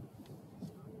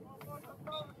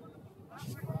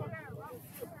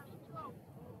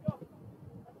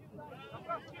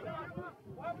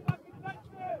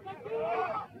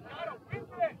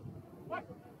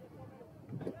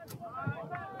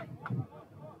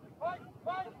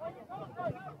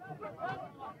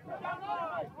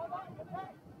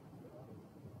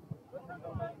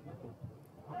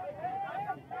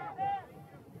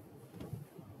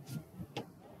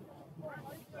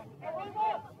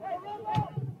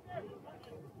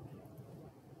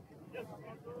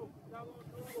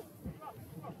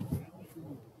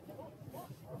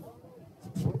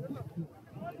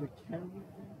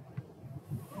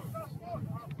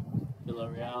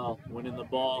 Villareal winning the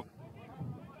ball.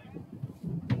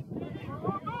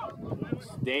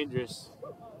 It's dangerous.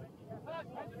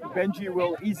 Benji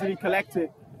will easily collect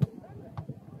it.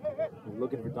 We're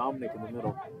looking for Dominic in the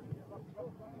middle.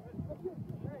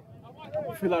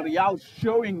 Villareal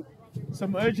showing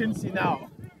some urgency now.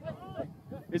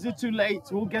 Is it too late?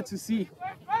 We'll get to see.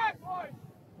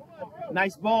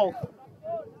 Nice ball.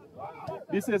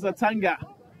 This is a Tanga.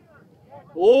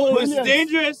 Oh, it's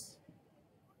dangerous.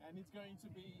 And it's going to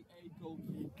be a goal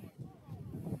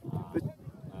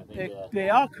kick. They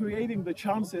are creating the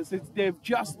chances. They've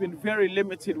just been very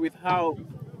limited with how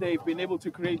they've been able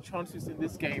to create chances in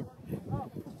this game.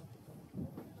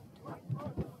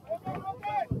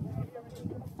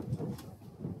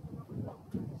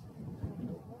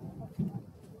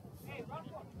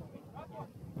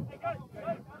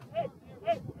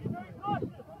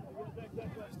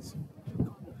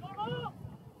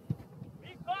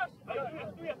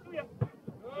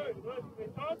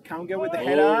 Kanga with the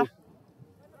header.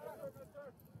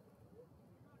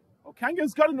 Oh,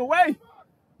 Kanga's gotten away.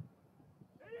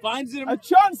 Finds him. A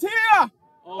chance here.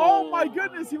 Oh my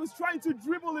goodness, he was trying to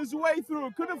dribble his way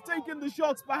through. Could have taken the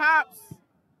shots, perhaps.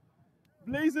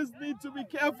 Blazers need to be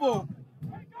careful.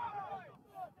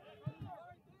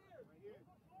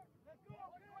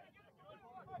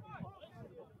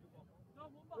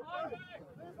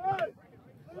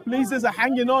 Blazers are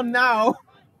hanging on now.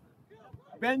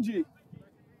 Benji.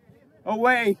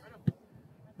 Away.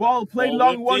 Ball played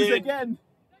long once again.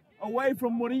 Away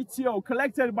from Maurizio.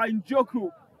 Collected by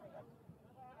Njoku.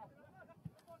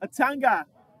 Atanga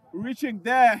reaching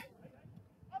there.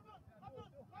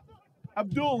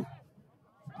 Abdul.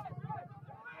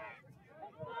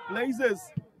 Blazers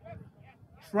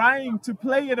trying to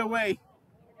play it away.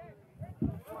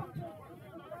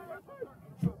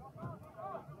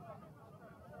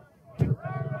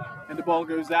 And the ball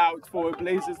goes out for a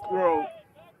Blazers throw.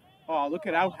 Oh, look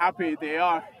at how happy they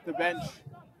are, the bench.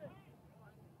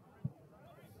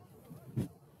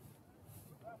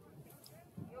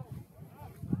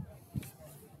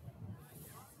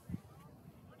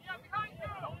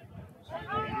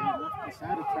 It's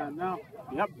out of time now.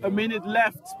 Yep, a minute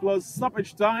left plus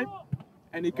stoppage time.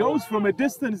 And it goes from a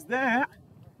distance there.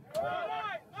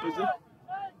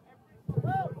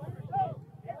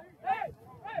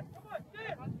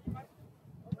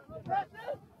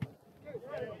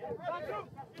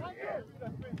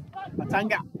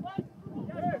 Matanga.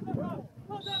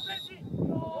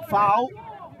 Foul.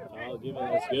 Oh, give it.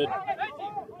 That's good.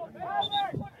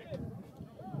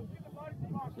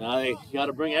 Now they got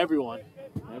to bring everyone.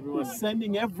 We're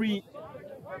sending every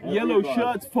yellow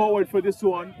shirt forward for this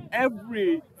one.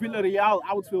 Every Villareal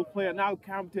outfield player now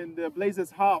camped in the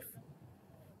Blazers half.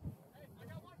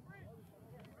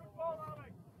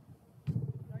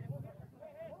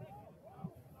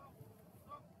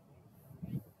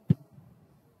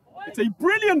 It's a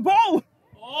brilliant ball.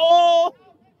 Oh!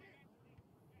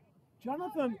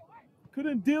 Jonathan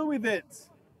couldn't deal with it.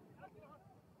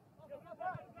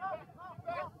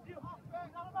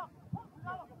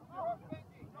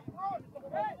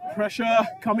 Pressure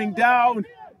coming down.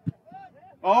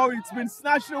 Oh, it's been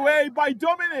snatched away by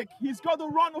Dominic. He's got the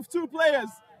run of two players.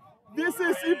 This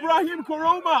is Ibrahim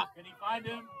Koroma. Can he find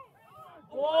him?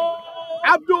 Oh!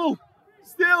 Abdul.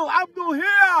 Still Abdul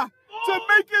here to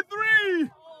make it three.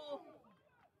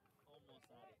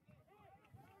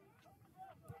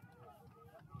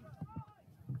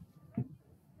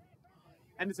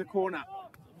 And it's a corner.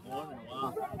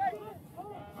 Wow.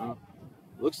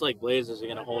 Looks like Blazers are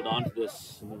going to hold on to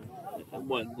this.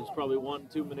 There's probably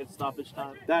 1-2 minute stoppage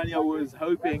time. Daniel was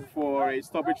hoping for a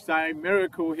stoppage time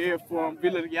miracle here from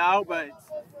Villareal, but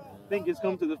I think it's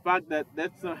come to the fact that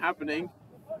that's not happening.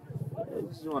 I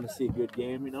just want to see a good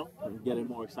game, you know, and get it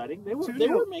more exciting. They were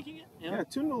making it. You know? Yeah,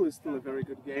 2-0 is still a very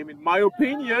good game, in my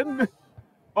opinion.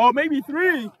 Or maybe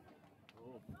 3.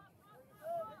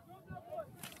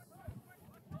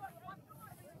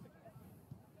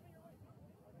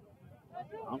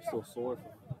 I'm so sore from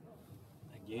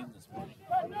that game this morning.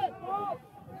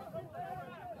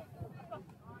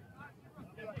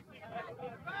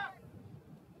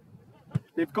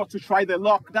 They've got to try their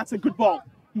luck. That's a good ball.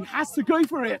 He has to go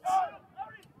for it.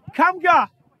 Kamga!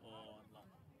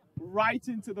 Right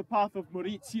into the path of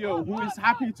Maurizio, who is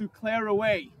happy to clear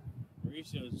away.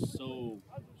 Mauricio is so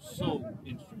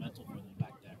instrumental for them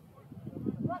back there.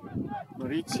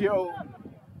 Maurizio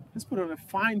has put on a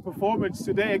fine performance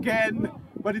today again,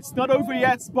 but it's not over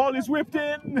yet. Ball is whipped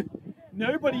in.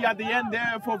 Nobody at the end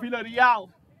there for Villareal.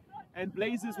 And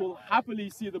Blazers will happily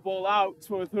see the ball out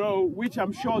for a throw, which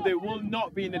I'm sure they will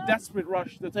not be in a desperate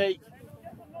rush to take.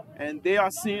 And they are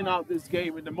seeing out this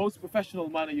game in the most professional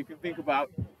manner you can think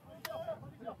about.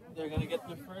 They're going to get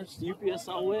their first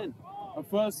UPSL win. A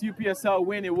first UPSL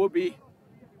win it will be.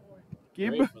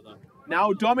 Gibb.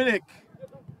 Now Dominic.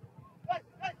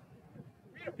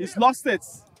 He's lost it.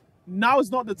 Now is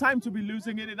not the time to be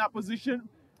losing it in that position.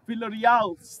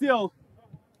 Villareal still.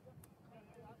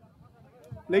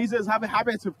 Blazers have a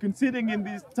habit of conceding in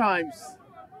these times.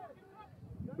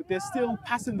 But they're still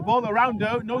passing the ball around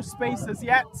though. No space as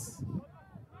yet.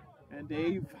 And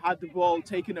they've had the ball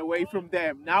taken away from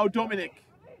them. Now Dominic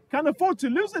can't afford to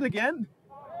lose it again.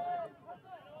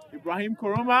 Ibrahim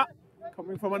Koroma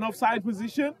coming from an offside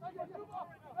position.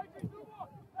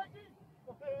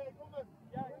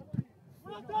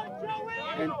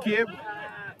 And Gibb.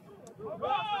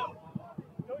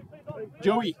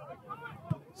 Joey.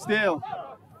 Still.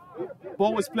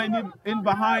 Ball was playing in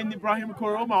behind Ibrahim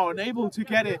Koroma, unable to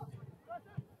get it.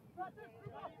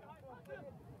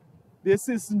 This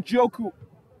is Njoku.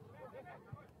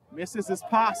 Misses his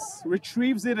pass,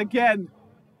 retrieves it again.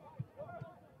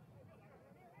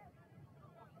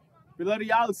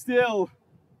 Villareal still.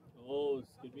 Oh, this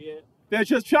could be it. There's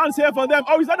just chance here for them.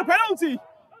 Oh, is that a penalty?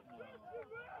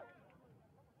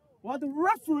 Well, the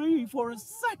referee for a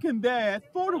second there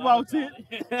thought about it.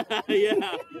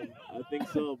 Yeah, I think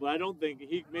so, but I don't think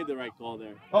he made the right call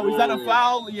there. Oh, is that a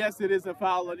foul? Yes, it is a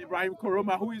foul on Ibrahim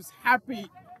Koroma, who is happy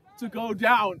to go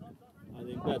down. I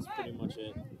think that's pretty much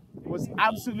it. Was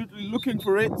absolutely looking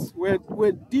for it.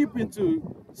 We're deep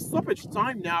into stoppage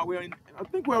time now. I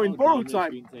think we're in borrowed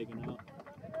time. Being taken out.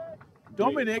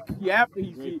 Dominic, yep,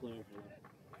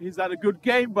 he's had a good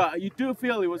game, but you do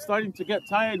feel he was starting to get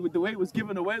tired with the way he was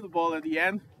giving away the ball at the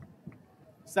end.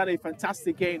 He's had a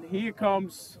fantastic game. Here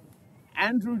comes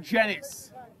Andrew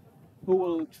Jennings, who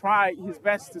will try his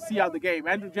best to see out the game.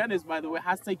 Andrew Jennings, by the way,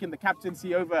 has taken the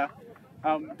captaincy over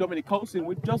Dominic Colson,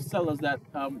 which just tells us that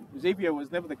Xavier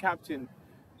was never the captain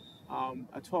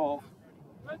at all.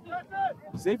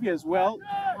 Xavier as well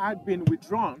had been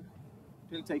withdrawn.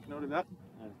 Didn't take note of that.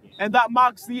 And that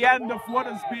marks the end of what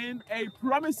has been a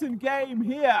promising game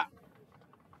here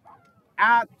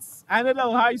at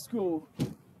Annandale High School.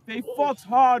 They fought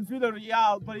hard,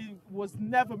 Villareal, but it was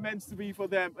never meant to be for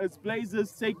them as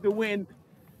Blazers take the win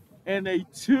in a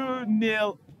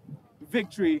 2-0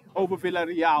 victory over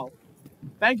Villareal.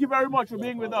 Thank you very much for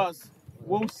being with us.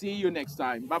 We'll see you next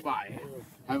time. Bye-bye.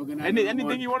 Have a good night. Anything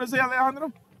everyone. you want to say,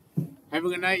 Alejandro? Have a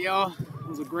good night, y'all. It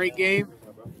was a great game.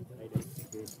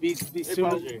 Be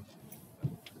soon.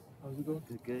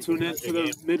 Tune in for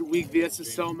the midweek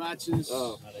VSSL matches.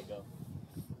 How'd it go?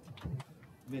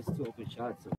 Missed 2 open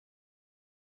shots.